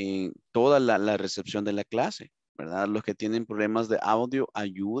toda la recepción de la clase, ¿verdad? Los que tienen problemas de audio,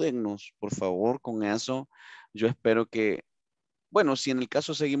 ayúdennos, por favor, con eso. Yo espero que, bueno, si en el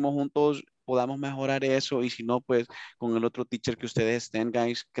caso seguimos juntos, podamos mejorar eso y si no, pues con el otro teacher que ustedes estén,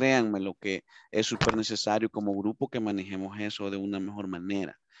 guys, créanme lo que es súper necesario como grupo que manejemos eso de una mejor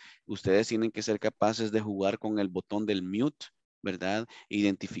manera. Ustedes tienen que ser capaces de jugar con el botón del mute, ¿verdad?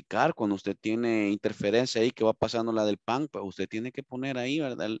 Identificar cuando usted tiene interferencia ahí que va pasando la del pan, pues usted tiene que poner ahí,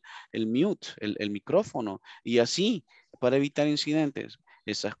 ¿verdad? El mute, el micrófono y así para evitar incidentes.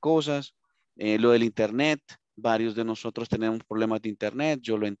 Esas cosas, lo del internet, varios de nosotros tenemos problemas de internet,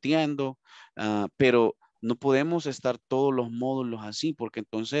 yo lo entiendo, pero no podemos estar todos los módulos así porque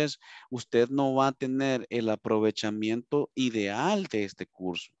entonces usted no va a tener el aprovechamiento ideal de este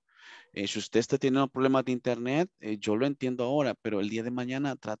curso. Si usted está teniendo problemas de internet, yo lo entiendo ahora, pero el día de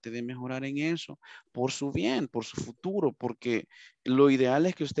mañana trate de mejorar en eso por su bien, por su futuro, porque lo ideal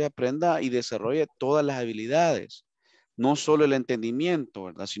es que usted aprenda y desarrolle todas las habilidades. No solo el entendimiento,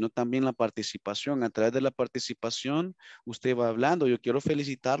 ¿verdad? Sino también la participación. A través de la participación, usted va hablando. Yo quiero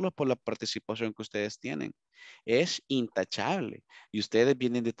felicitarlos por la participación que ustedes tienen. Es intachable. Y ustedes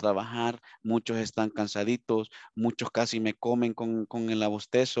vienen de trabajar, muchos están cansaditos, muchos casi me comen con el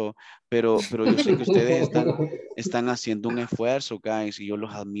abostezo, pero yo sé que ustedes están haciendo un esfuerzo, guys, y yo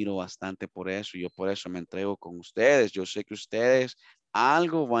los admiro bastante por eso. Yo por eso me entrego con ustedes. Yo sé que ustedes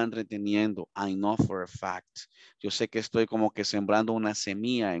algo van reteniendo. I know for a fact. Yo sé que estoy como que sembrando una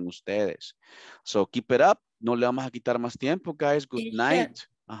semilla en ustedes. So keep it up. No le vamos a quitar más tiempo, guys. Good night.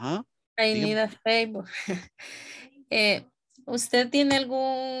 Ajá. I Dígame. need a favor. ¿Usted tiene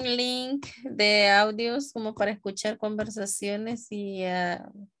algún link de audios como para escuchar conversaciones y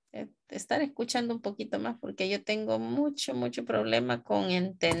estar escuchando un poquito más? Porque yo tengo mucho problema con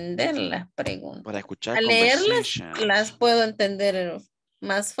entender las preguntas. Para escuchar A leerlas conversations. las puedo entender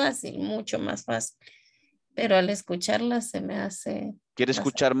más fácil, mucho más fácil. Pero al escucharlas se me hace... Quiere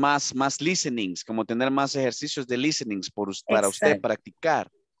escuchar más listenings, como tener más ejercicios de listenings para usted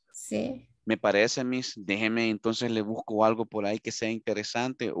practicar. Sí. Me parece, Miss. Déjeme, entonces le busco algo por ahí que sea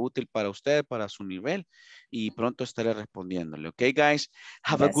interesante, útil para usted, para su nivel. Y pronto estaré respondiéndole. Ok, guys?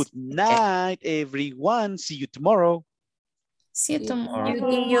 Have a good night, everyone. See you tomorrow. See you tomorrow.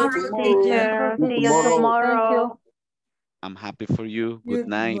 See you teacher. See you tomorrow. I'm happy for you. Good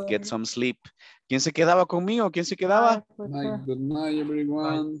night. Get some sleep. ¿Quién se quedaba conmigo? ¿Quién se quedaba? Good night,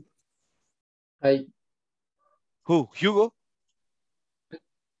 everyone. Hi. Who? Hugo?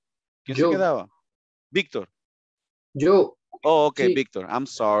 ¿Quién se quedaba? Víctor. Yo. Oh, okay, Sí. Víctor. I'm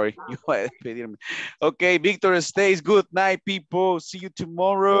sorry. You voy a despedirme. Okay, Víctor stays. Good night, people. See you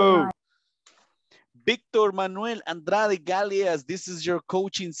tomorrow. Víctor Manuel Andrade Galias, this is your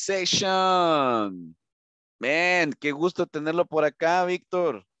coaching session. Man, qué gusto tenerlo por acá,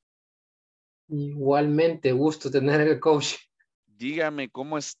 Víctor. Igualmente, gusto tener el coach. Dígame,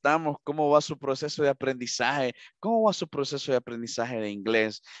 ¿cómo estamos? ¿Cómo va su proceso de aprendizaje? ¿Cómo va su proceso de aprendizaje de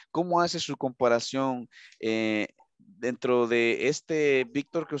inglés? ¿Cómo hace su comparación dentro de este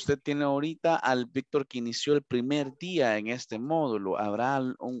Víctor que usted tiene ahorita al Víctor que inició el primer día en este módulo? ¿Habrá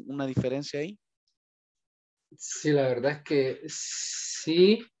una diferencia ahí? Sí, la verdad es que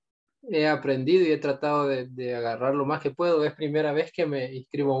sí he aprendido y he tratado de agarrar lo más que puedo. Es primera vez que me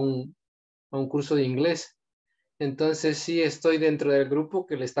inscribo a un curso de inglés. Entonces sí estoy dentro del grupo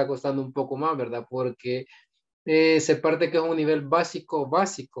que le está costando un poco más, ¿verdad? Porque se parte que es un nivel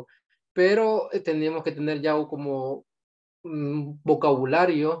básico, pero tenemos que tener ya como un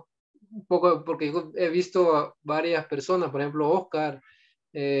vocabulario, un poco, porque yo he visto a varias personas, por ejemplo, Oscar,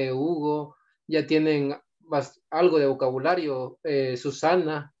 Hugo, ya tienen algo de vocabulario,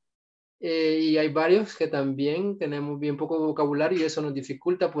 Susana, y hay varios que también tenemos bien poco vocabulario y eso nos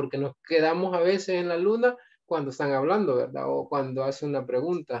dificulta porque nos quedamos a veces en la luna cuando están hablando, ¿verdad? O cuando hacen una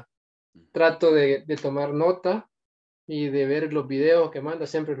pregunta. Trato de tomar nota y de ver los videos que manda,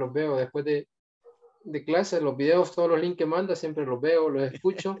 siempre los veo después de clase, los videos, todos los links que manda, siempre los veo, los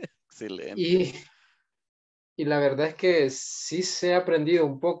escucho. Excelente. Y la verdad es que sí se ha aprendido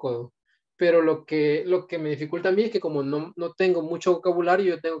un poco, pero lo que me dificulta a mí es que como no tengo mucho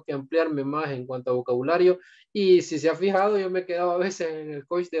vocabulario, yo tengo que ampliarme más en cuanto a vocabulario. Y si se ha fijado, yo me he quedado a veces en el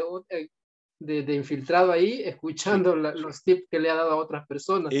coach de infiltrado ahí, escuchando los tips que le ha dado a otras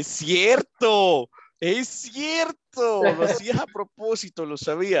personas. ¡Es cierto! ¡Es cierto! Lo hacías a propósito, lo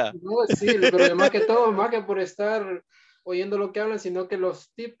sabía. No, sí, pero más que todo, más que por estar oyendo lo que hablan, sino que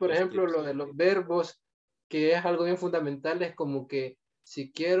los tips, por ejemplo, lo de los verbos, que es algo bien fundamental, es como que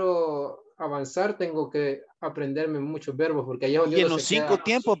si quiero avanzar, tengo que aprenderme muchos verbos, porque allá donde y en los 5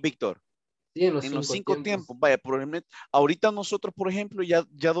 tiempos, Víctor. Sí, en los 5 tiempos. Vaya, por ejemplo, ahorita nosotros, por ejemplo, ya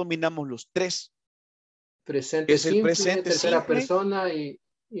dominamos los 3. Presente simple, tercera persona y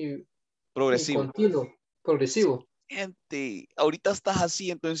progresivo. Y continuo, progresivo. excelente. Ahorita estás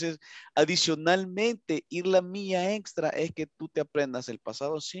así, entonces adicionalmente ir la milla extra es que tú te aprendas el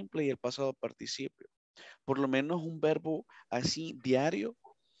pasado simple y el pasado participio. Por lo menos un verbo así diario.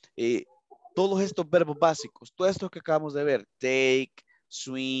 Todos estos verbos básicos, todos estos que acabamos de ver, take,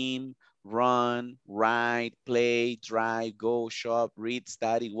 swim, run, ride, play, drive, go, shop, read,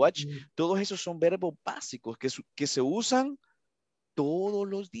 study, watch, todos esos son verbos básicos que se usan todos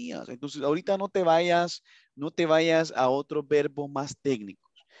los días. Entonces, ahorita no te vayas a otros verbos más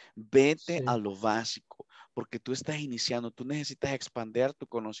técnicos. Vete a lo básico, porque tú estás iniciando, tú necesitas expandir tu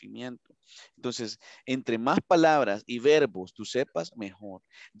conocimiento. Entonces, entre más palabras y verbos tú sepas, mejor.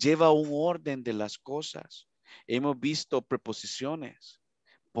 Lleva un orden de las cosas. Hemos visto preposiciones.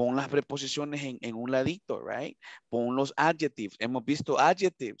 Pon las preposiciones en un ladito, right? Pon los adjectives. Hemos visto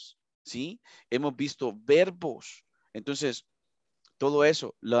adjectives, ¿sí? Hemos visto verbos. Entonces, todo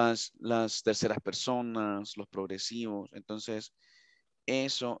eso, las terceras personas, los progresivos. Entonces,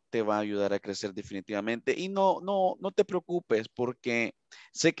 eso te va a ayudar a crecer definitivamente. Y no te preocupes porque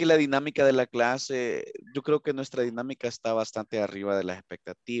sé que la dinámica de la clase, yo creo que nuestra dinámica está bastante arriba de las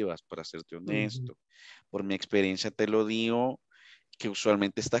expectativas, para serte honesto. Por mi experiencia te lo digo, que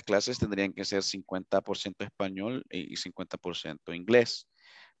usualmente estas clases tendrían que ser 50% español y 50% inglés.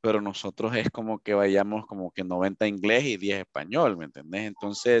 Pero nosotros es como que vayamos como que 90 inglés y 10 español, ¿me entendés?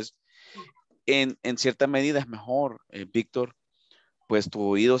 Entonces, en cierta medida es mejor, Víctor, pues tu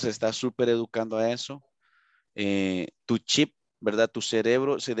oído se está súper educando a eso. Tu chip, ¿verdad? Tu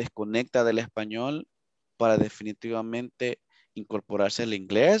cerebro se desconecta del español para definitivamente incorporarse al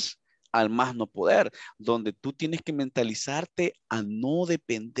inglés al más no poder, donde tú tienes que mentalizarte a no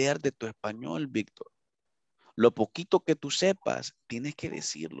depender de tu español, Víctor. Lo poquito que tú sepas, tienes que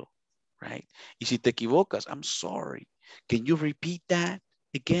decirlo, right? Y si te equivocas, I'm sorry. Can you repeat that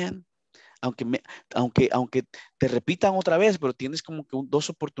again? Aunque te repitan otra vez, pero tienes como que dos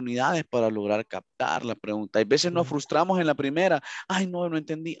oportunidades para lograr captar la pregunta. Hay veces nos frustramos en la primera. Ay, no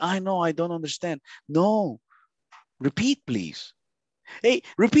entendí. Ay, no, I don't understand. No. Repeat, please. Hey,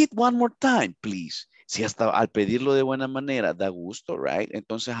 repeat one more time, please. Si hasta al pedirlo de buena manera da gusto, right?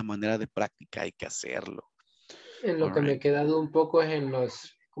 Entonces a manera de práctica hay que hacerlo. En lo que me he quedado un poco es en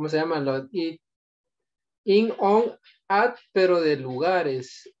los, ¿cómo se llaman? Los in, on, at, pero de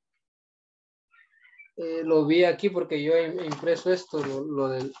lugares. Lo vi aquí porque yo he impreso esto, lo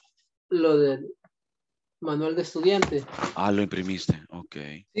del manual de estudiante. Ah, lo imprimiste, ok.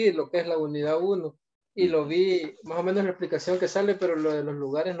 Sí, lo que es la unidad 1. Y lo vi, más o menos la explicación que sale, pero lo de los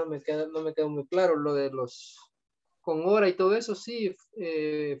lugares no me quedó muy claro. Lo de los, con hora y todo eso, sí,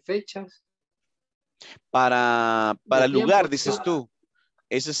 fechas. Para el lugar, tiempo, dices sí. tú.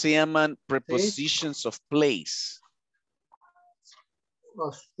 Esos se llaman prepositions of place.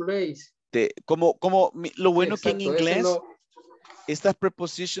 Of place. Lo bueno que en Exacto, inglés, estas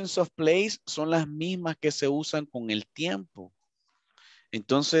prepositions of place son las mismas que se usan con el tiempo.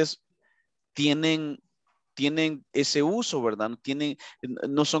 Entonces, tienen ese uso, ¿verdad?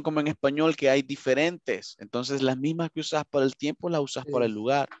 No son como en español que hay diferentes. Entonces, las mismas que usas para el tiempo, las usas para el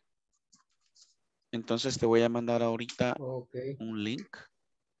lugar. Entonces, te voy a mandar ahorita un link.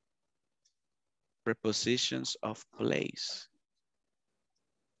 Prepositions of place.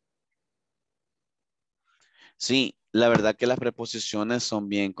 Sí, la verdad que las preposiciones son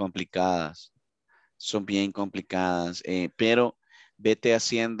bien complicadas. Son bien complicadas, pero vete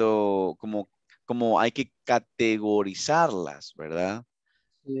haciendo como hay que categorizarlas, ¿verdad?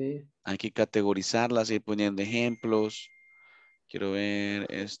 Sí. Hay que categorizarlas y poniendo ejemplos. Quiero ver,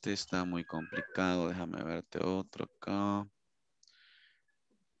 este está muy complicado. Déjame verte otro acá.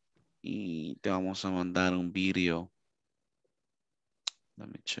 Y te vamos a mandar un video. Let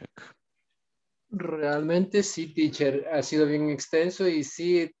me check. Realmente sí, teacher, ha sido bien extenso y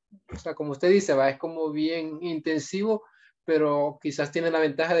sí, o sea, como usted dice, va, es como bien intensivo, pero quizás tiene la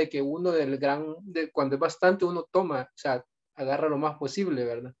ventaja de que uno cuando es bastante, uno toma, o sea, agarra lo más posible,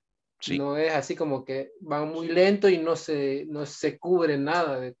 ¿verdad? Sí. No es así como que va muy lento y no se cubre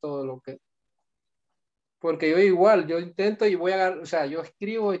nada de todo lo que... Porque yo igual, yo intento y voy a agarrar, o sea, yo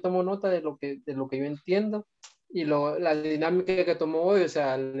escribo y tomo nota de lo que yo entiendo. Y la dinámica que tomó hoy, o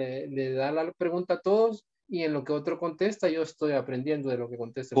sea, le da la pregunta a todos y en lo que otro contesta, yo estoy aprendiendo de lo que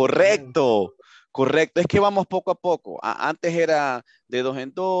contesta. Correcto, correcto. Es que vamos poco a poco. Antes era de 2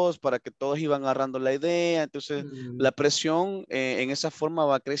 en 2 para que todos iban agarrando la idea. Entonces, la presión en esa forma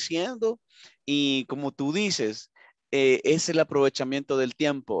va creciendo y como tú dices, es el aprovechamiento del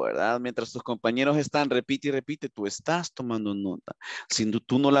tiempo, ¿verdad? Mientras tus compañeros están, repite y repite, tú estás tomando nota. Si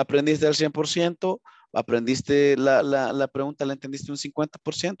tú no la aprendiste al 100%, aprendiste la pregunta, la entendiste un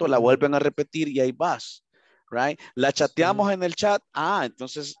 50%, la vuelven a repetir y ahí vas. right? La chateamos en el chat,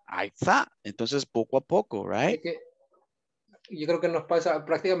 entonces ahí está. Entonces poco a poco, right? Es que yo creo que nos pasa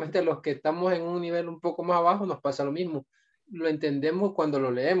prácticamente a los que estamos en un nivel un poco más abajo, nos pasa lo mismo. Lo entendemos cuando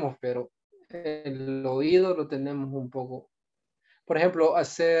lo leemos, pero el oído lo tenemos un poco. Por ejemplo,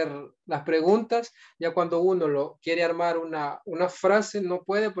 hacer las preguntas, ya cuando uno lo quiere armar una frase, no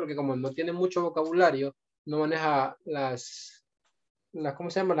puede porque como no tiene mucho vocabulario, no maneja las ¿cómo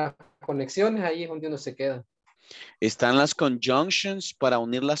se llama? Las conexiones, ahí es donde uno se queda. Están las conjunctions, para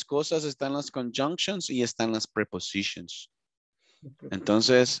unir las cosas están las conjunctions y están las prepositions.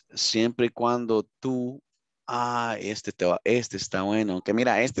 Entonces, siempre y cuando tú, este está bueno, que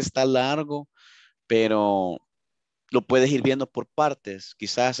mira, este está largo, pero lo puedes ir viendo por partes.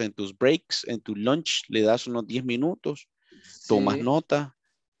 Quizás en tus breaks, en tu lunch, le das unos 10 minutos, tomas nota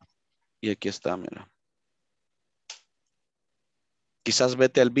y aquí está, mira. Quizás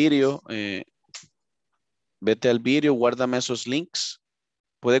vete al vídeo, guárdame esos links.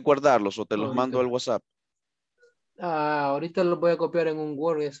 ¿Puedes guardarlos o te los mando al WhatsApp? Ahorita los voy a copiar en un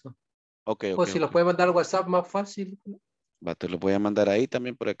Word eso. Ok. O si los puede mandar al WhatsApp más fácil. Va, te los voy a mandar ahí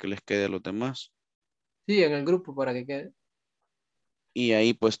también para que les quede a los demás. Sí, en el grupo para que quede. Y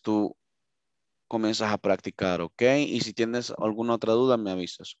ahí pues tú comienzas a practicar, ¿ok? Y si tienes alguna otra duda me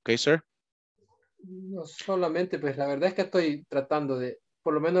avisas, ¿ok, sir? No solamente, pues la verdad es que estoy tratando de,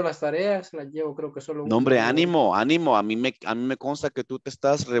 por lo menos las tareas las llevo creo que solo No, hombre, una. ánimo. A mí me consta que tú te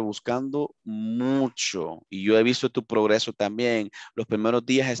estás rebuscando mucho y yo he visto tu progreso también. Los primeros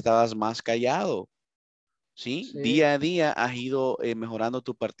días estabas más callado, ¿sí? Día a día has ido mejorando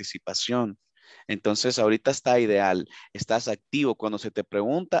tu participación. Entonces, ahorita está ideal. Estás activo. Cuando se te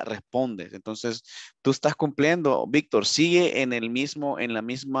pregunta, respondes. Entonces, tú estás cumpliendo. Víctor, sigue en la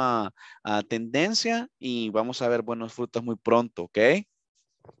misma tendencia y vamos a ver buenos frutos muy pronto, ¿ok?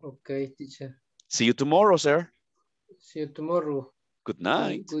 Ok, teacher. See you tomorrow, sir. See you tomorrow. Good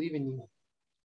night. Good evening.